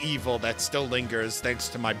of the evil that still lingers thanks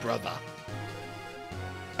to my brother.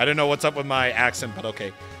 I don't know what's up with my accent, but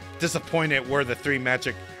okay. Disappointed where's the three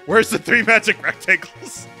magic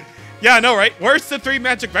rectangles? Yeah, I know, right? Where's the three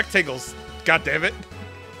magic rectangles? God damn it.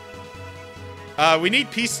 We need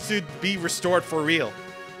peace to be restored for real.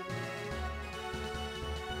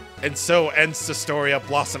 And so ends the story of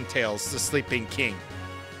Blossom Tales, the Sleeping King.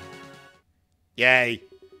 Yay.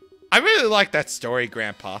 I really like that story,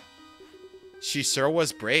 Grandpa. She sure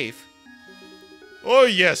was brave. Oh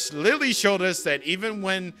yes, Lily showed us that even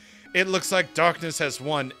when it looks like darkness has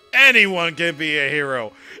won, anyone can be a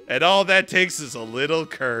hero. And all that takes is a little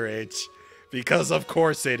courage. Because of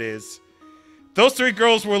course it is. Those three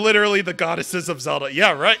girls were literally the goddesses of Zelda.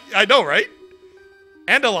 Yeah, right? I know, right?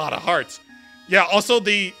 And a lot of hearts. Yeah, also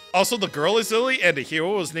the girl is Lily, and the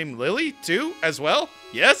hero is named Lily, too, as well.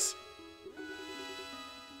 Yes?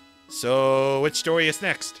 So, which story is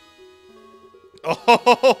next?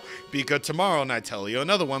 Oh, be good tomorrow, and I tell you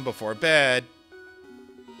another one before bed.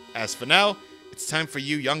 As for now, it's time for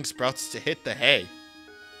you young sprouts to hit the hay.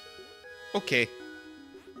 Okay.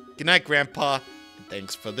 Good night, Grandpa, and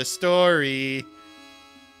thanks for the story.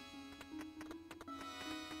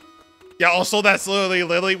 Yeah, also that's literally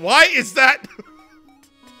Lily. Why is that?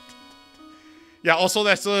 Yeah, also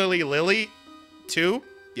that's literally Lily, too.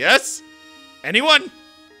 Yes? Anyone?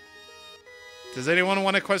 Does anyone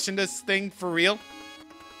want to question this thing for real?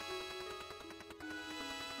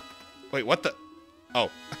 Wait, what the? Oh,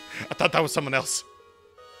 I thought that was someone else.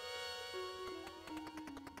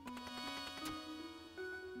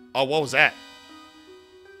 Oh, what was that?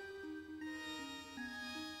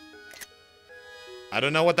 I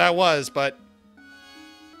don't know what that was, but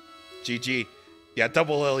GG. Yeah,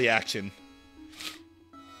 double Lily action.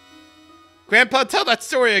 Grandpa, tell that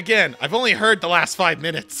story again. I've only heard the last 5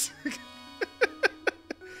 minutes.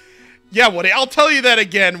 Yeah, Woody, I'll tell you that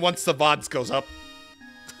again once the VODs goes up.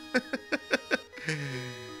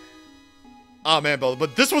 Oh man,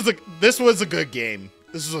 but this was a good game.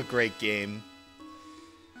 This was a great game.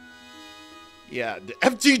 Yeah,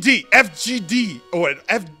 FGD, or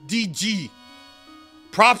FDG.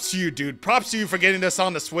 Props to you, dude. Props to you for getting this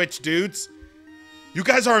on the Switch, dudes. You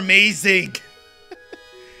guys are amazing.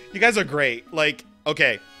 You guys are great. Like,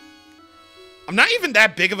 okay. I'm not even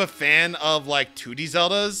that big of a fan of, like, 2D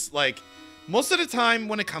Zeldas. Like, most of the time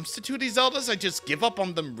when it comes to 2D Zeldas, I just give up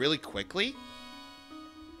on them really quickly.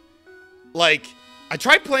 Like, I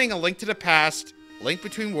tried playing A Link to the Past, Link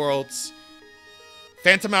Between Worlds,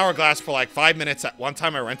 Phantom Hourglass for, like, 5 minutes. At one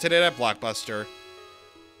time I rented it at Blockbuster.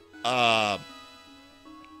 What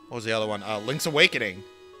was the other one? Link's Awakening.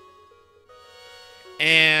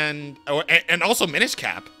 And also Minish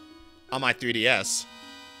Cap on my 3DS.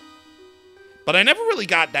 But I never really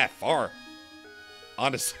got that far.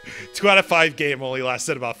 Honestly, 2 out of 5 game only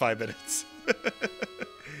lasted about 5 minutes.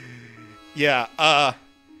 Yeah,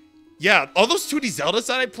 yeah, all those 2D Zeldas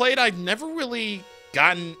that I played, I've never really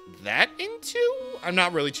gotten that into. I'm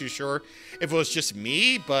not really too sure if it was just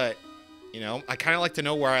me, but, you know, I kind of like to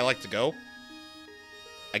know where I like to go.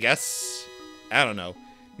 I guess. I don't know.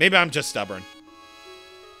 Maybe I'm just stubborn.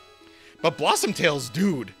 But Blossom Tales,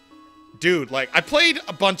 dude, like, I played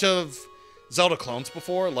a bunch of Zelda clones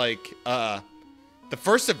before, like, the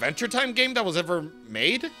first Adventure Time game that was ever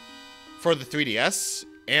made for the 3DS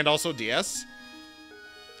and also DS.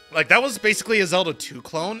 Like, that was basically a Zelda 2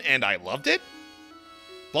 clone, and I loved it.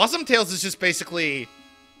 Blossom Tales is just basically,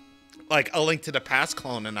 like, A Link to the Past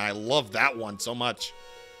clone, and I love that one so much.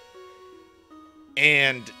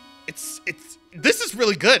 And this is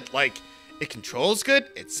really good. Like, it controls good,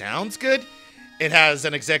 it sounds good, it has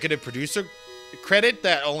an executive producer credit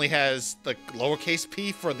that only has the lowercase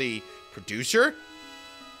p for the producer.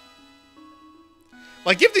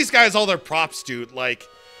 Like, give these guys all their props, dude. Like,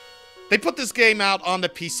 they put this game out on the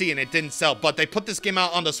PC and it didn't sell, but they put this game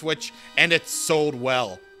out on the Switch and it sold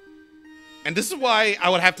well. And this is why I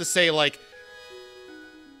would have to say, like,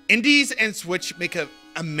 indies and Switch make an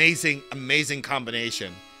amazing, amazing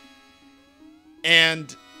combination.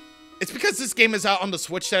 And it's because this game is out on the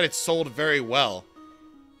Switch that it's sold very well.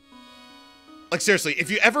 Like, seriously, if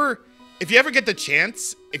you ever get the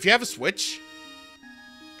chance, if you have a Switch,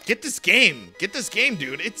 get this game. Get this game,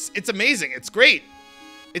 dude. It's amazing. It's great.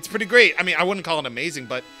 It's pretty great. I mean, I wouldn't call it amazing,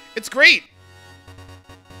 but it's great.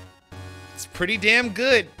 It's pretty damn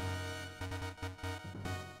good.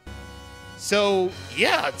 So,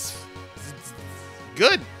 yeah, it's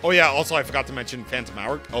good. Oh, yeah, also, I forgot to mention Phantom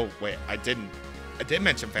Hour. Oh, wait, I didn't. I did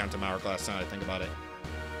mention Phantom Hourglass now that I think about it.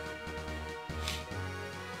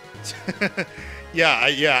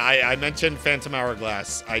 I mentioned Phantom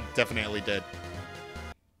Hourglass. I definitely did.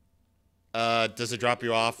 Does it drop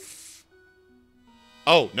you off?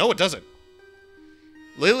 Oh, no, it doesn't.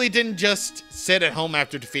 Lily didn't just sit at home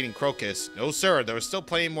after defeating Crocus. No, sir, there were still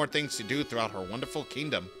plenty more things to do throughout her wonderful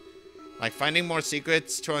kingdom. Like finding more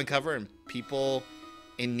secrets to uncover and people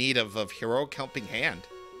in need of a heroic helping hand.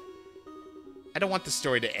 I don't want the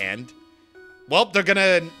story to end. Well, they're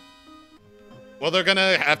gonna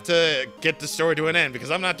have to get the story to an end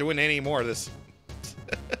because I'm not doing any more of this.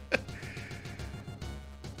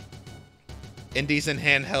 Indies and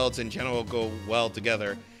handhelds in general go well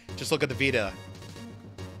together. Just look at the Vita.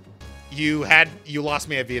 You lost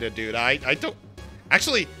me at Vita, dude. I don't...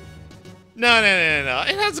 Actually, no.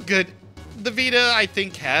 It has a good... The Vita, I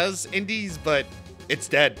think, has indies, but it's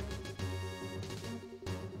dead.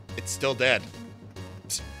 It's still dead.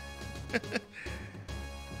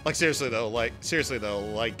 Seriously though,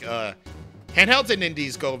 handhelds and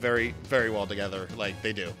indies go very, very well together. Like,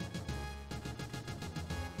 they do.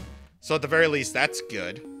 So at the very least, that's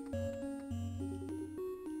good.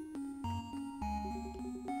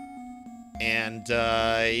 And,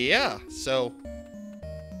 yeah, so...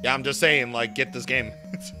 Yeah, I'm just saying, like, get this game.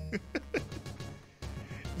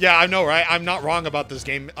 Yeah, I know, right? I'm not wrong about this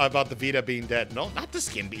game, about the Vita being dead. No, not this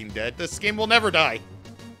game being dead. This game will never die.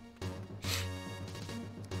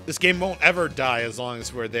 This game won't ever die as long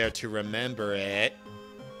as we're there to remember it.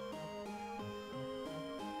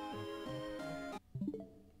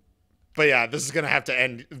 But yeah, this is gonna have to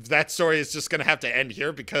end. That story is just gonna have to end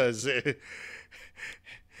here because...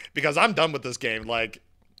 because I'm done with this game. Like,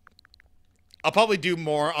 I'll probably do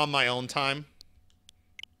more on my own time.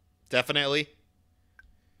 Definitely.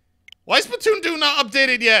 Why is Splatoon 2 not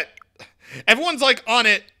updated yet? Everyone's, like, on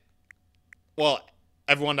it. Well,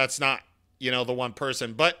 everyone that's not, you know, the one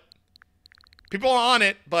person. But people are on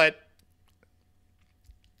it, but...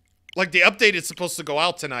 Like, the update is supposed to go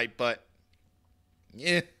out tonight, but...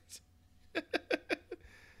 Yeah.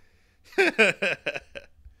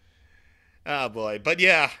 Oh, boy. But,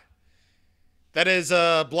 yeah. That is,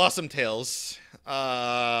 Blossom Tales.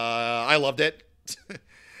 I loved it.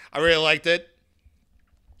 I really liked it.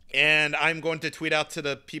 And I'm going to tweet out to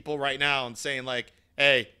the people right now and saying, like,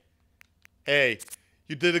 hey,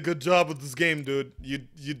 you did a good job with this game, dude.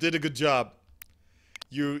 You did a good job.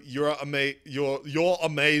 You're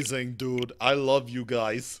amazing, dude. I love you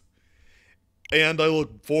guys. And I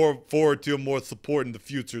look forward to your more support in the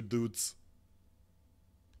future, dudes.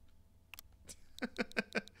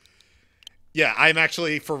 Yeah, I'm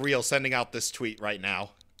actually, for real, sending out this tweet right now.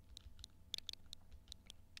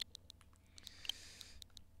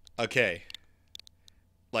 Okay.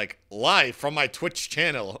 Like, live from my Twitch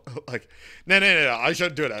channel. Like, no, I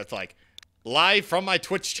shouldn't do that. It's like, live from my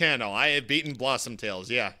Twitch channel. I have beaten Blossom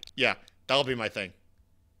Tales. Yeah, that'll be my thing.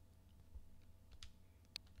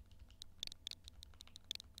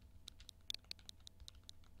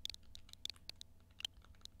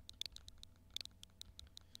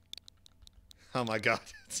 Oh my god.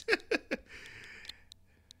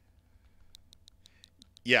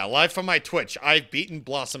 Yeah, live from my Twitch. I've beaten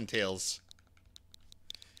Blossom Tales.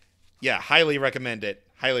 Yeah, highly recommend it.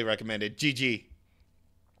 Highly recommend it. GG.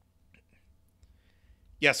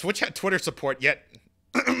 Yeah, Switch had Twitter support yet.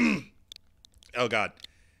 Oh god.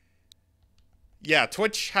 Yeah,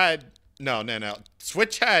 Twitch had... No.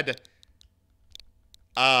 Switch had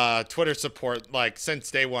Twitter support, like,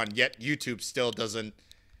 since day one, yet YouTube still doesn't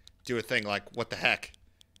do a thing. Like, what the heck?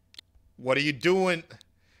 What are you doing?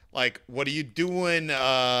 Like, what are you doing,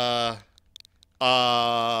 Nintendo?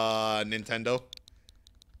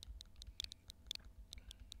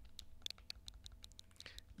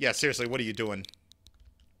 Yeah, seriously, what are you doing?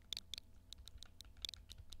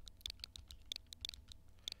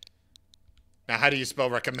 Now, how do you spell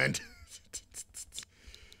recommend?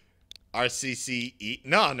 RCCE?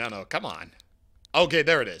 No, come on. Okay,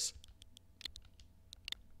 there it is.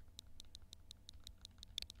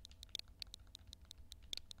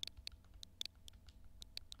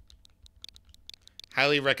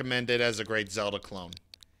 Highly recommended as a great Zelda clone.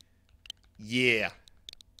 Yeah.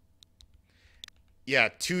 Yeah,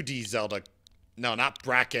 2D Zelda. No, not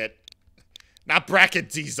bracket. Not bracket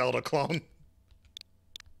D Zelda clone.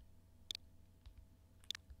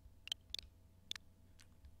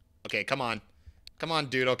 Okay, come on. Come on,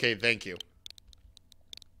 dude. Okay, thank you.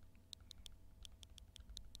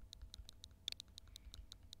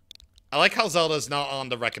 I like how Zelda's not on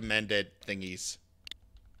the recommended thingies.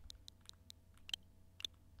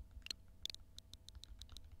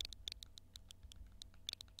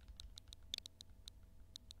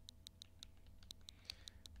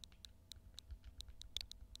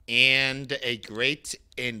 And a great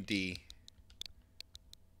indie.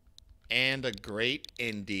 And a great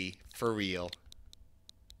indie, for real.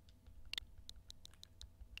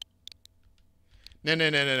 No.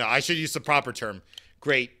 I should use the proper term.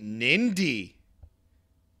 Great Nindy.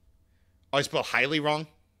 Oh, I spelled highly wrong?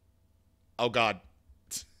 Oh, God.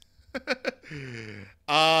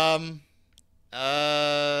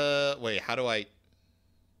 Wait, how do I...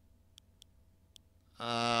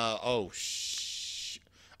 oh,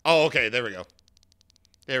 oh, okay, there we go.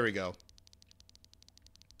 There we go.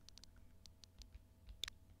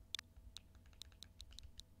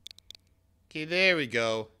 Okay, there we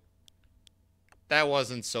go. That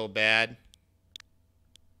wasn't so bad.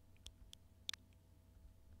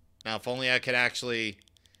 Now, if only I could actually,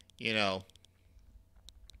 you know,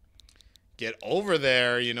 get over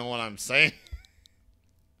there, you know what I'm saying?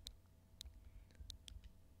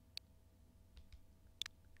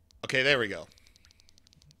 Okay, there we go.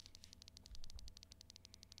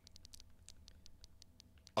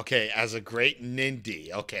 Okay, as a great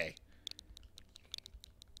Nindy. Okay.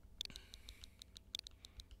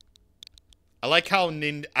 I like how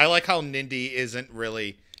Nindy isn't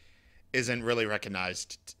really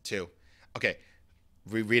recognized too. Okay.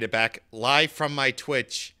 Reread it back. Live from my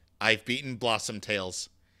Twitch, I've beaten Blossom Tales.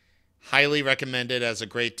 Highly recommended as a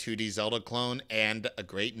great 2D Zelda clone and a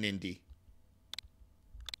great Nindy.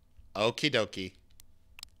 Okie dokie.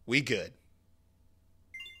 We good.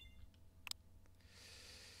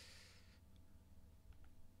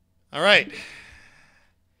 All right.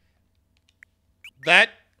 That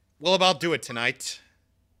will about do it tonight.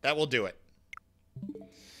 That will do it.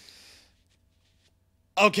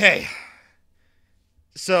 Okay.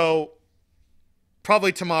 So,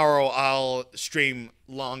 probably tomorrow I'll stream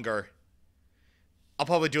longer. I'll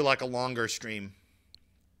probably do like a longer stream.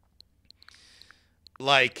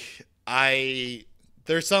 Like,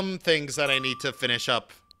 there's some things that I need to finish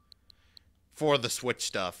up for the Switch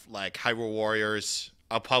stuff, like Hyrule Warriors.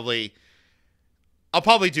 I'll probably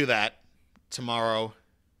do that tomorrow.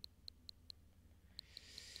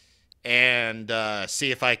 And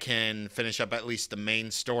see if I can finish up at least the main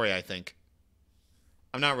story, I think.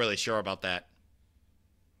 I'm not really sure about that.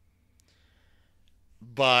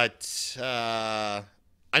 But I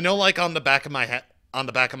know, like, on the back of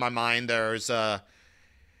my mind, there's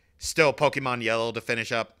still Pokemon Yellow to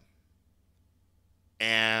finish up.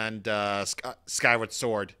 And Skyward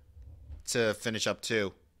Sword to finish up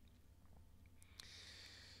too.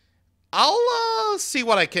 I'll see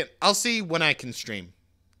what I can. I'll see when I can stream.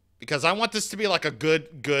 Because I want this to be like a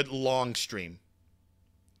good long stream.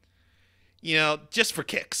 You know, just for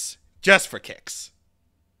kicks. Just for kicks.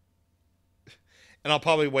 And I'll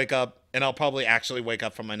probably wake up, and I'll probably actually wake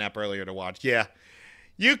up from my nap earlier to watch. Yeah.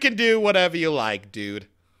 You can do whatever you like, dude.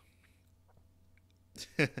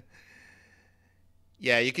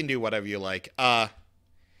 Yeah, you can do whatever you like.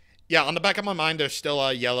 Yeah, on the back of my mind, there's still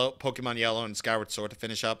Pokemon Yellow and Skyward Sword to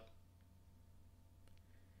finish up.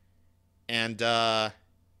 And,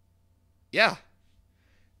 yeah.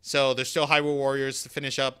 So there's still Hyrule Warriors to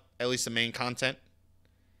finish up, at least the main content.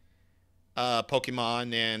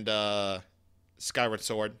 Pokemon and Skyward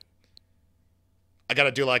Sword. I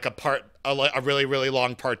gotta do like a really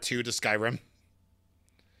long part 2 to Skyrim.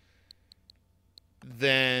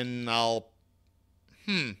 Then I'll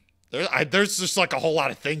there's just like a whole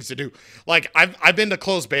lot of things to do. Like I've been to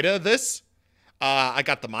closed beta of this. I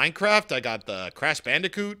got the Minecraft, I got the Crash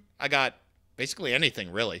Bandicoot, I got basically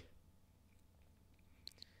anything really.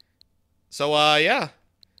 So yeah,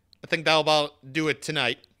 I think that'll about do it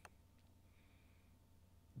tonight.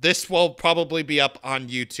 This will probably be up on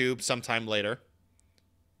YouTube sometime later.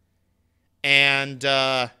 And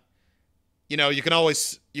you know, you can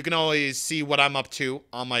always see what I'm up to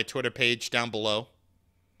on my Twitter page down below.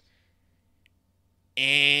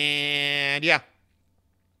 And yeah,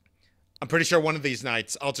 I'm pretty sure one of these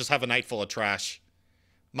nights I'll just have a night full of trash.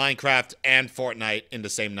 Minecraft and Fortnite in the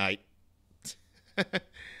same night.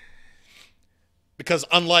 Because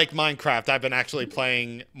unlike Minecraft, I've been actually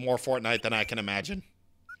playing more Fortnite than I can imagine.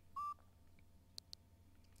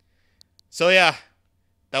 So yeah,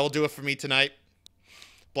 that will do it for me tonight.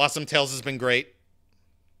 Blossom Tales has been great.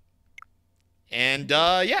 And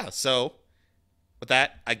yeah, so with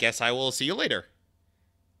that, I guess I will see you later.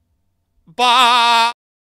 Bye!